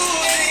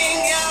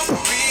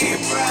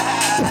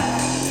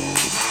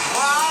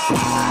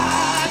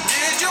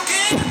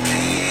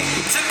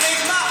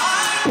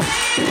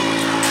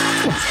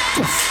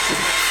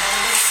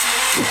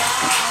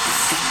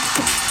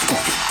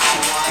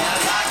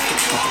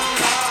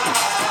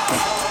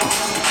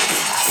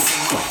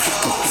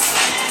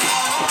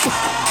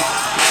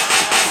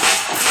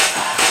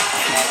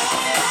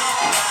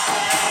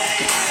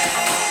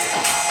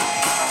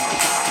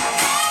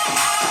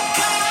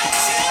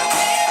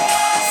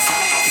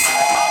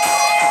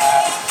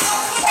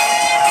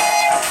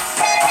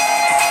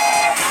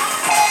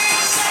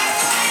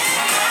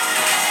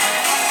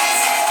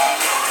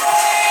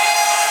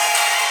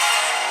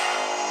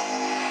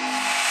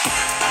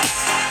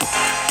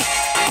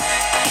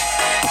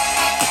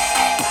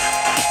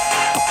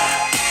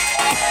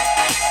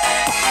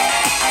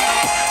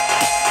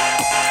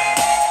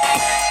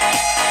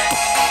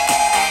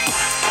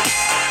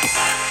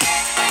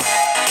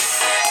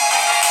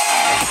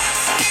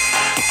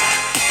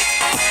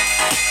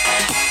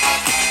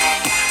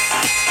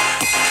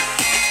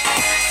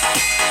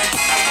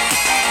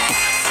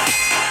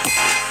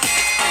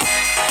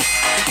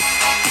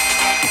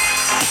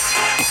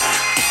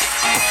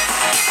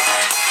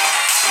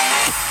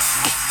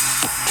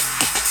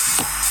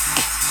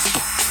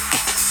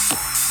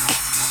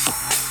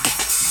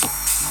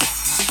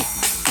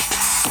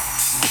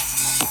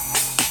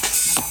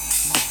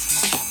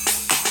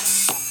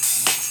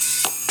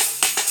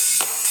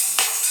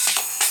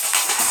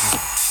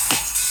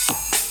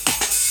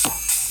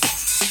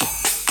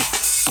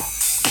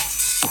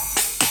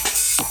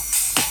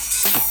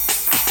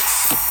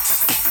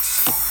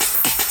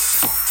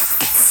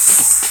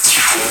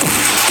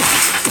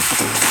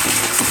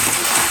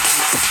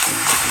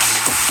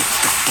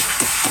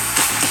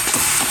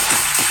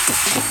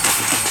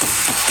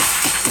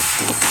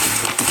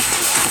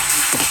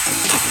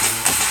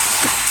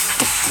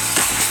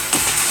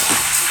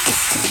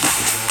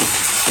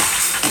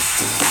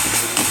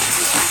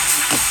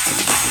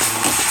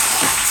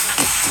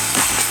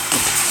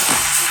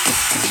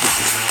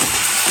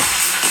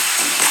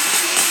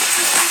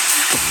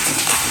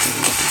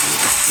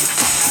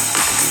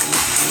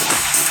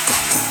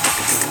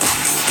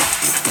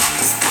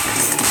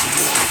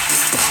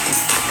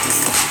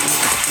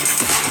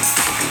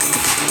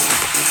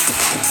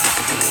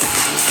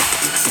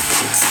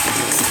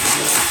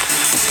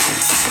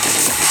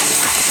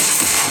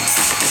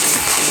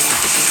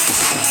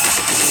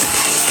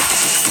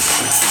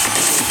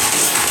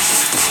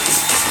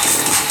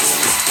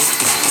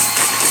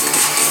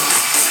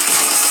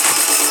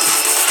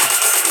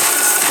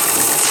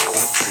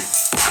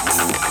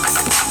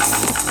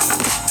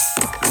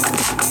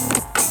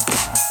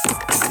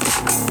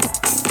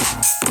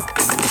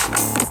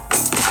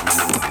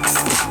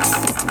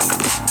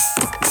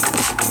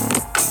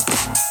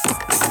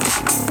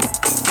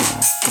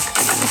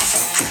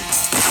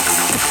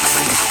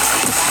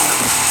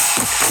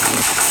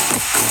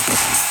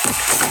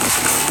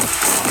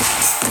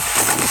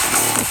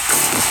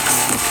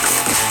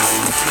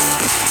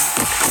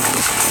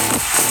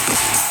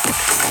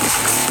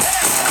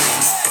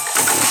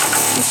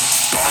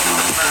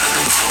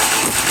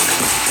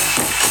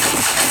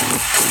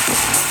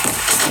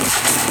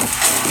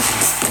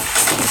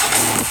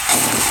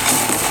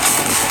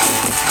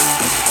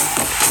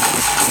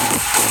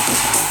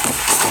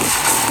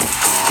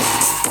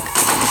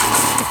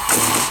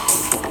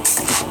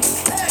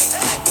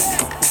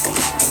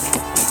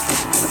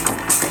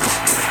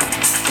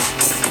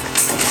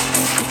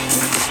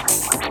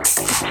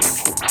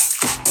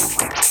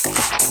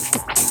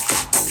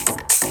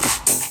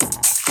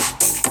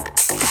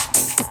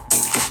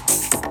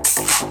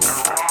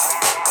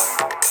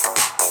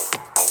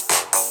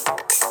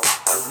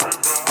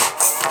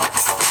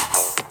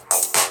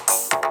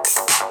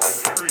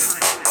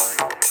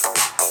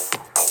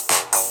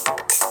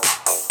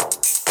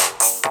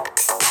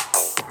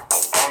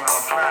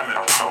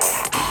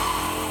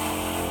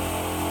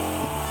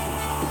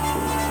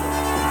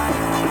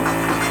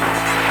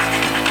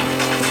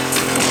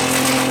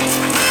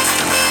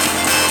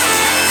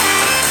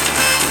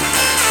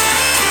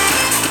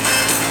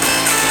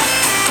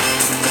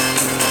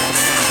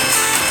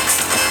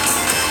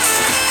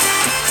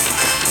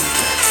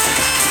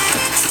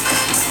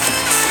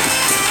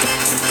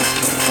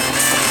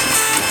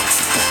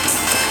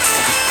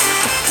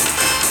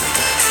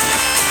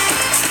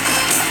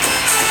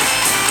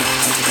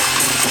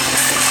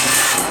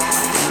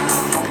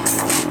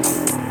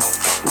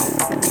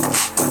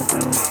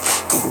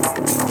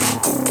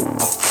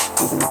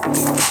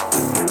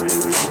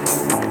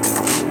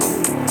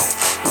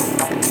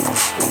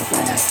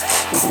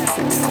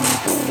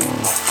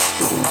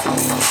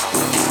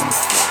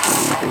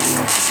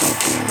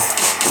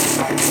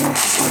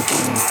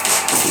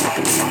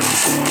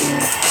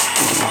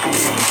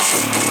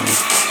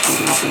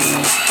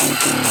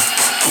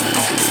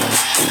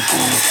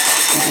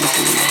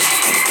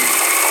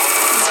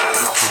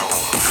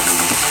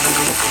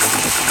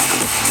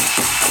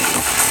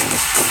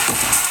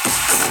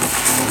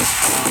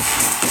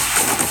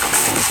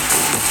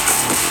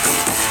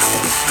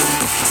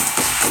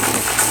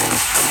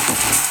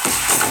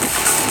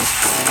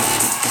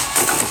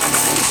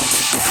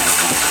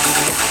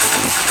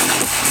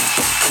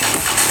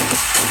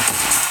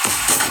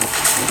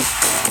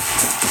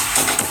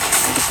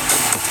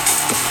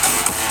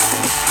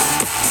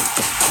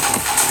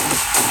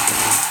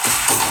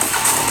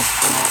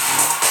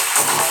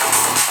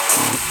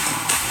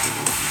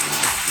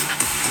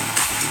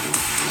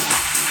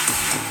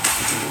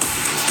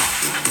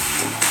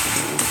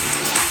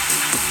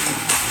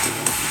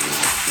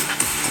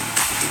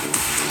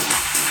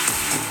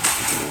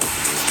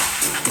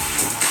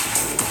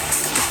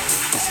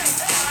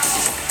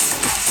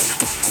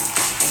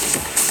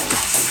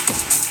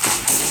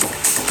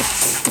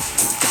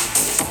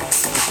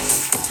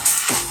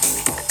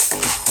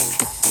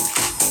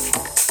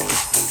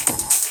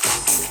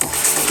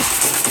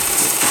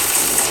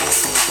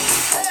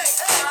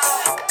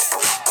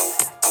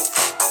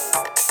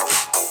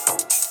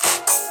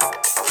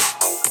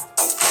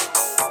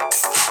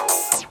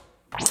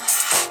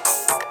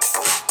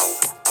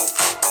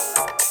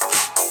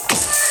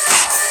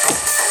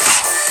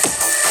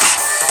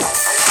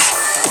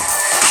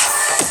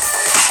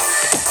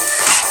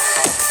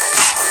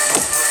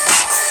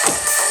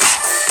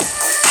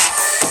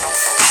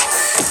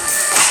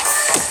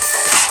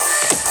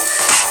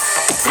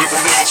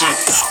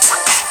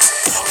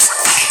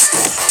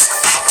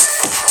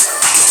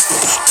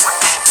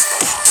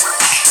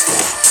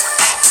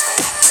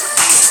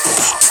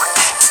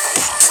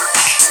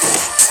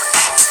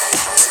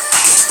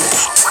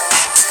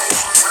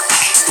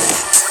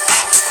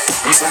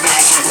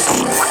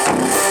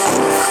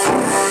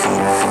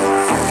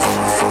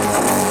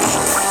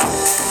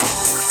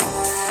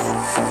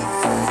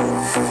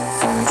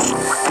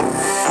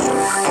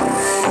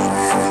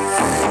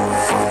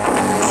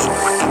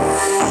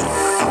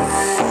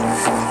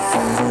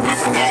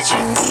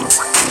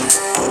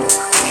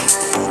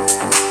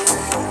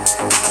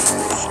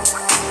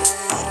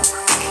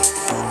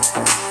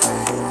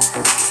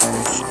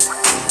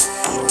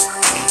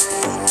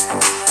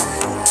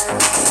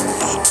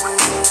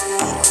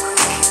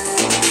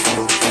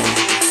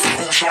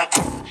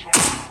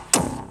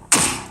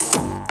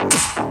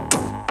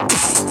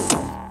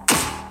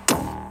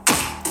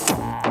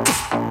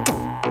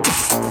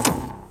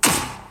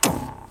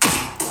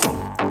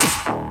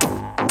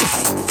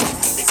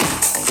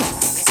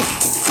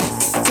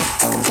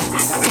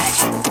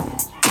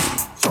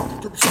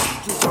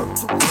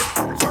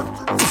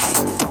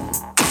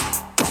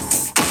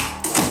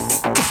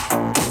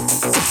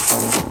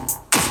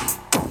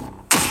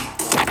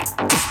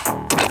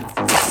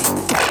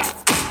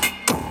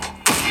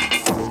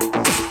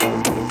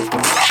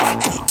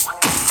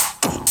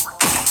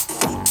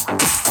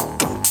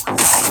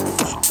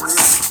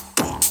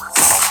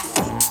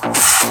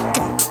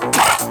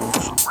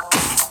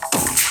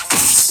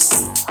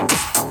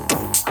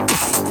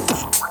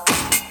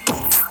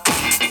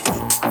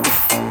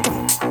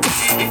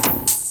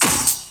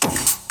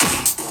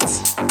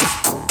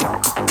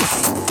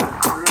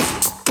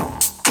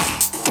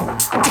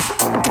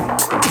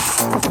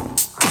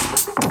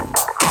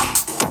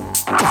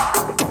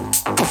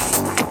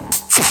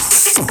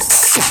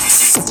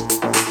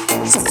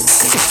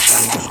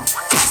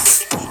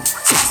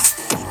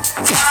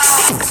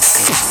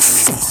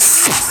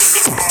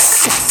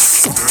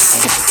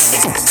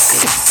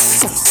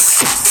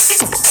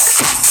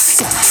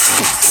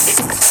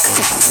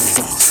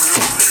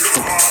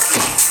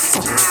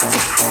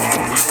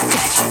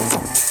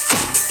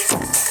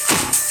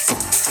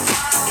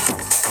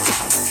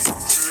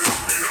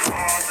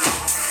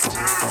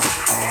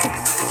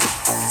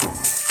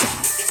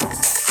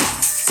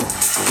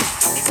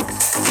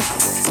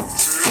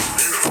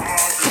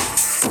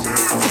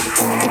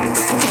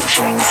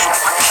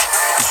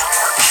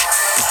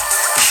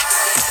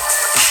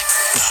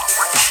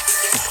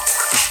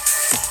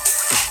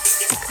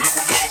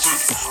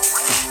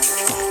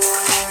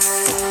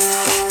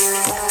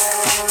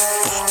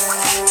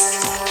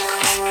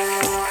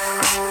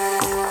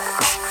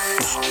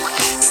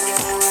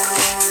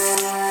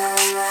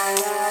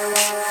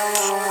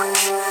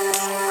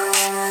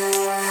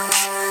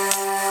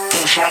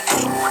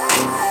JaAcT.